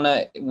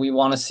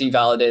wanna see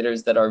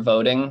validators that are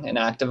voting and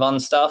active on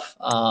stuff.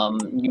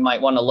 You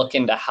might want to look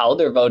into how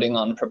they're voting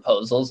on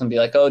proposals and be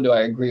like, oh, do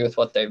I agree with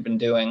what they've been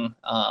doing?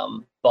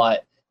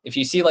 But if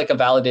you see like a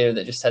validator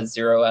that just has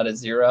 0 out of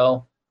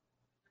 0,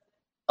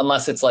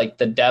 unless it's like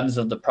the devs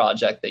of the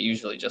project that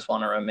usually just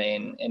want to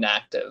remain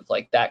inactive,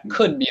 like that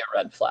could be a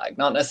red flag.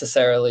 Not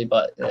necessarily,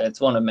 but it's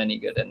one of many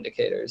good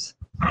indicators.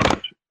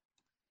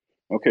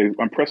 Okay,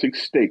 I'm pressing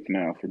stake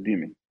now for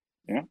Demi.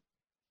 Yeah.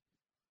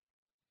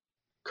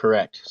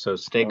 Correct. So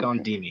stake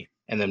on Demi,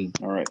 and then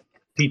all right.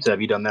 Pizza,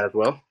 have you done that as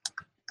well?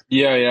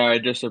 Yeah, I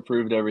just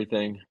approved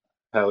everything.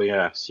 Hell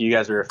yeah! So you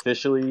guys are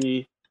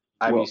officially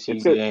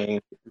IBC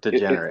gang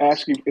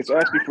degenerates. It's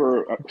asking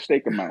for a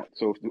stake amount.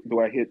 So do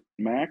I hit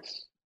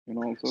max?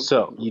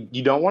 So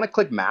you don't want to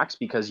click max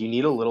because you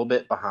need a little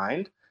bit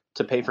behind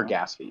to pay for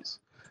gas fees.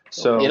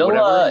 So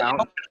whatever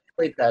amount,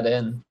 plate that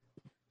in.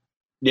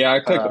 Yeah,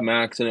 I clicked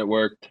max and it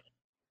worked.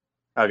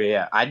 Okay,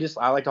 yeah. I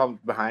like to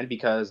have behind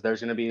because there's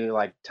going to be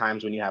like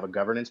times when you have a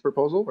governance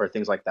proposal or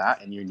things like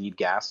that, and you need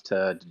gas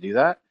to do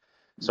that.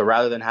 So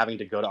rather than having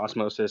to go to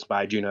Osmosis,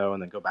 buy Juno,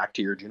 and then go back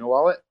to your Juno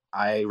wallet,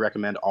 I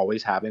recommend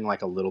always having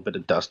like a little bit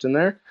of dust in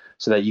there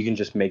so that you can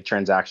just make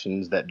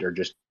transactions that are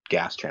just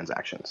gas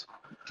transactions.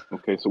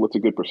 Okay, so what's a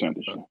good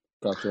percentage?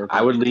 Gotcha.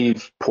 I would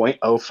leave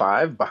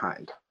 0.05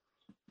 behind.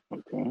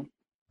 Okay.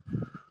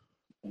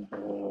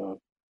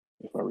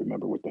 If I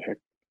remember what the heck.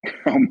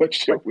 How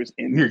much was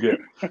in You're good.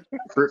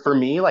 For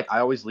me, like I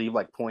always leave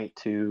like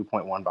 0.2,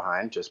 0.1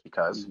 behind just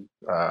because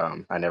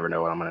I never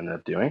know what I'm going to end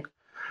up doing.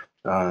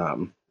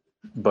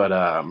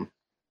 But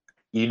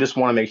you just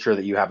want to make sure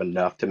that you have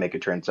enough to make a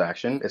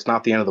transaction. It's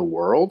not the end of the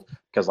world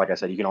because, like I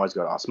said, you can always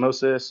go to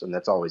Osmosis and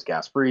that's always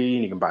gas free,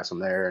 and you can buy some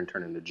there and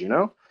turn into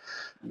Juno.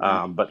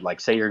 But like,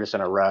 say you're just in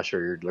a rush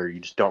or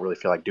you just don't really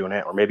feel like doing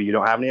it, or maybe you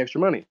don't have any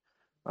extra money.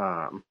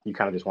 You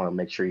kind of just want to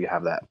make sure you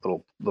have that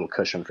little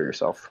cushion for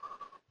yourself.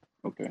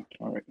 Okay.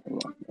 All right.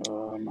 Hold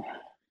on.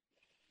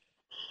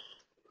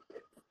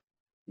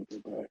 Go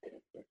back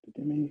to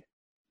Demi.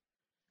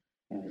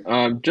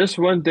 Just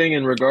one thing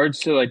in regards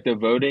to like the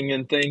voting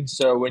and things.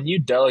 So when you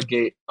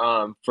delegate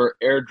for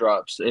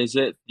airdrops, is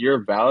it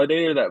your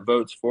validator that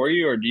votes for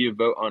you, or do you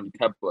vote on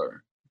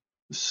Kepler?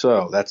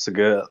 So that's a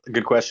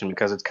good question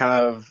because it's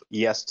kind of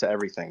yes to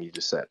everything you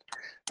just said.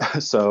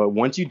 So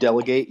once you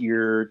delegate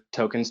your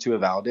tokens to a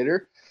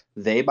validator,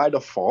 they by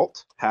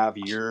default have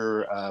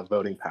your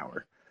voting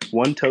power.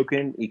 1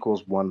 token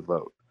equals 1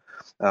 vote,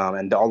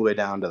 and all the way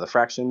down to the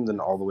fractions and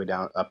all the way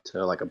down up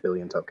to like 1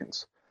 billion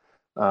tokens.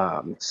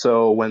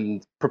 So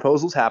when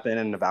proposals happen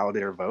and the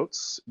validator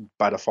votes,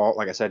 by default,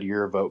 like I said,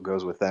 your vote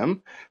goes with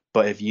them.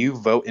 But if you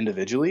vote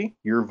individually,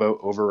 your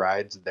vote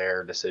overrides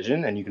their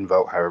decision and you can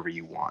vote however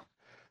you want.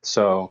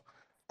 So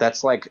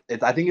that's like,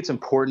 I think it's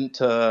important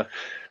to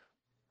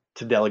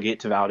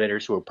delegate to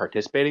validators who are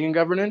participating in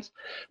governance,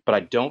 but I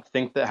don't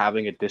think that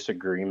having a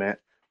disagreement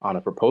on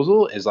a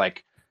proposal is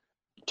like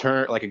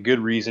a good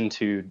reason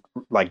to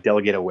like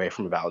delegate away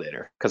from a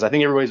validator, because I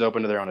think everybody's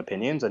open to their own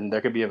opinions, and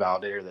there could be a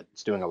validator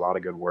that's doing a lot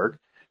of good work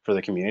for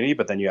the community,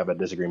 but then you have a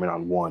disagreement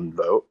on 1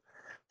 vote.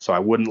 So I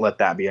wouldn't let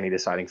that be any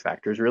deciding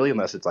factors really,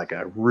 unless it's like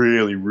a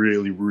really,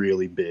 really,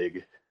 really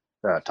big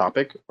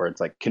topic where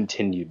it's like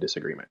continued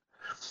disagreement.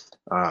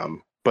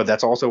 But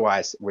that's also why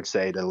I would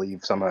say to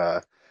leave some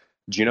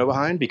Juno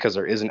behind, because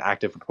there is an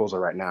active proposal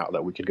right now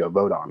that we could go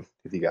vote on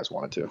if you guys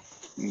wanted to.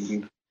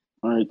 Mm-hmm.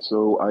 All right,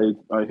 so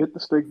I hit the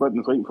stake button.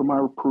 It's waiting for my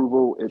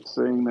approval. It's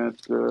saying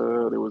that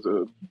there was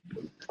a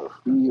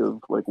fee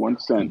of like 1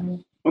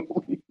 cent.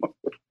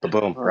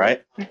 Boom,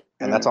 right?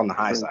 And that's on the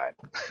high side.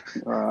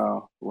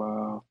 Wow.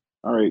 All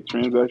right,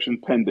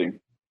 transaction pending.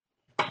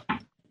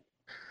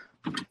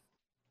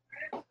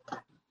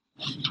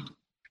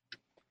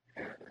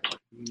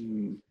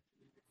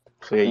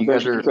 So yeah, you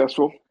guys are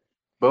successful.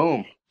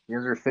 Boom. You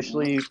guys are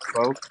officially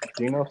both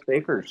Juno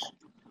stakers.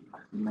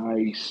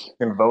 Nice.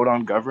 You can vote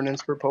on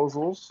governance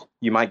proposals.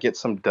 You might get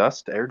some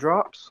dust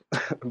airdrops,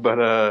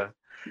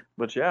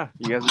 but yeah,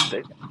 you guys are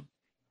staking.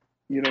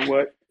 You know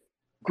what?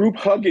 Group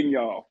hugging,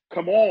 y'all.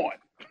 Come on.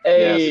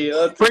 Hey, Yes.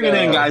 let's Bring go. it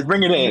in, guys.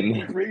 Bring it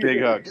in.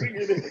 Big hug. Bring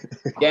it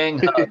in. Gang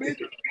hug.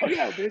 Bitch, hug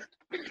out, bitch.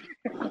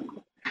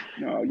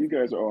 No, you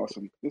guys are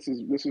awesome. This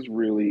is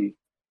really.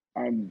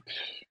 I'm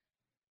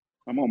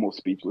almost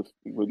speechless,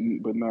 but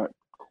not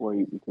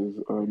quite because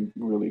I'm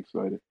really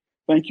excited.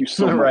 Thank you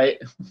so much. Right.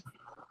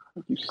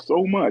 Thank you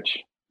so much.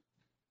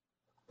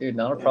 Dude,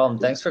 not a problem.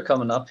 Thanks for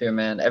coming up here,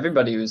 man.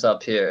 Everybody who's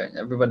up here,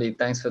 everybody,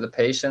 thanks for the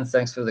patience.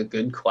 Thanks for the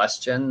good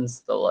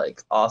questions, the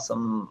like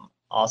awesome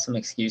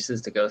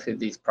excuses to go through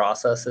these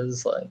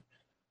processes. Like,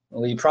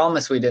 we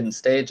promise we didn't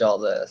stage all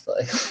this.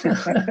 Like,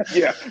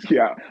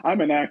 yeah.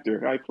 I'm an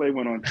actor. I play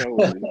one on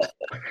television.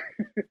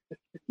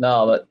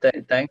 No, but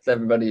thanks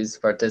everybody who's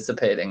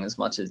participating as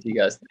much as you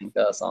guys thank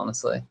us,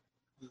 honestly.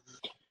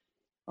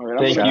 All right,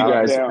 Thank you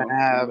guys.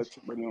 Have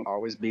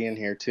always being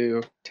here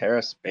too.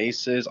 Terra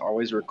Spaces,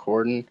 always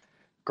recording.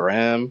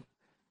 Graham,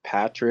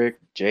 Patrick,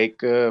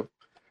 Jacob,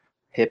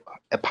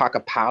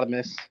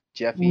 Hippocapotamus,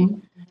 Jeffy,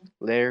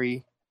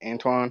 Larry,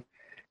 Antoine,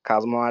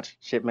 Cosmonaut,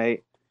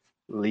 Shipmate,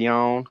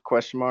 Leon, ?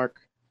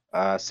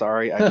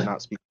 Sorry, I do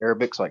not speak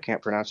Arabic, so I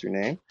can't pronounce your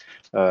name.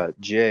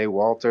 Jay,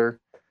 Walter,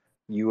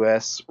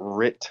 US,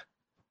 Rit,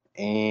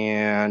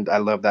 and I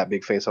love that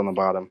big face on the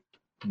bottom.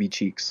 B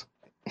cheeks.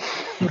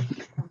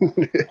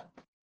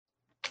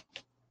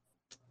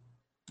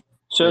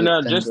 So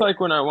now, just like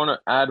when I want to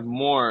add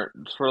more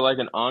for like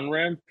an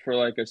on-ramp for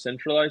like a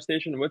centralized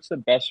station, what's the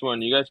best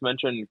one? You guys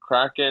mentioned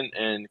Kraken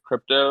and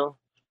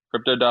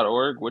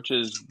crypto.org. Which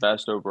is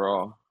best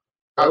overall?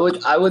 I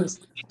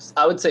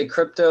would say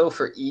crypto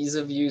for ease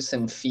of use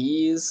and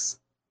fees.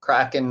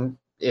 Kraken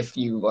if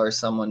you are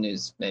someone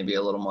who's maybe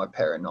a little more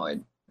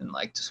paranoid and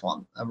like just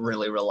want a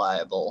really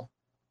reliable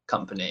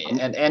company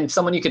and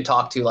someone you could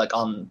talk to like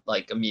on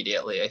like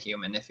immediately, a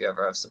human, if you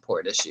ever have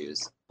support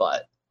issues.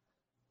 But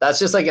that's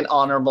just like an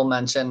honorable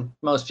mention.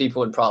 Most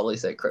people would probably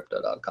say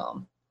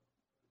crypto.com.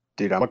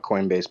 Dude, I'm a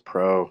Coinbase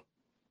Pro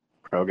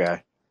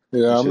guy.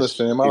 Yeah, I'm the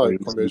same. I like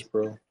Coinbase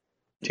Pro.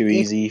 Too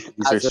easy.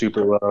 Fees are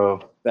super low.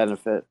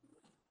 Benefit.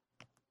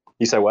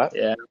 You said what?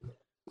 Yeah.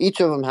 Each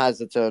of them has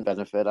its own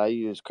benefit. I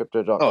use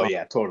crypto.com. Oh,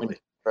 yeah, totally.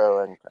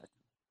 Pro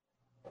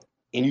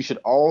and you should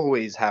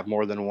always have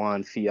more than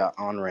one fiat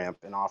on-ramp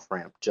and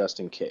off-ramp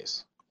just in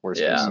case. Worst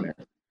case scenario.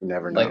 You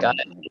never know. Like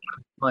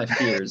my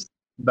fears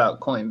about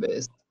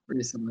Coinbase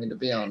recently, to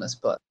be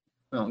honest, but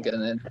we won't get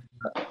into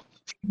that.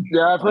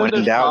 Yeah, I've heard when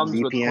there's in doubt,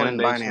 problems with VPN and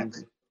Coinbase.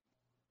 Binance.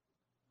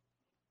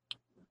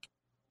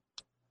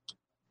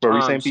 What were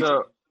you saying,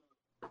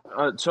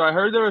 so I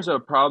heard there was a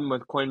problem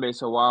with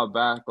Coinbase a while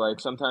back. Like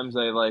sometimes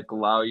they like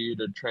allow you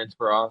to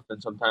transfer off,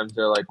 and sometimes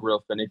they're like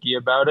real finicky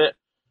about it.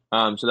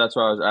 So that's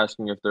why I was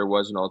asking if there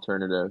was an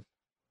alternative.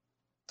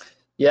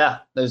 Yeah,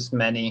 there's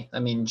many.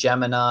 I mean,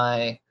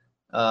 Gemini,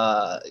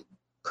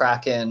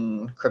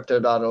 Kraken,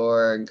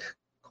 Crypto.org,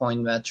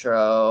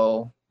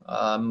 CoinMetro,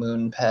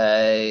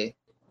 MoonPay.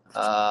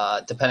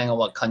 Depending on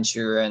what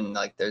country you're in,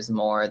 like there's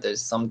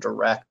some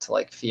direct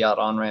like fiat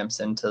on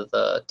ramps into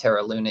the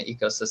Terra Luna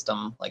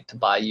ecosystem, like to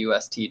buy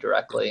UST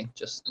directly,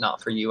 just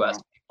not for US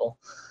people.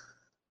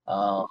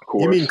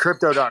 You mean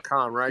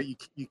crypto.com, right?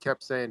 You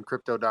kept saying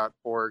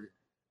crypto.org.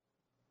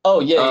 Oh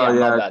yeah,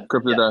 my bad.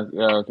 Crypto.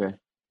 Yeah, okay.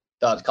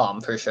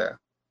 .com for sure.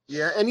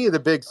 Yeah, any of the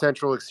big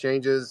central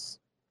exchanges.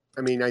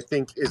 I mean, I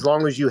think as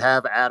long as you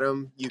have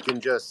Atom, you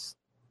can just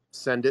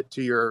send it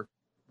to your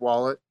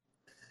wallet.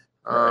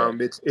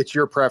 Right. It's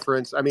your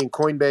preference. I mean,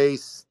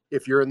 Coinbase,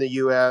 if you're in the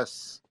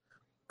US,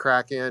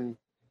 Kraken.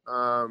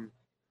 Yeah,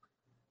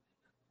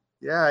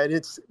 and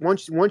it's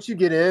once you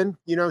get in,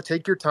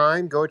 take your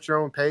time, go at your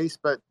own pace,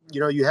 but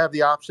you have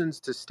the options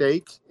to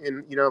stake,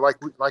 and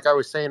like I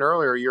was saying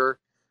earlier,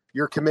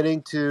 you're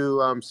committing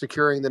to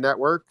securing the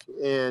network,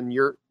 and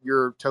your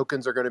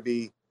tokens are going to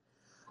be.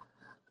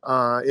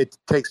 It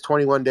takes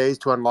 21 days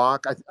to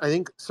unlock. I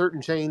think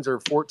certain chains are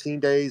 14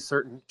 days,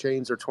 certain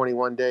chains are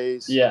 21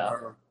 days. Yeah.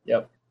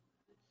 Yep.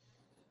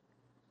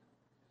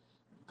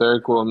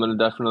 Very cool. I'm gonna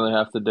definitely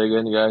have to dig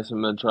in, guys.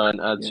 I'm gonna try and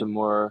add some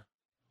more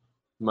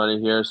money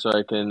here so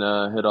I can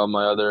hit all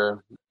my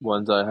other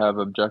ones I have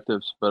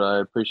objectives. But I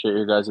appreciate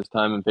your guys'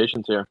 time and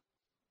patience here.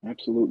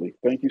 Absolutely.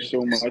 Thank you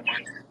so much.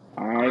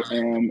 I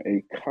am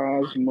a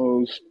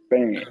Cosmos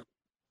fan,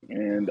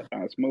 and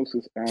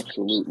Osmosis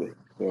absolutely.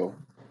 So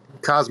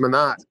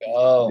Cosmonaut.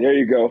 Oh, there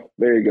you go.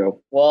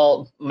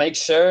 Well, make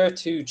sure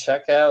to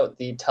check out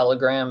the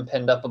Telegram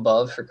pinned up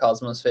above for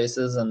Cosmos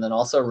Spaces, and then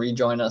also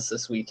rejoin us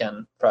this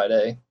weekend,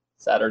 Friday,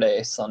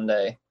 Saturday,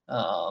 Sunday.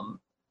 We'll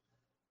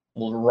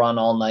run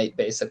all night,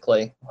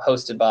 basically,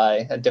 hosted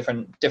by a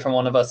different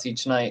one of us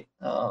each night.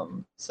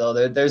 So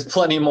there's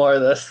plenty more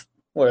of this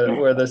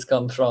where this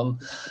comes from.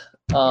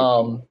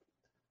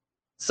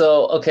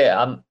 So okay,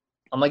 I'm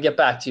gonna get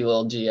back to you,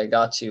 Lil G. I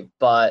got you,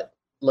 but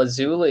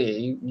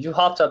Lazuli, you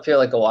hopped up here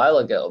like a while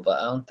ago,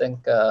 but I don't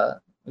think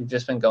we've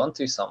just been going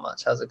through so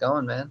much. How's it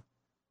going, man?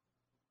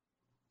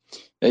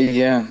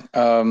 Yeah.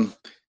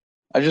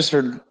 I just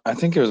heard, I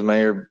think it was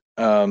Mayor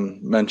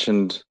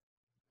mentioned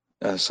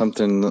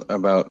something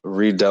about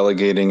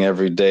redelegating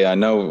every day. I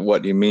know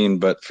what you mean,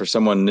 but for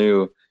someone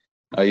new,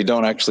 you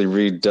don't actually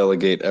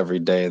redelegate every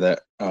day.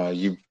 That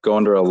you go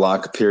under a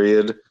lock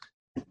period,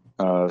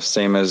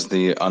 same as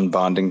the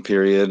unbonding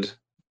period.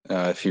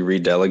 If you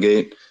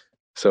redelegate,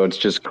 so it's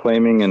just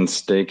claiming and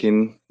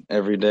staking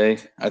every day.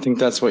 I think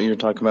that's what you're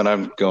talking about.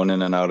 I'm going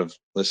in and out of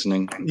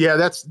listening. Yeah,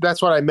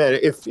 that's what I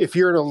meant. If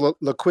you're in a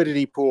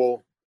liquidity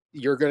pool,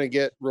 you're going to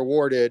get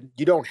rewarded.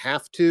 You don't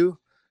have to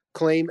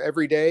claim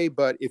every day,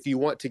 but if you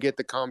want to get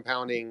the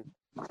compounding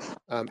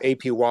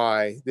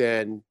APY,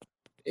 then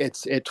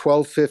it's at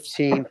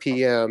 12:15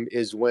 p.m.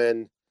 is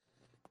when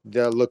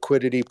the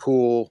liquidity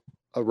pool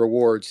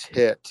rewards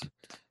hit,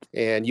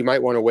 and you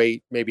might want to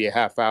wait maybe a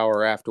half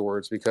hour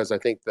afterwards, because I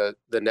think the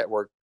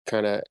network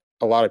kind of,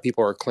 a lot of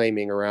people are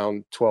claiming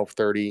around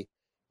 12:30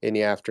 in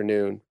the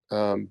afternoon.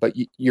 But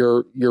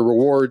your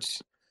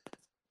rewards,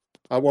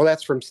 well,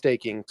 that's from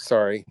staking.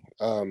 Sorry,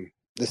 the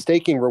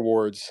staking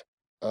rewards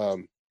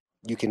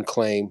you can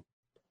claim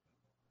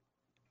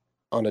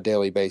on a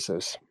daily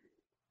basis.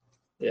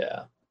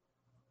 Yeah.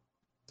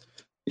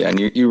 Yeah, and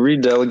you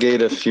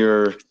redelegate if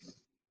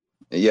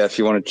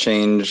you want to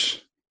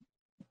change.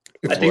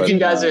 I think you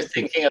guys are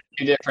thinking of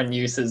two different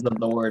uses of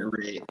the word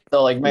re.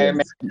 So like Mary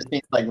just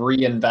means like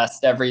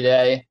reinvest every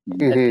day.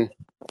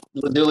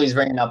 Mm-hmm. Dooley's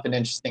bringing up an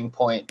interesting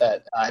point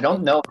that I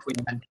don't know if we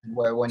mentioned,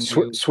 where when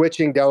you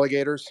switching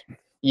delegators.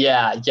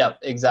 Yeah, yep,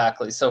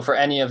 exactly. So for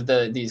any of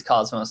these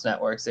Cosmos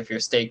networks, if you're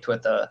staked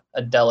with a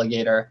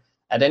delegator,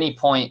 at any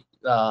point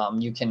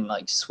you can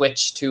like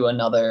switch to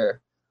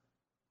another.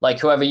 Like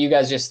whoever you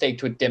guys just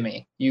staked with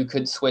Dimmy, you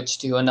could switch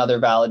to another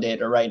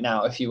validator right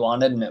now if you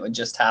wanted, and it would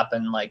just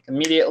happen like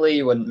immediately.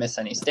 You wouldn't miss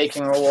any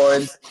staking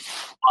rewards.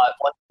 But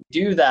once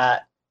you do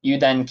that, you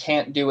then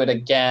can't do it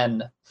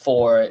again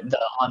for the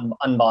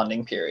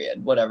unbonding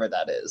period, whatever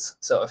that is.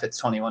 So if it's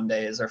 21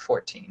 days or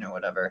 14 or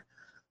whatever.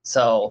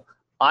 So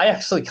I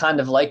actually kind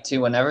of like to,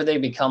 whenever they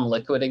become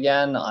liquid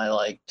again, I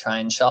like try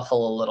and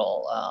shuffle a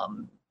little.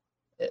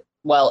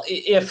 Well,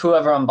 if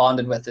whoever I'm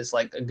bonded with is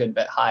like a good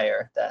bit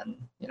higher than,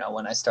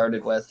 when I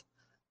started with.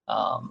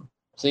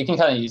 So you can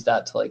kind of use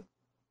that to like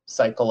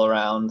cycle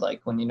around,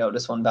 like when you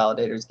notice one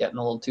validator is getting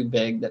a little too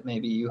big that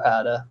maybe you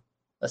had a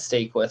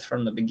stake with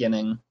from the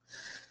beginning,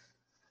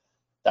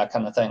 that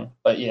kind of thing.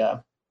 But yeah.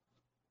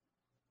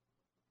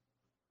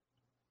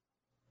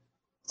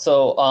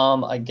 So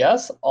I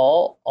guess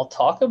I'll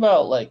talk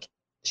about like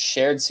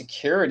shared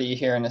security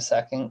here in a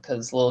second,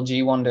 because Lil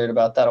G wondered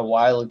about that a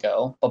while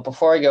ago. But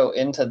before I go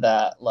into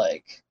that,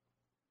 like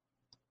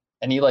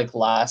any like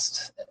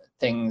last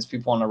things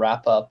people want to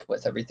wrap up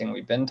with everything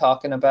we've been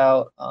talking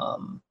about.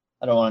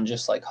 I don't want to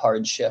just like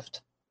hard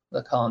shift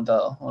the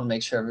convo. I want to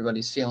make sure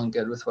everybody's feeling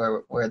good with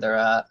where they're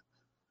at.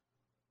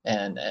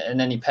 And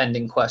any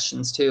pending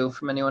questions too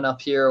from anyone up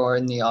here or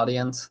in the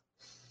audience.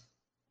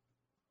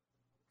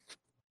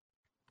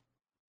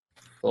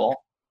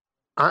 Cool.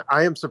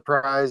 I am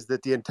surprised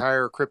that the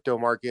entire crypto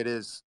market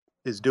is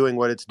doing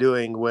what it's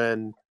doing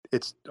when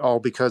it's all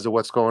because of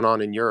what's going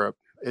on in Europe.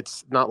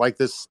 It's not like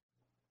this.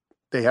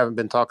 They haven't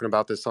been talking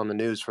about this on the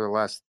news for the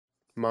last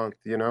month,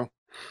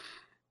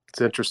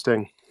 It's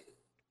interesting.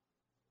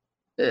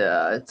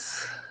 Yeah,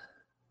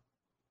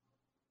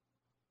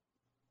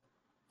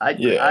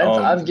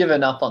 I've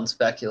given up on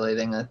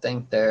speculating. I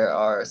think there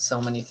are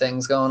so many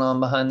things going on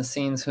behind the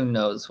scenes. Who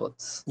knows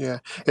what's... Yeah.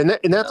 And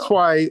that's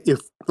why, if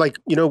like,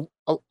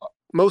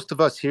 most of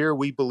us here,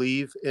 we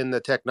believe in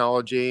the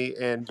technology,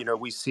 and,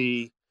 we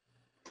see,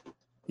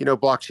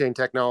 blockchain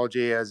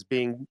technology as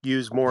being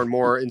used more and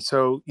more. And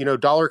so,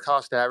 dollar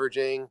cost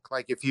averaging,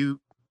 like if you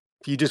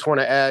just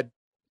want to add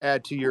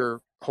to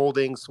your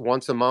holdings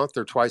once a month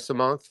or twice a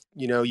month,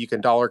 you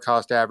can dollar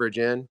cost average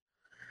in.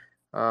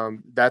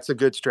 That's a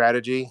good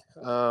strategy.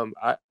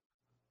 I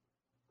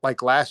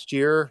like last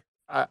year,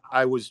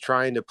 I was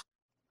trying to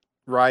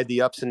ride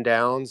the ups and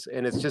downs,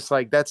 and it's just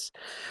like, that's,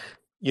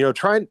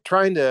 trying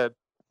to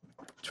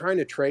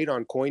trade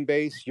on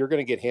Coinbase, you're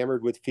going to get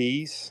hammered with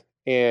fees,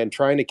 and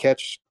trying to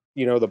catch,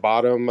 the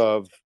bottom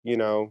of,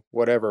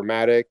 whatever,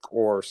 Matic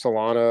or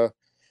Solana,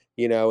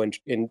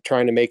 and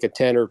trying to make a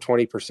 10 or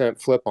 20%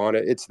 flip on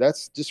it.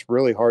 That's just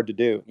really hard to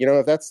do.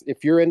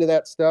 If you're into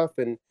that stuff,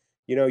 and,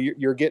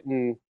 you're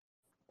getting,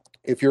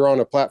 if you're on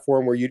a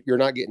platform where you're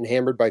not getting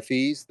hammered by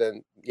fees,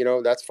 then,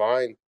 that's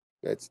fine.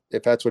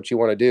 If that's what you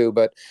want to do.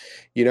 But,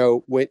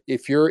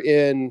 if you're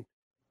in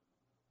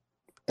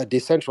a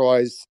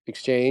decentralized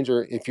exchange,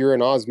 or if you're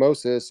in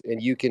osmosis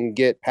and you can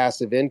get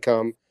passive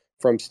income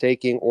from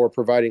staking or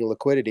providing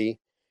liquidity,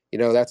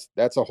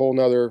 that's a whole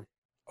nother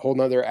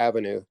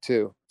avenue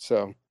too.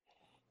 So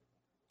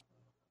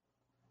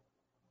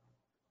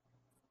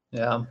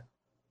yeah,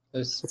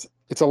 it's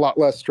a lot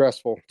less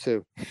stressful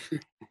too.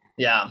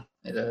 Yeah,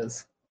 it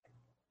is.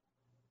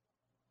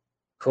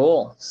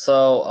 Cool.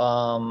 So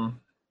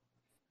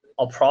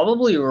I'll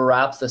probably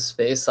wrap the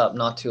space up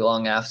not too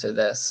long after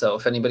this. So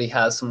if anybody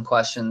has some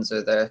questions,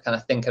 or they're kind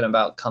of thinking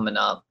about coming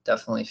up,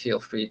 definitely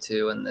feel free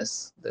to in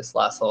this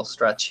last little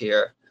stretch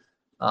here.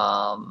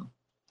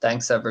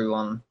 Thanks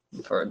everyone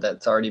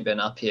that's already been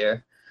up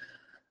here.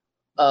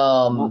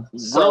 Real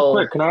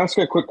quick, can I ask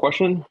a quick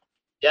question?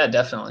 Yeah,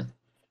 definitely.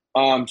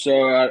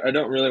 So I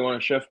don't really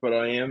want to shift, but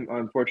I am,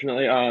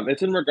 unfortunately.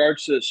 It's in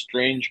regards to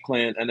Strange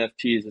Clan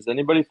NFTs. Is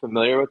anybody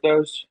familiar with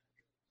those?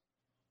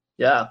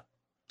 Yeah,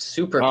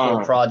 super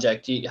cool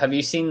project. Have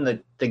you seen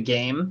the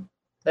game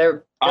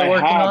they're I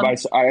working have. on?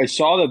 I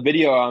saw the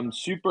video. I'm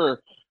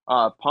super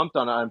pumped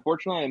on it.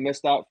 Unfortunately, I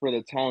missed out for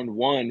the town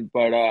one,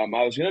 but I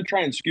was gonna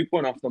try and scoop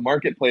one off the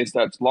marketplace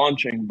that's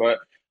launching, but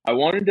I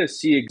wanted to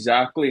see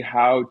exactly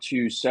how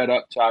to set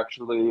up to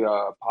actually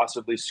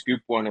possibly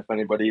scoop one if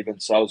anybody even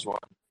sells one.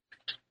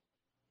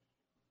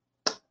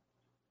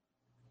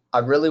 I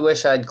really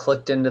wish I'd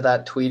clicked into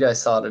that tweet I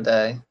saw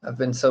today. I've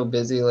been so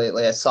busy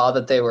lately. I saw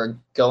that they were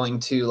going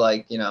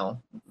to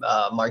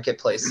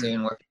marketplace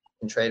soon where people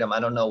can trade them.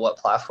 I don't know what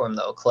platform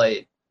though.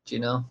 Clay, do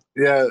you know?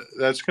 Yeah,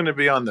 that's going to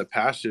be on the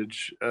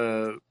Passage.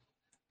 It's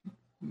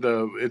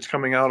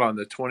coming out on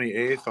the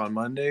 28th on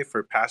Monday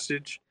for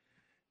Passage,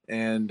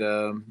 and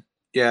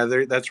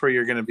that's where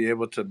you're going to be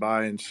able to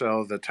buy and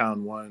sell the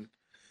Town 1.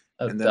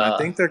 And then I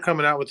think they're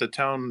coming out with the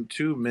Town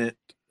 2 mint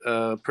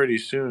pretty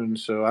soon.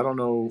 So I don't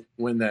know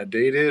when that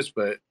date is,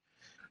 but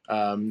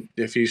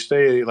if you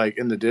stay like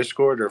in the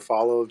Discord or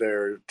follow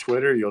their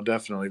Twitter, you'll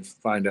definitely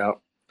find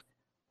out.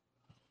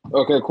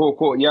 Okay,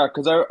 cool. Yeah,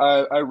 because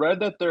I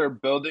read that they're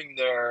building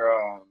their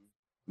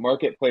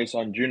marketplace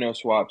on Juno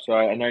Swap. So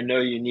I know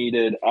you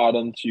needed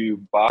Adam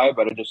to buy,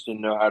 but I just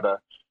didn't know how to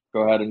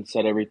go ahead and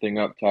set everything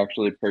up to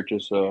actually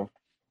purchase a.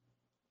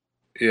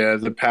 Yeah,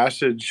 the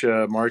Passage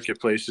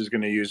marketplace is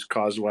going to use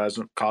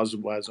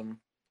Cosmonaut,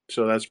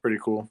 so that's pretty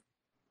cool.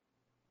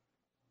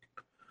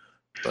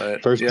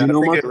 But first, yeah, I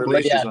think it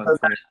releases on.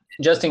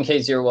 Just in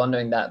case you're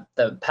wondering, that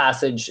the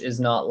Passage is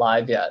not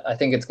live yet. I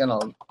think it's going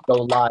to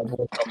go live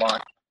with the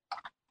launch.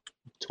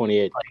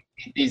 28.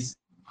 Like, these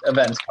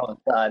events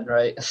coincide,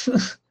 right?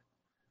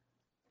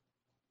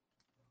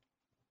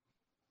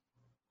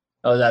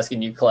 I was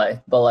asking you, Clay,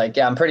 but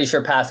I'm pretty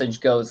sure Passage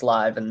goes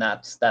live, and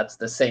that's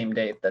the same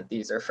date that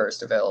these are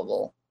first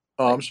available.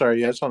 Oh, I'm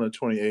sorry. Yeah, it's on the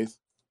 28th.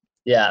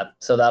 Yeah,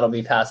 so that'll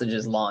be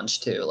Passage's launch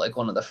too. Like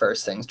one of the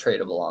first things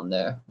tradable on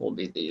there will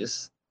be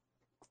these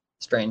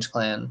Strange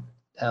Clan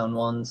Town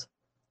ones.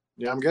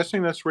 Yeah, I'm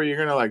guessing that's where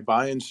you're gonna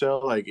buy and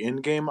sell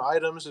in-game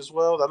items as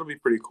well. That'll be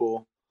pretty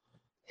cool.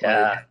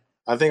 Yeah.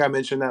 I think I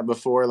mentioned that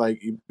before,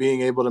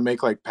 being able to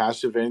make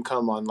passive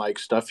income on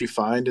stuff you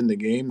find in the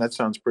game. That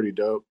sounds pretty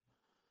dope.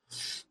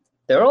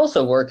 They're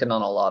also working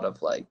on a lot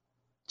of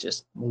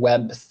just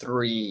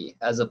Web3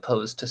 as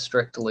opposed to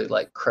strictly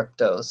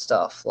crypto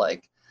stuff.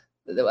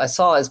 I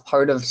saw as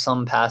part of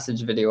some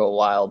Passage video a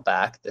while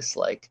back this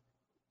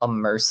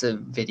immersive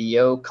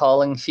video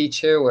calling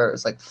feature where it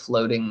was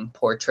floating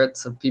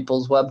portraits of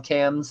people's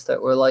webcams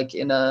that were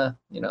in a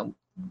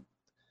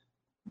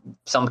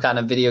some kind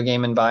of video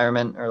game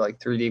environment or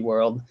 3D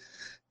world.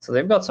 So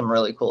they've got some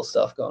really cool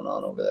stuff going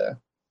on over there.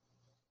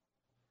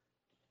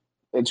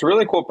 It's a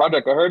really cool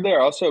project. I heard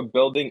they're also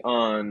building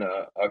on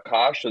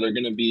Akash, so they're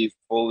going to be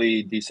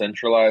fully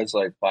decentralized,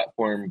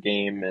 platform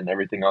game and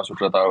everything else,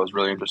 which I thought was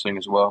really interesting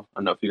as well. I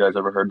don't know if you guys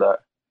ever heard that.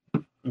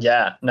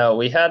 Yeah, no,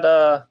 we had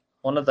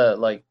one of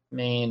the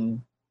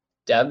main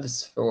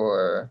devs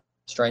for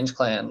Strange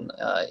Clan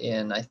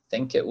in, I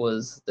think it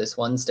was this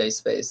Wednesday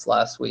space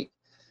last week,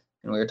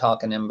 and we were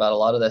talking to him about a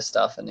lot of this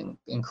stuff, and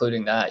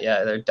including that.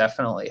 Yeah, they're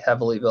definitely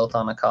heavily built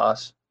on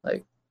Akash.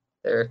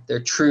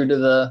 They're true to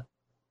the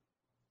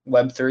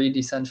Web3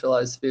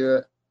 decentralized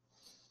spirit.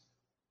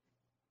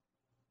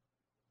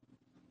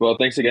 Well,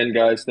 thanks again,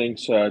 guys.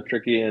 Thanks,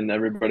 Tricky and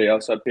everybody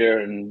else up here,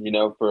 and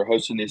for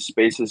hosting these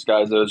spaces,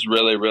 guys. It was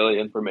really, really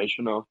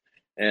informational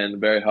and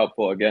very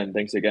helpful. Again,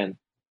 thanks again.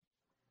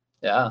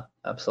 Yeah,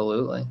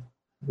 absolutely.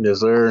 Yes,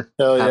 sir.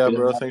 Hell yeah,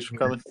 bro! Thanks for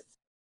coming.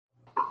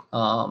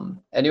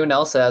 Anyone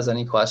else has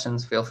any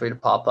questions, feel free to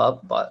pop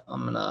up. But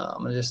I'm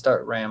gonna just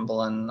start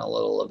rambling a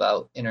little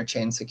about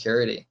interchain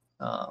security.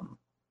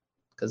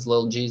 Because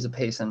Lil G's a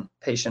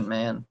patient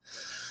man.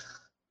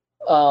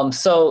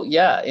 So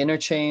yeah,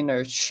 interchain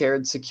or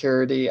shared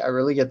security, I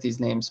really get these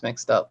names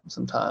mixed up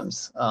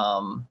sometimes,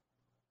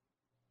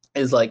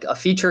 is a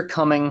feature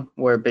coming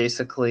where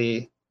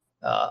basically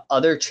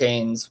other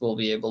chains will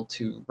be able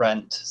to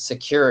rent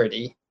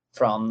security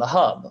from the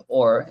hub,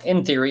 or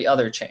in theory,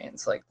 other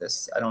chains like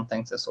this. I don't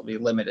think this will be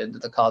limited to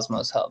the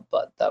Cosmos hub,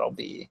 but that'll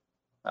be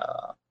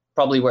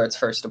probably where it's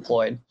first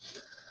deployed.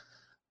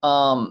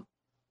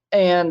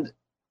 And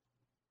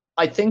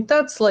I think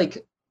that's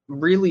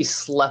really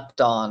slept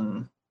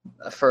on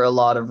for a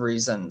lot of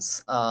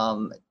reasons.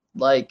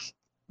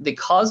 The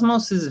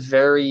Cosmos is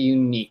very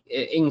unique,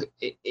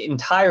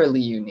 entirely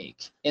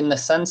unique in the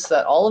sense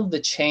that all of the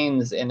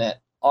chains in it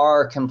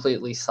are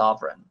completely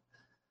sovereign.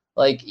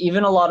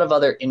 Even a lot of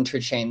other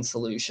interchain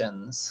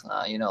solutions,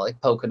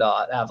 like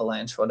Polkadot,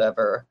 Avalanche,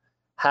 whatever,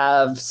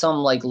 have some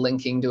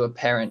linking to a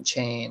parent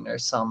chain or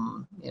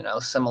some,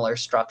 similar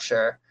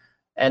structure.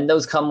 And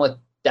those come with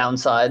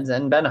downsides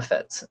and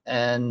benefits.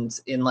 And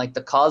in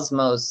the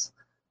Cosmos,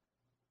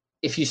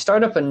 if you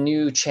start up a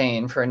new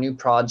chain for a new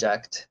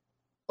project,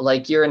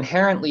 you're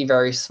inherently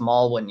very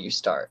small when you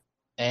start.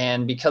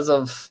 And because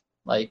of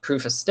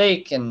proof of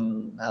stake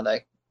and how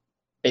that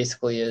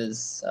basically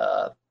is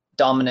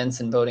dominance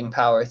and voting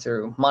power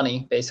through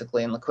money,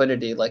 basically, and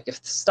liquidity. Like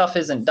if stuff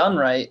isn't done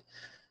right,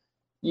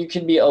 you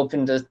could be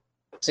open to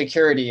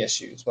security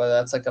issues, whether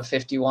that's like a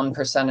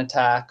 51%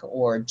 attack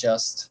or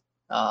just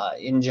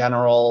in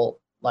general,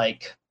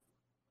 like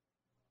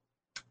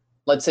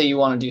let's say you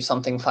want to do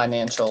something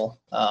financial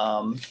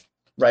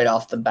right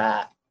off the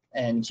bat,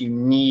 and you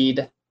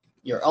need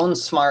your own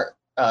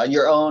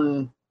your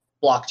own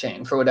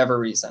blockchain for whatever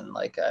reason.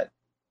 Like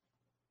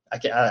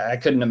I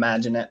couldn't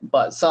imagine it,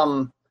 but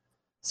some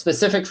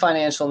specific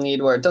financial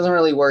need where it doesn't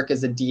really work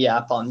as a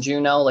DApp on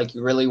Juno, like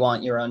you really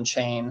want your own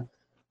chain.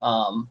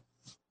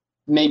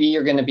 Maybe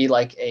you're going to be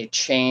like a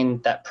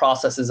chain that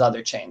processes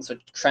other chains, so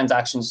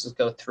transactions just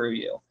go through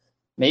you.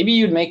 Maybe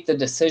you'd make the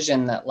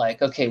decision that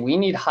like, okay, we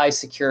need high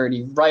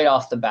security right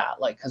off the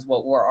bat, like because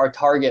our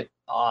target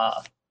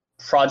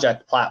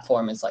project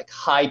platform is like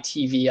high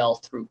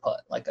TVL throughput,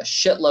 like a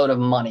shitload of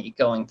money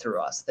going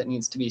through us that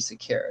needs to be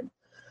secured.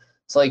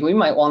 So like we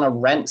might want to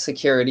rent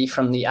security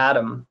from the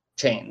Atom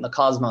chain, the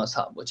Cosmos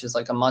hub, which is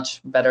like a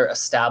much better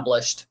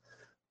established,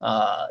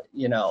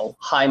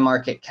 high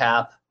market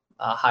cap,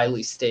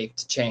 highly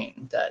staked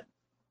chain that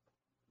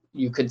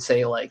you could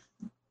say like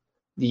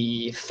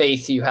the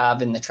faith you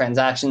have in the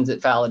transactions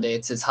it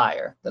validates is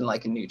higher than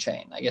like a new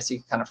chain. I guess you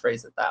could kind of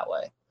phrase it that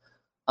way.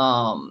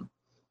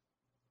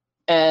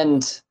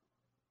 And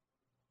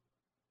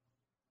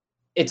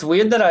it's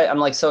weird that I'm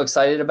like so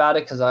excited about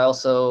it because I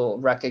also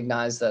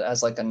recognize that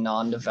as like a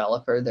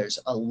non-developer, there's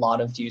a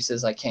lot of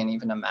uses I can't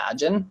even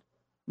imagine,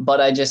 but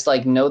I just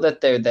like know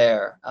that they're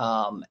there.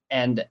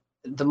 And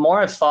the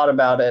more I've thought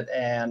about it,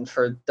 and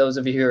for those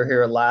of you who were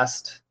here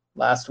last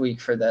week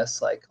for this,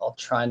 like I'll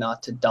try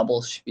not to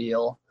double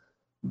spiel,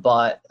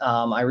 but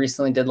I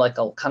recently did like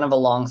a kind of a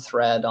long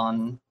thread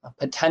on a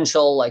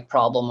potential like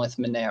problem with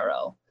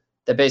Monero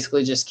that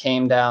basically just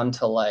came down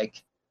to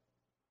like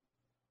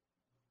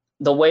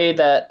the way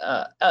that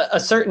a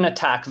certain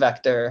attack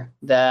vector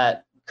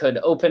that could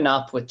open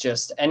up with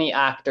just any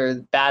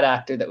bad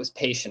actor that was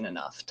patient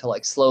enough to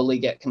like slowly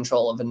get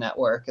control of a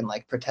network and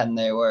like pretend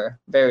they were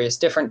various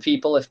different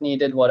people if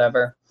needed,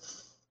 whatever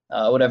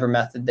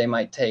method they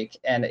might take.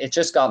 And it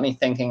just got me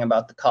thinking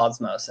about the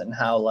Cosmos and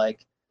how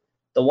like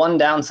the one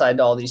downside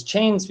to all these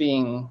chains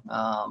being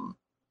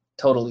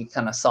totally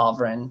kind of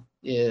sovereign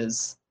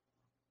is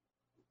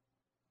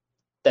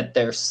that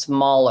they're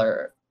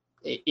smaller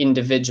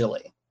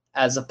individually,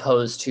 as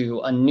opposed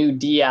to a new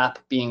DApp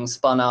being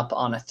spun up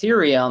on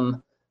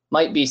Ethereum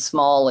might be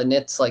small in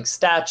its like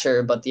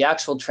stature, but the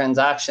actual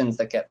transactions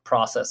that get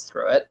processed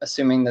through it,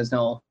 assuming there's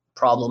no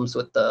problems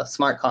with the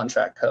smart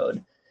contract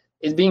code,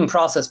 is being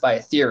processed by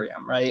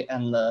Ethereum, right?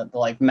 And the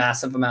like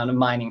massive amount of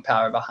mining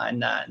power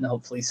behind that, and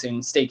hopefully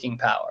soon staking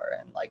power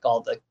and like all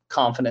the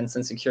confidence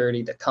and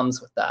security that comes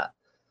with that.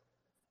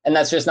 And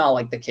that's just not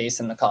like the case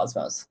in the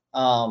Cosmos.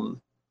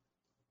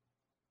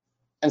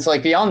 And so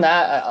like beyond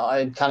that,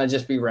 I'd kind of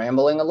just be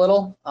rambling a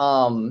little.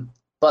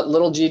 But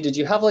Little G, did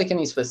you have like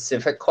any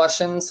specific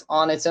questions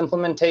on its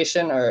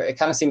implementation, or it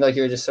kind of seemed like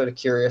you were just sort of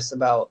curious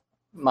about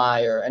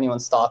my or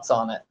anyone's thoughts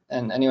on it?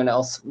 And anyone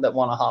else that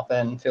want to hop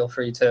in, feel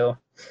free to.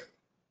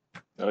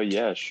 Oh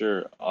yeah,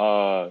 sure.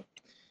 I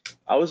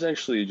was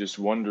actually just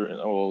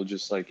wondering,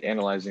 just like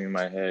analyzing in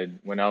my head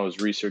when I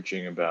was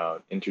researching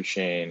about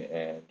interchain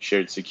and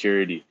shared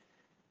security.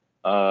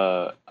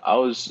 I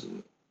was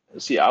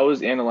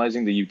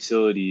analyzing the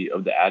utility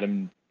of the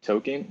Atom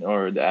token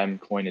or the Atom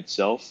coin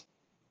itself,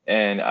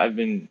 and I've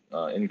been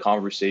in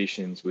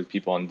conversations with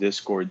people on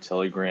Discord,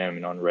 Telegram,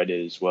 and on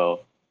Reddit as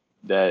well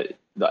that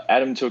the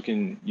Atom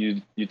token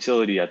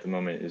utility at the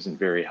moment isn't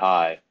very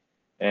high.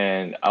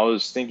 And I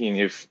was thinking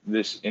if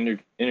this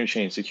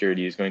interchain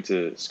security is going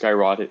to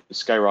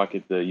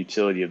skyrocket the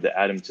utility of the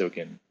Atom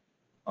token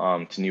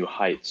to new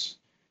heights.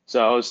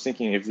 So I was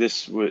thinking if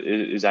this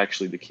is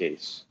actually the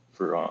case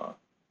for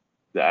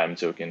the Atom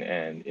token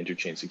and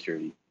interchain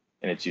security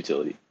and its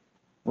utility.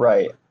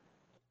 Right.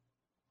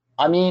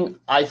 I mean,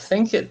 I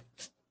think it.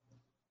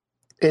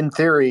 In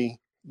theory,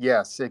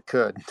 yes, it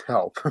could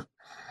help.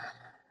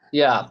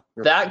 Yeah,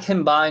 that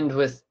combined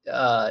with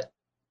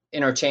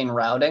interchain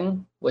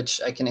routing,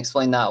 which I can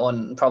explain that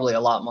one probably a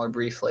lot more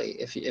briefly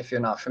if you're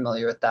not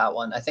familiar with that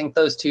one. I think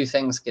those two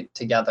things get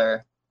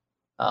together,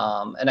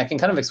 and I can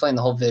kind of explain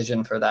the whole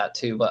vision for that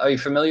too. But are you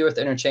familiar with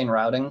interchain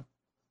routing?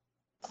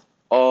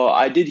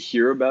 I did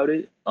hear about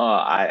it.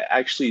 I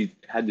actually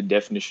had the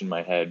definition in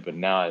my head, but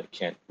now I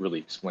can't really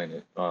explain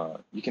it.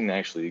 You can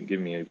actually give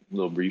me a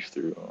little brief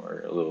through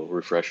or a little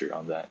refresher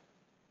on that.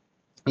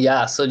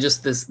 Yeah, so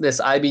just this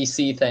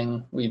IBC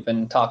thing we've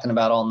been talking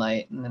about all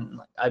night, and then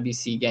like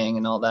IBC gang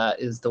and all that,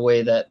 is the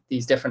way that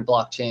these different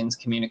blockchains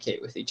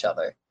communicate with each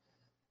other.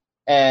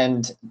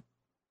 And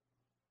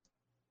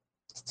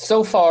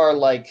so far,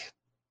 like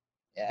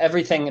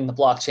everything in the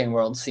blockchain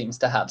world seems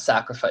to have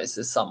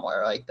sacrifices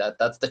somewhere. Like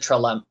that's the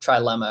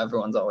trilemma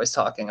everyone's always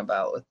talking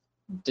about with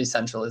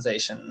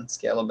decentralization,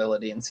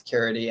 scalability, and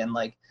security. And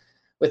like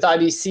with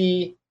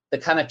IBC, the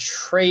kind of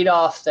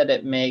trade-off that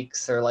it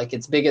makes, or like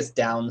its biggest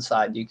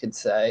downside, you could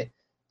say,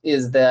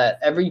 is that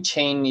every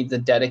chain needs a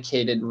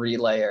dedicated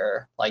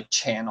relayer like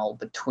channel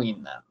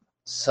between them.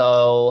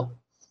 So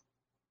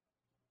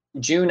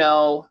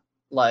Juno,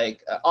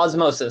 like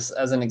Osmosis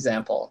as an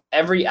example,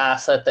 every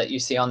asset that you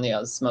see on the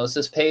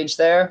Osmosis page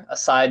there,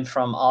 aside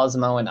from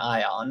Osmo and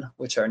Ion,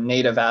 which are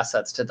native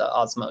assets to the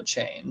Osmo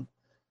chain,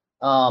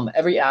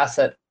 every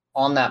asset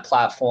on that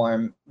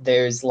platform,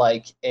 there's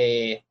like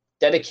a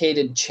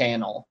dedicated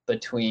channel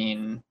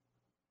between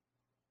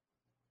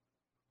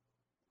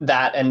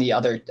that and the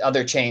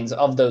other chains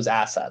of those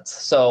assets.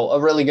 So a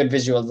really good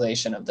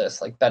visualization of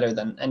this, like better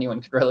than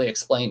anyone could really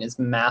explain, is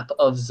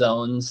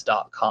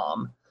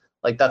mapofzones.com.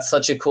 Like that's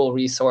such a cool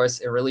resource.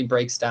 It really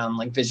breaks down,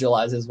 like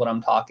visualizes what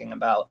I'm talking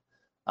about.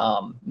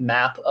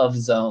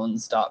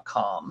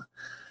 Mapofzones.com.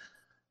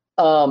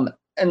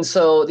 And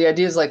so the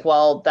idea is like,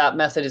 well, that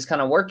method is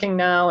kind of working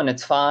now and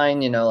it's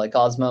fine. Like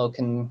Osmo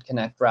can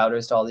connect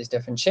routers to all these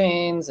different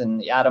chains, and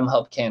the Atom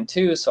Hub can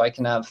too. So I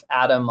can have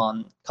Atom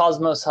on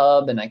Cosmos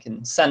Hub and I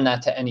can send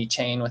that to any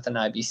chain with an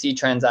IBC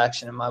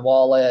transaction in my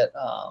wallet.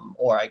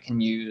 Or I can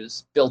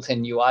use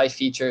built-in UI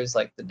features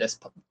like the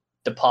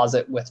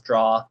deposit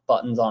withdraw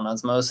buttons on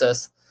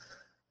Osmosis.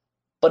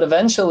 But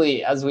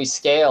eventually, as we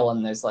scale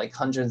and there's like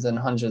hundreds and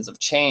hundreds of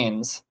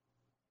chains,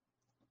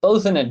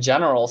 both in a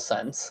general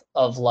sense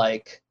of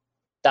like,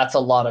 that's a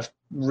lot of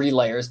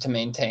relayers to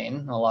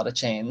maintain, a lot of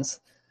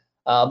chains,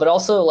 but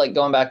also like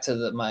going back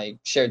to my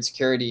shared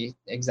security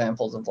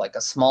examples of like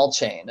a small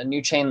chain, a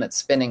new chain that's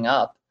spinning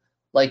up,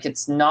 like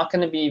it's not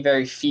going to be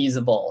very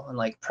feasible and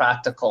like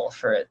practical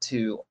for it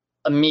to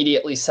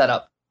immediately set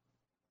up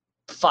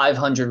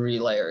 500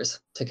 relayers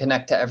to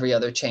connect to every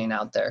other chain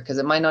out there, because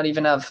it might not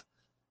even have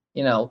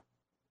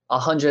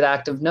 100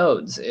 active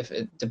nodes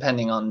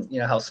depending on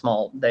how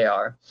small they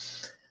are.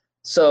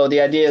 So the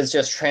idea is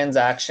just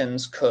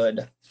transactions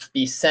could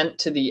be sent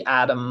to the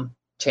Atom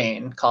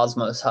chain,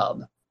 Cosmos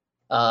Hub,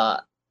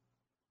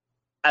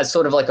 as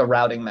sort of like a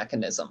routing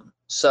mechanism.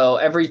 So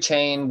every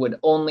chain would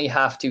only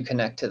have to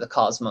connect to the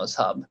Cosmos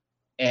Hub.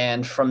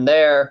 And from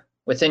there,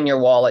 within your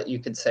wallet, you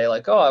could say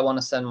like, oh, I want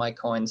to send my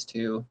coins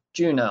to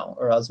Juno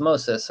or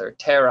Osmosis or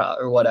Terra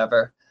or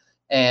whatever.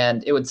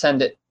 And it would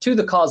send it to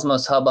the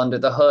Cosmos Hub under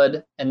the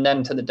hood and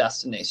then to the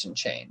destination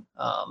chain.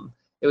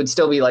 It would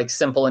still be like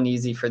simple and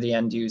easy for the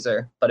end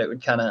user, but it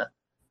would kind of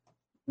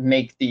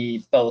make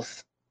the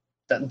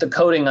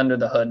coding under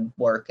the hood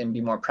work and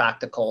be more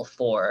practical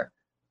for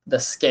the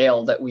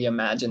scale that we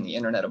imagine the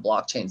Internet of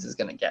Blockchains is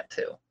going to get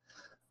to.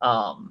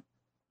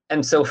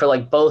 And so for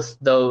like both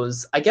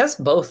those, I guess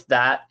both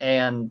that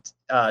and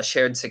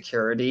shared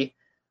security,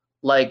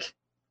 like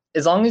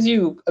as long as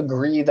you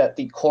agree that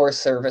the core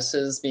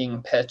services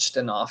being pitched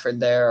and offered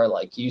there are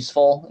like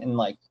useful in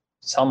like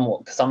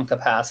some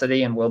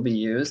capacity and will be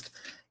used,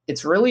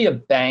 it's really a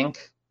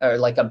bank or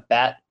like a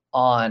bet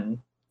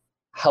on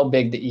how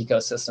big the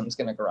ecosystem is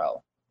going to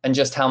grow and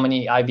just how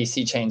many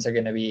IBC chains are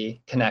going to be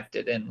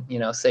connected in,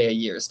 say a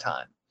year's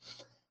time.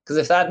 Because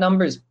if that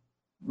number is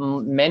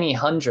many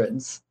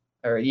hundreds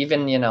or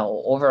even,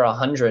 over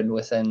 100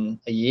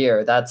 within a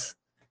year, that's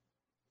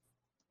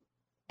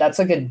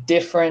like a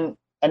different,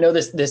 I know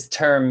this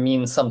term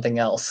means something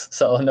else,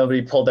 so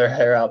nobody pulled their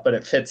hair out, but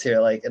it fits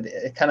here, like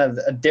kind of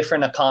a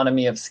different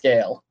economy of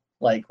scale,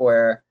 like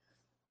where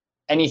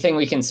anything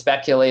we can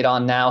speculate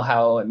on now,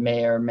 how it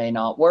may or may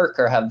not work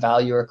or have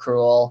value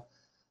accrual,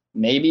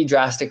 may be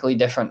drastically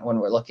different when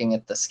we're looking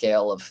at the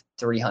scale of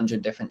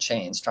 300 different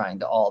chains trying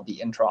to all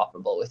be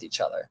interoperable with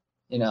each other,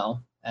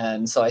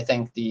 And so I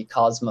think the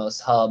Cosmos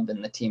Hub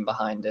and the team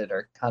behind it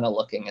are kind of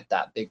looking at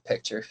that big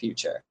picture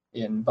future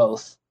in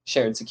both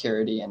shared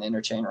security and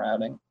interchain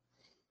routing.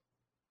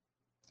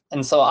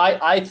 And so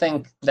I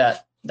think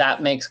that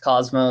makes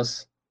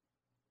Cosmos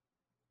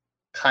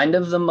kind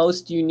of the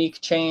most unique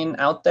chain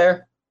out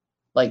there,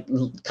 like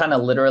kind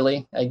of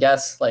literally, I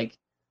guess. Like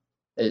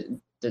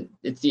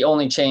it's the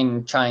only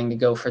chain trying to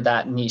go for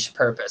that niche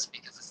purpose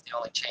because it's the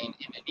only chain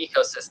in an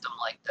ecosystem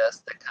like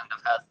this that kind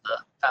of has the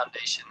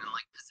foundation and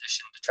like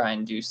position to try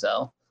and do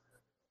so.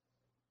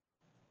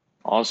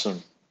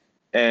 Awesome.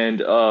 And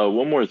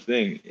one more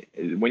thing,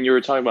 when you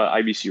were talking about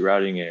IBC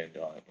routing and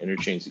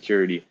interchain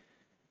security,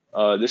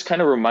 this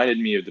kind of reminded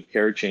me of the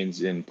pair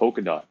chains in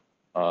Polkadot.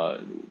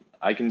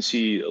 I can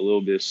see a little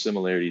bit of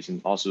similarities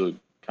and also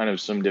kind of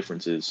some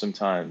differences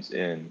sometimes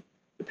in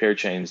the pair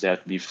chains that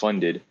have to be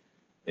funded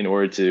in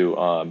order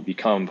to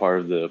become part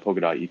of the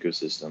Polkadot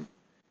ecosystem.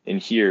 And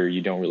here,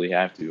 you don't really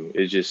have to.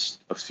 It's just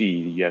a fee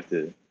you have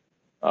to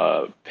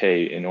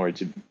pay in order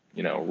to,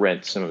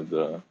 rent some of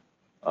the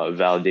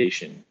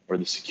validation or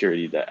the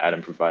security that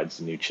Atom provides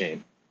the new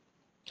chain.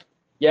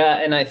 Yeah,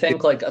 and I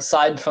think like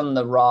aside from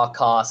the raw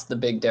cost, the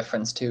big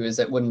difference too is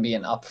it wouldn't be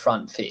an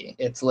upfront fee.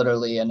 It's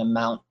literally an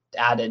amount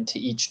added to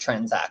each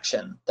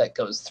transaction that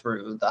goes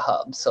through the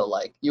hub. So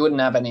like you wouldn't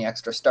have any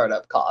extra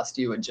startup cost.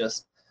 You would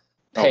just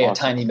pay a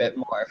tiny bit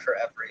more for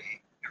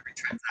every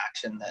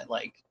transaction that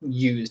like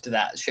used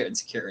that shared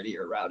security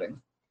or routing.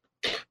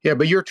 Yeah,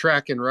 but you're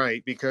tracking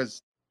right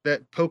because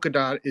that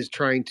Polkadot is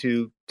trying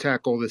to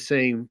tackle the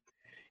same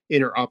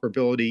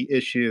interoperability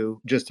issue,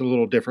 just a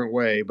little different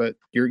way. But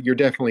you're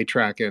definitely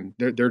tracking.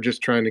 They're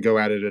just trying to go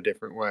at it a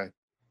different way.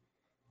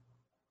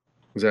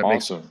 Does that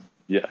make sense? Awesome.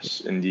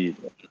 Yes, indeed.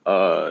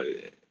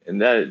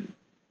 And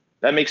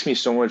that makes me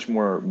so much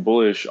more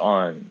bullish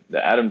on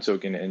the Atom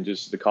token and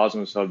just the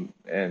Cosmos Hub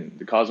and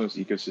the Cosmos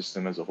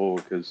ecosystem as a whole,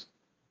 because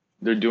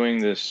they're doing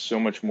this so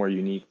much more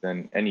unique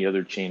than any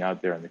other chain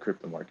out there in the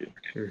crypto market.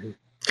 Mm-hmm.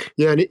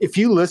 Yeah, and if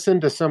you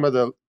listen to some of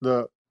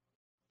the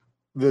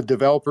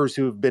developers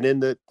who have been in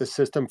the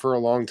system for a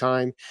long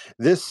time,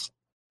 this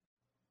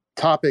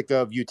topic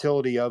of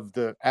utility of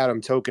the Atom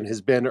token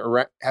has been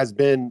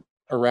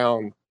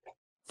around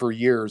for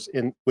years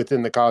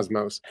within the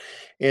Cosmos,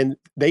 and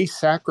they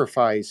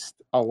sacrificed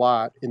a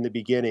lot in the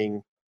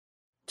beginning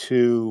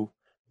to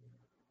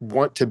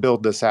want to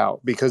build this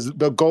out, because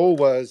the goal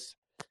was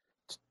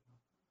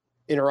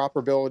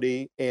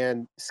interoperability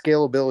and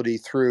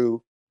scalability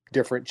through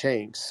different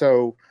chains.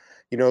 So,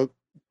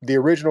 the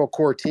original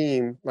core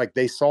team, like,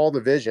 they saw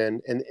the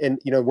vision, and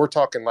we're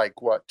talking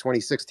like what,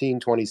 2016,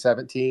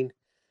 2017,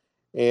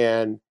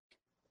 and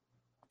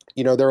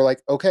they're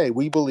like, okay,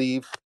 we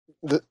believe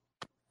that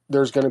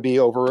there's going to be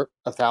over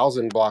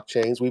 1,000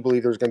 blockchains. We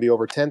believe there's going to be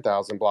over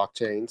 10,000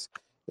 blockchains.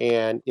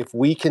 And if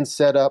we can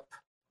set up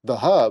the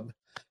hub,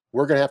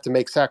 we're going to have to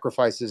make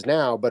sacrifices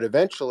now. But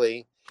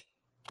eventually,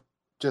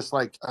 just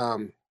like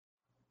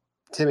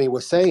Timmy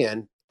was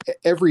saying,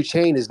 every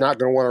chain is not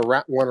going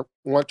to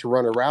want to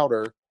run a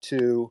router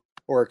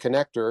or a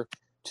connector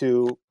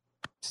to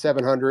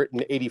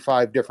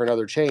 785 different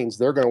other chains.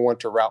 They're going to want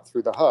to route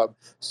through the hub.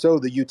 So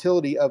the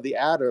utility of the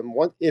Atom,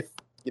 if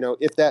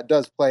that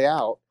does play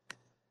out,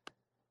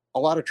 a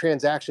lot of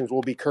transactions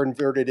will be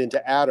converted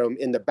into Atom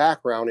in the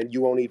background, and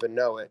you won't even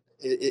know it.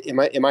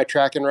 Am I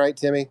tracking right,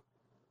 Timmy?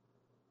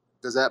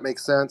 Does that make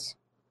sense?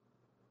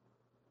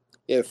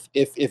 If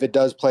it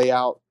does play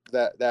out,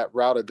 that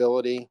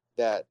routability,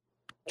 that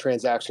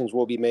transactions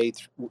will be made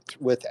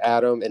with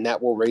Atom, and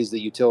that will raise the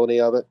utility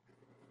of it.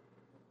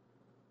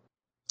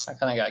 I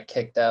kind of got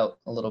kicked out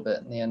a little bit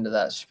in the end of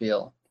that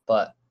spiel,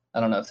 but I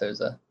don't know if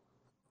there's a...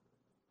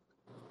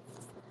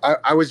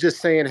 I was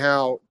just saying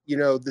how,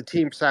 the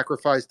team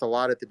sacrificed a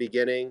lot at the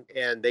beginning,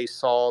 and they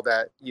saw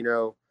that,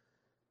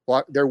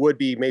 there would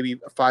be maybe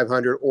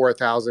 500 or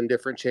 1,000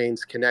 different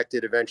chains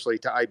connected eventually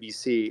to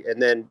IBC.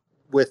 And then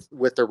with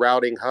the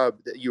routing hub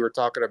that you were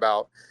talking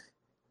about,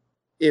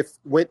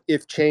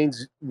 if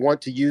chains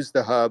want to use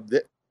the hub,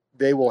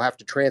 they will have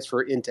to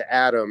transfer into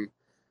Atom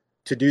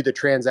to do the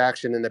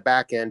transaction in the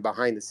back end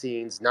behind the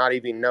scenes, not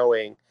even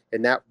knowing.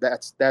 And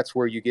that's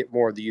where you get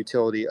more of the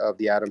utility of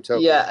the Atom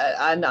token.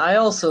 Yeah, and I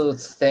also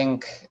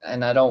think,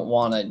 and I don't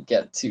want to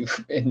get too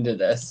into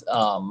this,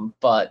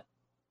 but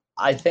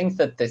I think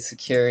that the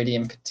security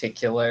in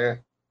particular,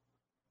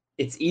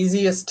 it's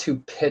easiest to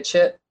pitch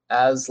it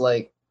as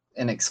like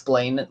and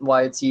explain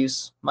why its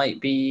use might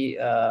be,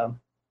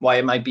 why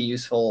it might be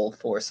useful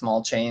for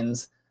small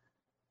chains.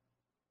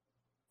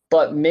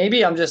 But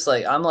maybe I'm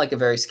like a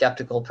very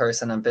skeptical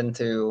person. I've been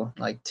through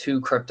like 2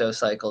 crypto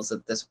cycles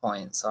at this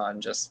point, so I'm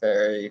just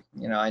very,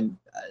 I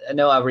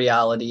know how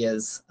reality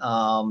is.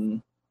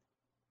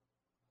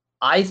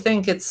 I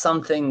think it's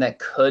something that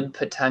could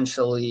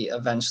potentially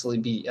eventually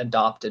be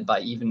adopted by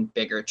even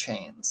bigger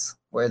chains,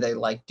 where they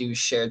like do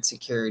shared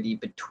security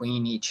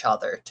between each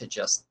other to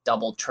just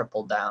double,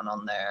 triple down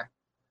on their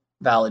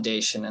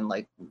validation and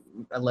like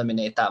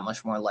eliminate that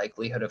much more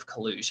likelihood of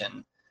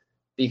collusion.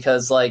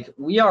 Because like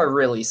we are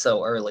really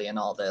so early in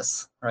all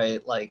this,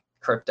 right? Like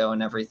crypto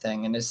and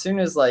everything. And as soon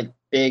as like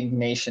big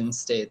nation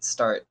states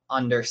start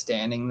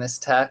understanding this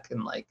tech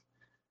and like,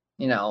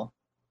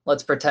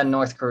 let's pretend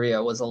North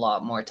Korea was a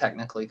lot more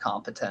technically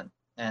competent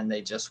and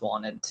they just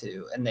wanted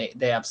to, and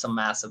they have some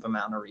massive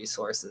amount of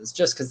resources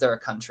just because they're a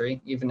country,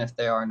 even if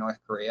they are North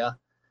Korea.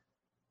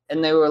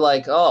 And they were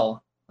like,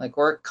 oh, like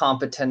we're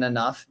competent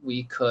enough,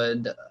 we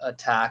could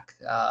attack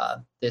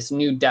this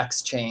new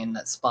DEX chain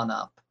that spun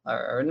up.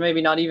 Or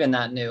maybe not even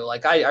that new.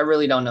 Like I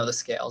really don't know the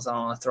scales. I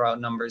don't want to throw out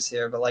numbers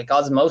here, but like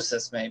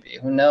Osmosis, maybe.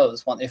 Who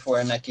knows? If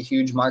we're in like a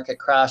huge market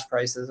crash,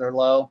 prices are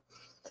low.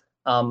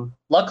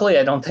 Luckily,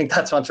 I don't think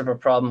that's much of a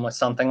problem with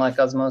something like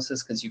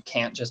Osmosis, because you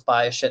can't just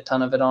buy a shit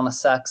ton of it on a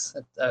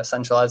CEX, a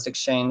centralized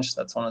exchange.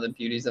 That's one of the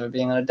beauties of it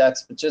being on a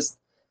DEX. But just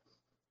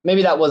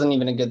maybe that wasn't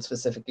even a good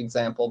specific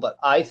example. But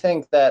I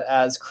think that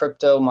as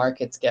crypto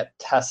markets get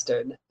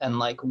tested and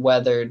like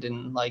weathered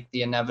in like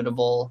the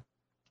inevitable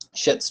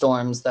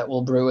shitstorms that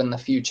will brew in the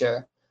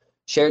future,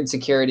 shared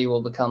security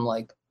will become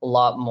like a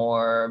lot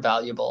more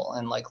valuable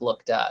and like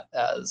looked at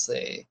as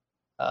a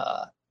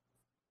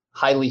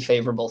highly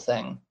favorable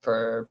thing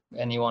for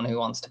anyone who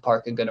wants to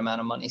park a good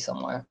amount of money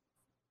somewhere.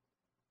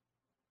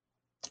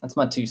 That's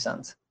my 2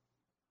 cents.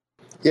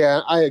 Yeah,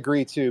 I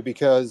agree too,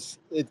 because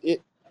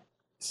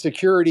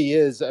security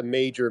is a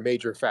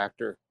major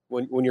factor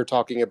when you're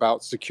talking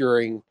about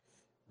securing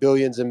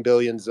billions and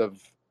billions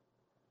of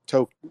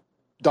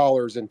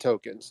dollars and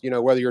tokens,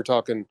 whether you're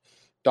talking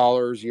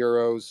dollars,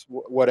 euros,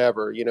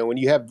 whatever, when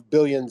you have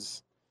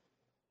billions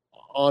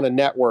on a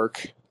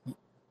network,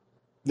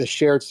 the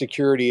shared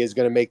security is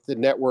going to make the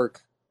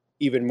network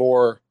even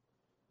more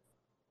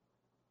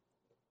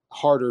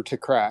harder to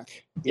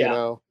crack, you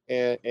know?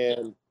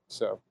 And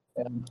so,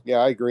 yeah,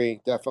 I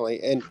agree.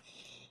 Definitely. And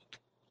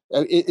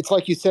it's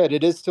like you said,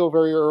 it is still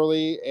very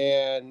early,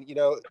 and you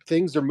know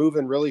things are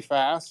moving really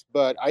fast.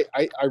 But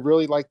I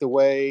really like the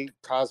way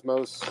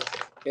Cosmos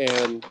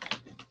and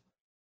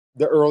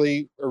the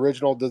early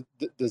original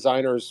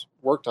designers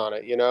worked on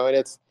it. You know, and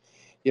it's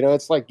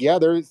like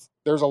there's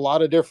a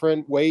lot of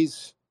different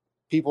ways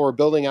people are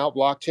building out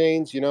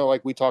blockchains. You know,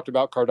 like we talked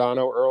about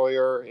Cardano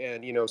earlier,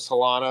 and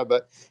Solana,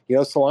 but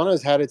Solana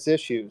has had its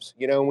issues.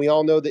 You know, and we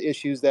all know the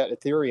issues that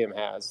Ethereum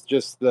has.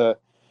 Just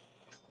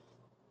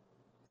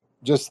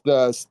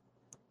the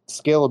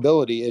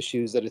scalability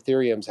issues that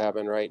Ethereum's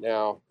having right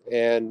now.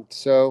 And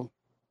so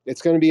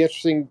it's going to be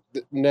interesting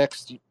the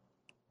next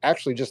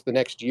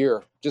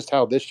year, just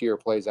how this year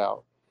plays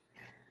out.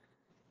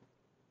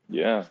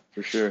 Yeah,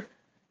 for sure.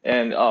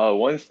 And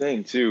one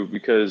thing too,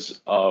 because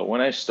when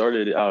I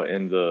started out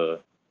in the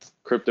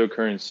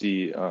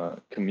cryptocurrency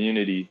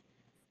community,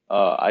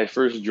 I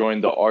first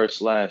joined the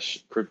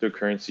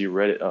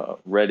r/cryptocurrency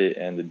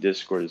Reddit and the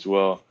Discord as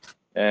well.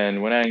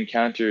 And when I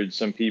encountered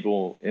some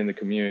people in the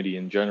community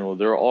in general,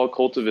 they're all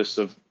cultivists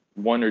of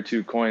one or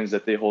two coins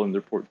that they hold in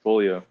their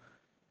portfolio.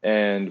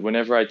 And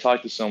whenever I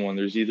talk to someone,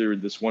 there's either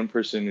this one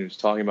person who's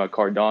talking about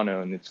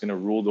Cardano and it's going to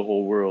rule the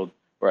whole world,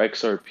 or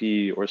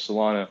XRP or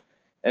Solana.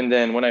 And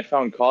then when I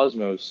found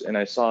Cosmos and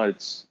I saw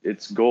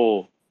its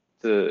goal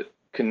to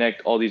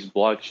connect all these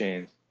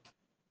blockchains,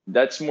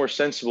 that's more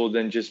sensible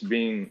than just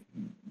being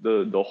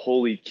the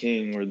holy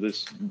king or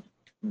this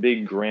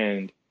big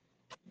grand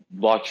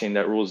blockchain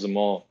that rules them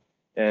all.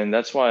 And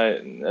that's why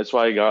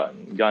I got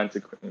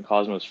into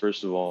Cosmos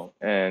first of all.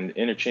 And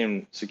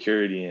interchain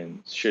security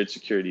and shared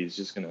security is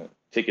just gonna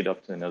take it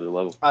up to another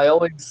level. I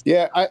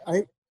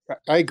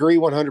agree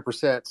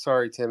 100%.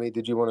 Sorry, Timmy.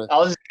 Did you want to? I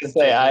was just gonna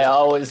say, I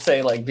always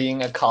say like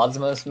being a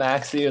Cosmos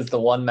maxi is the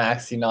one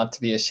maxi not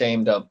to be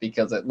ashamed of,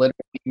 because it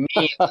literally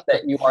means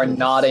that you are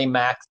not a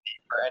maxi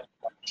for any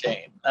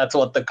chain. That's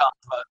what the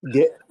Cosmos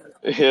is.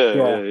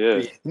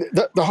 Yeah.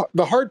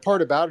 The hard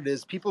part about it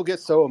is people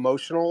get so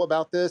emotional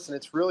about this, and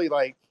it's really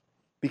like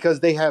because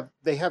they have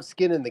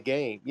skin in the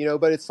game,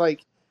 but it's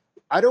like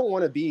I don't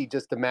want to be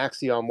just a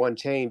maxi on one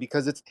chain,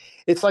 because it's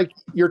like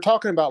you're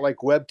talking about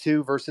like Web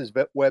 2 versus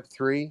Web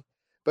 3,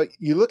 but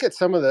you look at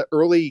some of the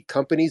early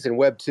companies in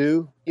Web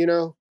 2,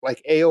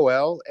 like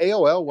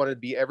AOL wanted to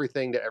be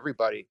everything to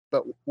everybody,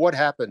 but what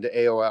happened to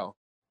AOL?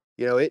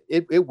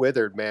 It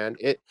withered, man.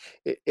 It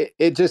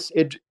just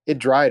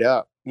dried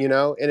up,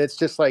 and it's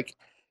just like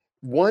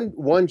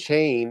one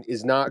chain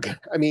is not.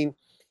 I mean,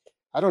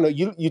 I don't know.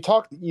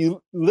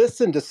 You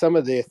listen to some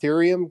of the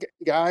Ethereum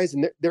guys,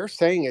 and they're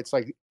saying it's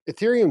like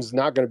Ethereum's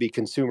not going to be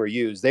consumer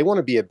used. They want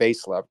to be a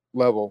base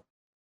level.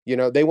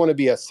 They want to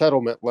be a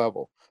settlement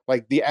level.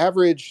 Like the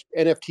average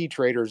NFT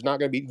trader is not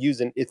going to be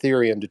using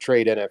Ethereum to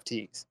trade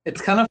NFTs.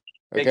 It's kind of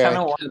they kind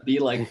of want to be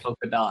like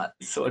Polkadot,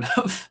 sort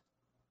of.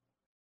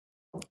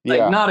 Like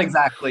Yeah. not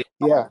exactly,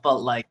 yeah, but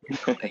like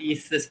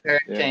ETH, this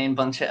parent chain,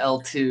 bunch of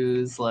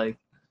L2s, like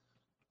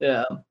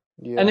yeah.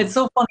 And it's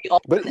so funny.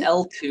 All an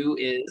L2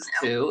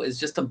 is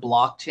just a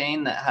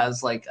blockchain that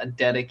has like a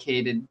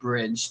dedicated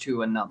bridge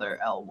to another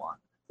L1.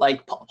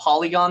 Like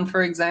Polygon,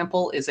 for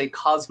example, is a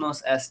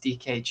Cosmos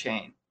SDK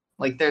chain.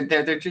 Like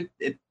they're just,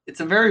 it's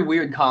a very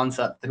weird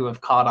concept to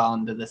have caught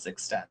on to this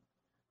extent.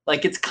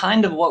 Like it's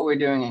kind of what we're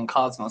doing in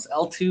Cosmos.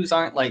 L2s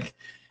aren't like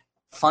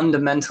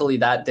fundamentally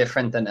that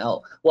different than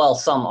well,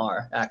 some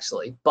are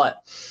actually,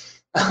 but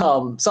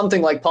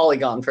something like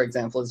Polygon, for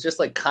example, is just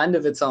like kind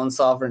of its own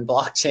sovereign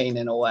blockchain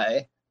in a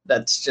way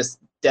that's just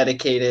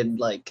dedicated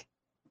like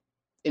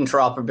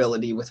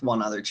interoperability with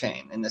one other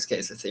chain, in this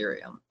case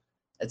Ethereum.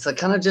 It's like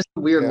kind of just a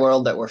weird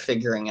world that we're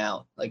figuring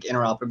out, like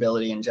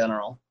interoperability in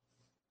general.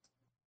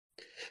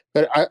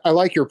 But I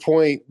like your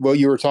point. What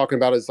you were talking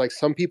about is like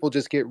some people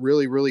just get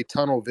really, really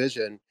tunnel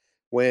vision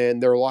when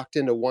they're locked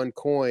into one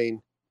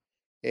coin.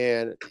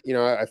 And,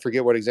 I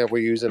forget what example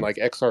you're using, like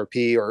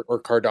XRP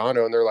or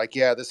Cardano. And they're like,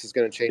 yeah, this is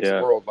going to change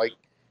the world. Like,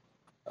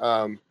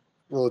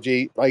 well,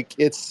 gee, like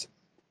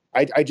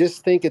I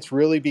just think it's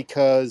really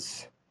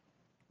because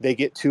they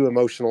get too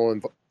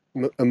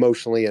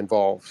emotionally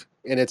involved.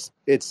 And it's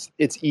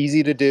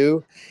easy to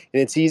do.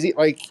 And it's easy.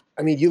 Like,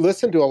 I mean, you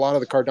listen to a lot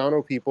of the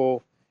Cardano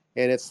people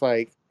and it's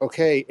like,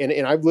 okay.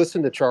 And I've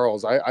listened to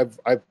Charles.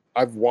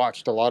 I've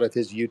watched a lot of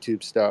his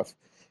YouTube stuff,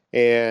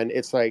 and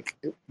it's like,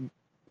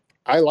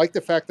 I like the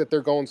fact that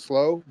they're going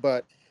slow,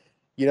 but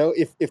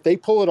if they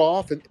pull it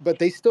off, but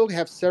they still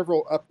have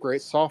several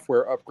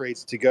software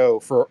upgrades to go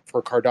for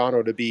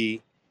Cardano to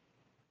be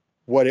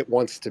what it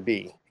wants to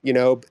be.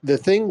 The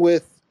thing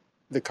with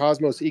the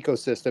Cosmos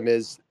ecosystem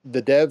is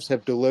the devs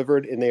have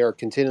delivered, and they are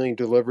continuing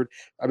to deliver.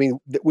 I mean,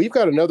 we've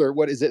got another,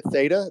 what is it,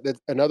 Theta? That's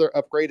another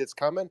upgrade that's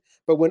coming.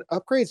 But when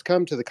upgrades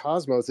come to the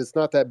Cosmos, it's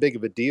not that big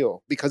of a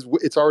deal because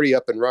it's already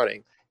up and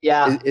running.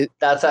 Yeah,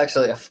 that's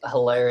actually a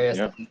hilarious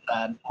and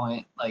sad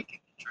point. Like,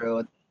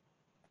 true.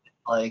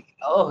 like,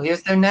 oh,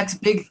 here's their next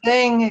big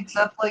thing,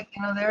 except like,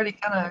 they already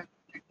kind of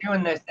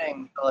doing their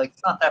thing. So, like,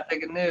 it's not that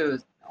big of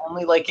news.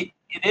 Only like it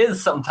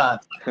is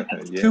sometimes.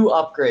 Yeah. 2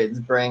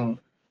 upgrades bring,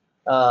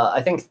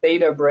 I think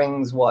Theta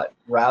brings what?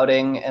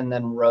 Routing, and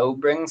then Rho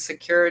brings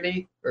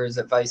security, or is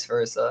it vice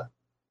versa?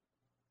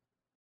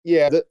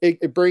 Yeah,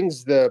 it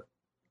brings the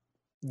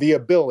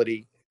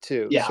ability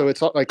to. Yeah. So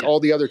it's like all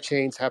the other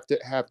chains have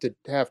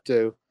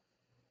to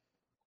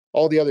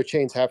all the other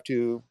chains have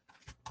to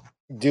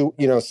do,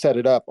 set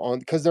it up on,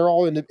 because they're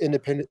all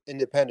independent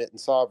and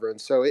sovereign.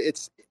 So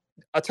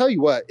I'll tell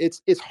you what,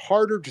 it's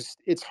harder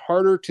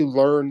to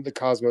learn the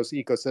Cosmos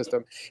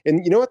ecosystem.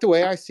 And you know what, the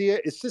way I see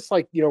it, it's just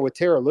like, with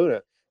Terra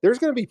Luna, there's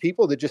going to be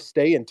people that just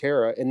stay in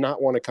Terra and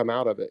not want to come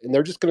out of it. And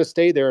they're just going to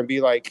stay there and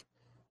be like,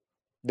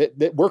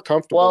 that we're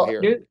comfortable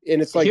here.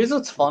 And it's like, here's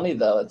what's funny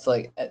though. It's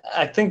like,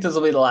 I think this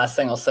will be the last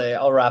thing I'll say.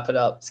 I'll wrap it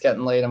up. It's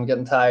getting late. I'm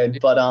getting tired,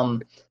 but,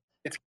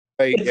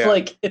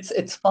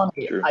 it's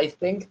funny. Sure. I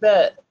think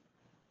that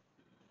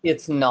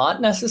it's not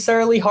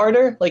necessarily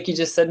harder, like you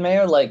just said,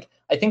 Mayor. Like,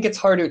 I think it's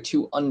harder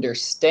to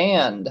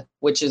understand,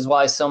 which is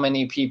why so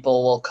many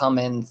people will come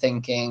in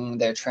thinking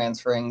they're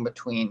transferring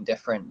between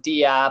different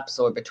D apps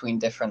or between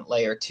different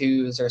layer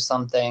 2s or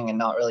something, and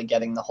not really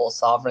getting the whole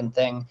sovereign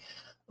thing.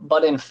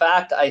 But in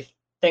fact, I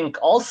think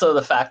also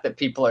the fact that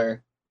people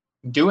are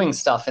doing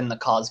stuff in the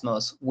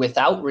Cosmos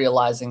without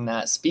realizing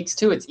that speaks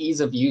to its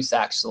ease of use,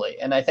 actually.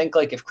 And I think,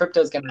 like, if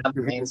crypto is going to have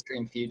a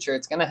mainstream future,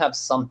 it's going to have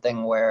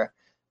something where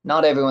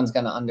not everyone's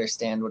going to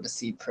understand what a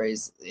seed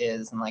phrase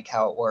is and like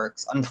how it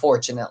works,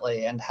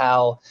 unfortunately, and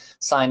how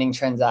signing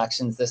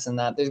transactions, this and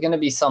that. There's going to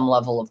be some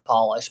level of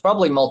polish,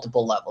 probably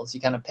multiple levels.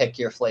 You kind of pick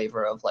your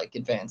flavor of like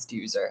advanced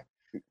user.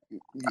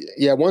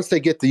 Yeah, once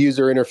they get the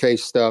user interface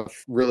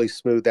stuff really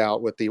smoothed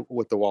out with the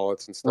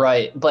wallets and stuff.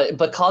 Right,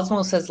 but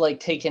Cosmos has like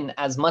taken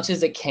as much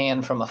as it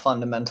can from a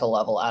fundamental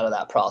level out of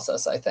that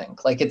process. I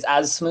think like it's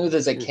as smooth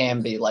as it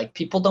can be. Like,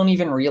 people don't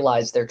even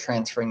realize they're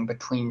transferring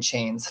between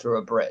chains through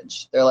a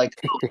bridge. They're like,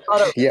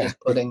 oh, just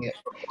putting it,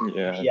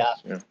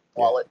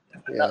 wallet.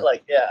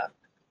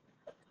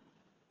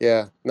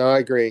 Yeah, no, I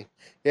agree.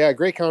 Yeah,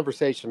 great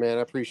conversation, man.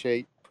 I appreciate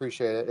it.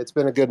 It's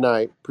been a good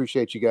night.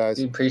 Appreciate you guys.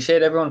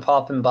 Appreciate everyone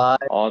popping by.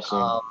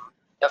 Awesome.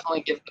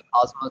 Definitely give the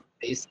Cosmos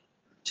Base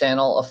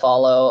channel a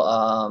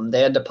follow.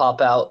 They had to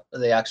pop out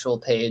the actual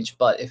page,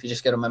 but if you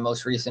just go to my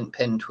most recent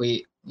pinned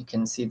tweet, you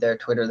can see their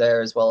Twitter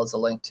there, as well as a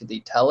link to the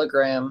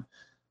Telegram.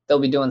 They'll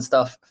be doing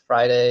stuff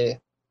Friday,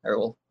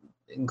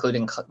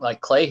 including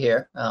like Clay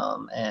here,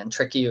 and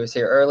Tricky, who was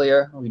here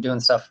earlier. We'll be doing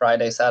stuff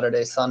Friday,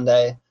 Saturday,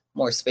 Sunday,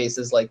 more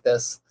spaces like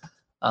this.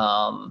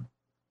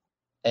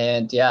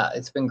 And yeah,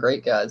 it's been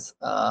great, guys.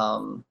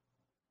 I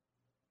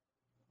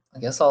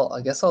guess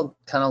I'll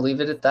kind of leave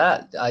it at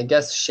that. I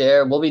guess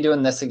share. We'll be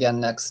doing this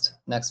again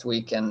next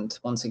week, and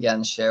once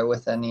again, share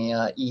with any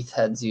ETH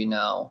heads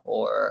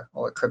or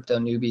crypto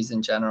newbies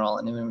in general,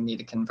 anyone who need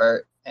to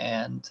convert.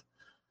 And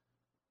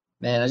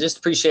man, I just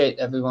appreciate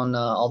everyone,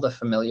 all the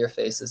familiar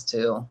faces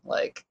too.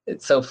 Like,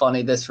 it's so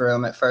funny, this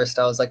room. At first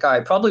I was like, all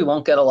right, probably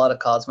won't get a lot of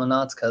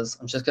Cosmonauts because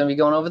I'm just going to be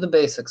going over the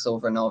basics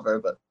over and over,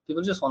 but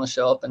people just want to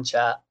show up and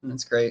chat, and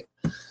it's great.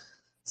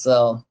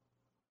 So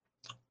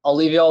I'll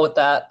leave you all with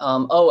that.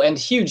 And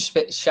huge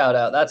shout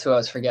out, that's who I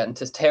was forgetting,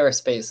 to Terra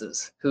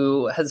Spaces,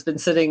 who has been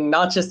sitting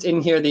not just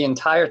in here the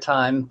entire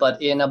time, but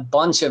in a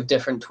bunch of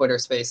different Twitter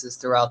spaces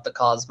throughout the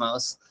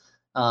Cosmos.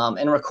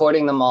 And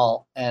recording them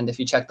all. And if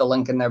you check the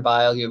link in their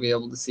bio, you'll be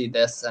able to see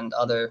this and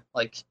other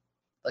like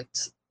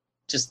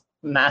just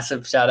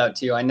massive shout out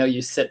to you. I know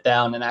you sit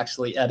down and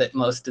actually edit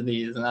most of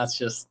these, and that's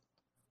just,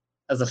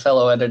 as a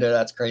fellow editor,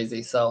 that's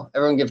crazy. So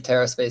everyone give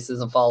Terra Spaces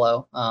a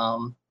follow.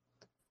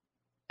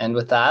 And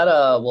with that,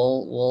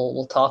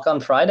 we'll talk on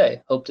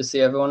Friday. Hope to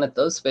see everyone at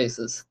those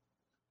spaces.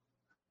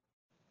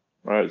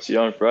 All right, see you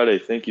on Friday.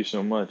 Thank you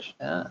so much.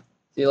 Yeah.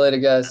 See you later,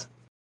 guys.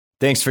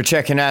 Thanks for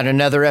checking out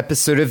another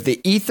episode of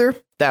The Ether.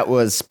 That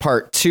was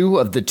part 2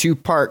 of the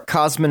 2-part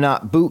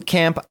Cosmonaut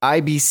Bootcamp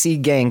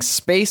IBC Gang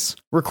Space,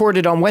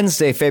 recorded on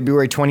Wednesday,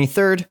 February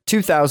 23rd,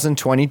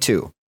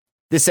 2022.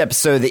 This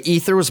episode of The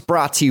Ether was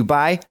brought to you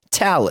by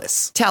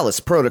Talus. Talus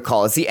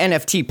Protocol is the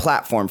NFT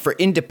platform for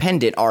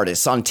independent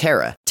artists on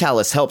Terra.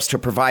 Talus helps to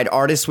provide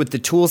artists with the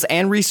tools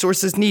and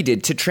resources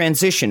needed to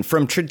transition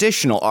from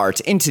traditional art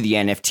into the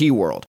NFT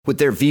world. With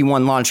their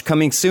V1 launch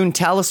coming soon,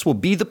 Talus will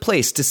be the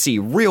place to see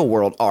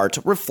real-world art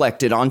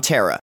reflected on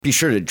Terra. Be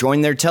sure to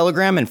join their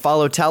Telegram and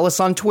follow Talus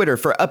on Twitter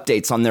for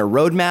updates on their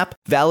roadmap,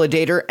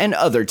 validator, and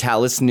other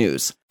Talus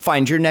news.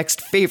 Find your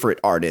next favorite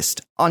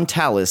artist on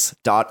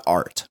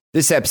talus.art.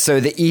 This episode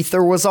of The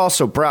Ether was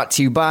also brought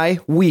to you by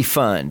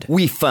WeFund.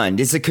 WeFund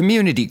is a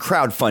community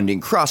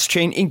crowdfunding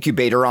cross-chain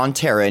incubator on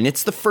Terra, and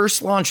it's the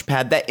first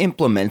launchpad that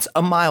implements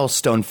a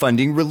milestone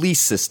funding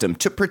release system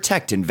to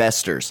protect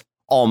investors.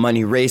 All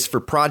money raised for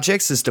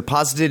projects is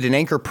deposited in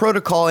Anchor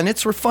Protocol and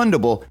it's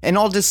refundable, and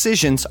all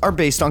decisions are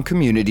based on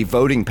community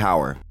voting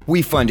power.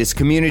 WeFund is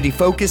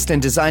community-focused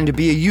and designed to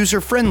be a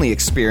user-friendly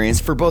experience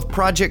for both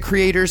project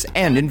creators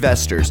and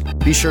investors.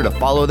 Be sure to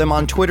follow them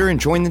on Twitter and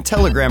join the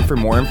Telegram for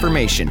more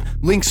information.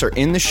 Links are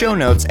in the show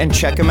notes, and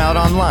check them out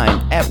online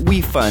at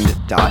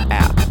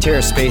wefund.app.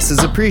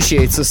 TerraSpaces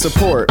appreciates the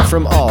support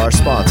from all our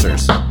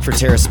sponsors. For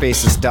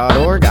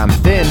TerraSpaces.org, I'm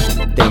Finn.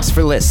 Thanks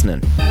for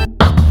listening.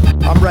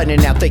 I'm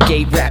running out the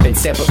gate, rapping,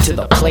 step up to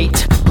the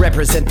plate.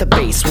 Represent the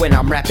base when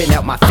I'm rapping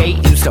out my fate.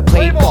 Used to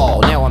play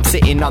ball, now I'm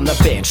sitting on the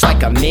bench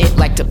like a mid.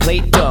 Like to play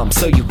dumb,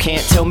 so you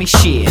can't tell me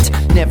shit.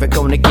 Never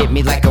gonna get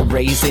me like a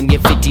raise in your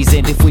 50s.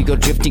 And if we go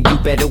drifting, you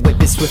better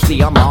whip it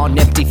swiftly. I'm on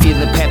empty,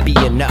 feeling peppy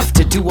enough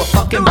to do a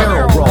fucking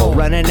barrel roll.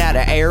 Running out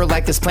of air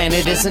like this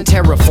planet isn't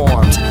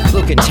terraformed.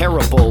 Looking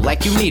terrible,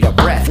 like you need a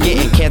breath.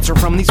 Getting cancer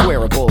from these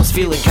wearables,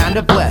 feeling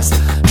kinda blessed.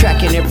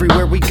 Tracking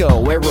everywhere we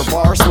go, error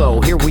bars low.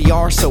 Here we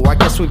are, so I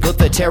guess we put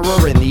the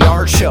terror in the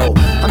art show.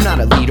 I'm not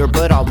a leader,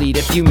 but I'll lead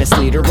if you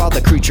mislead her. All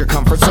the creature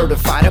comfort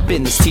certified up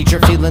in this teacher.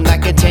 Feeling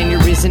like a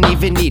tenure isn't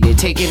even needed.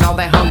 Taking all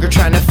that hunger,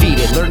 trying to feed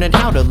it. Learning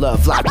how to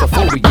love life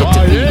before we get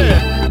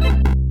defeated.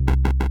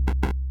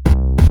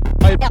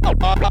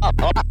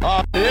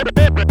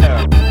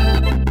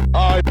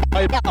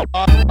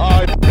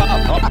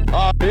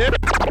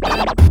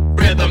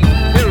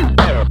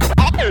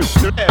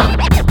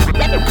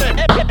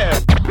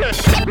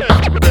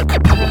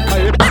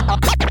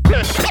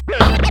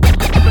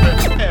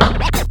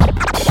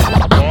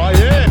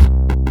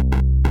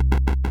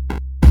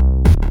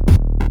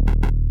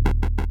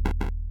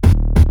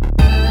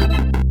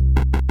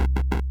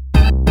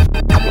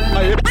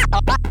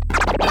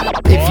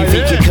 If you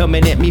think you're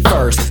coming at me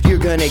first, you're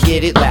gonna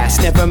get it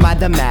last. Never mind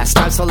the mass,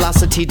 time's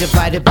velocity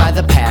divided by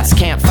the past.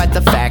 Can't fight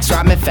the facts,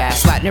 rhyming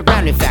fast, lightning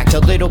round. In fact, a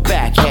little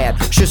backhand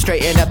should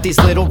straighten up these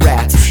little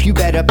rats. You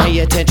better pay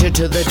attention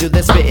to the dude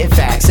that's spitting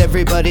facts.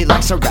 Everybody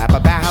likes to rap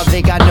about how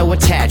they got no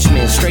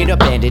attachment. Straight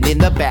abandoned in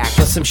the back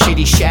of some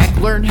shitty shack.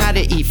 Learn how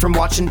to eat from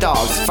watching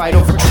dogs fight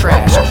over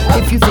trash.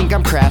 If you think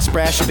I'm crass,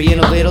 brash, being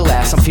a little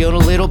ass, I'm feeling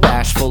a little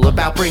bashful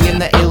about bringing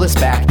the illest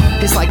back.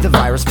 It's like the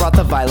virus brought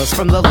the violence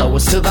from the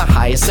lowest to the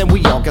highest, and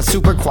we all got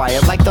super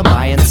quiet like the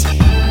Mayans.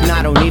 And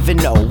I don't even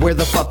know where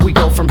the fuck we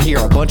go from here.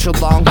 A bunch of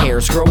long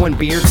hairs, growing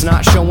beards,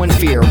 not showing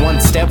fear.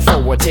 One step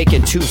forward,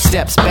 taking 2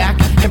 steps back,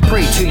 and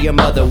pray to your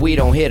mother we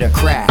don't hit a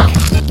crack.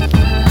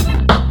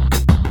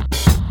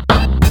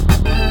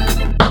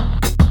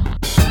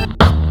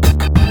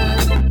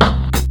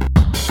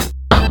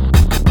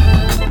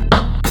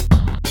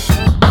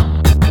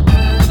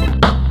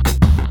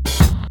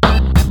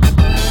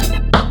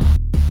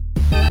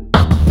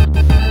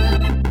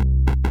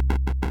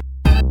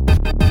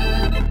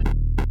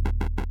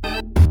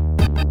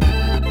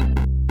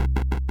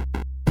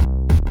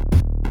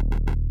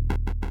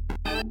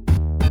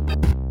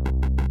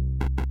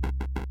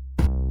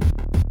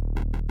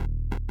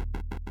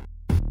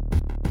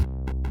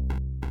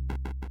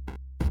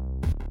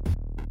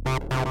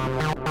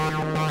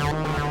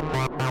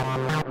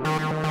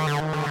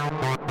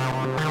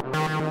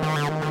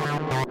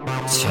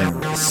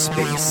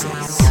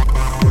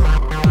 TerraSpaces.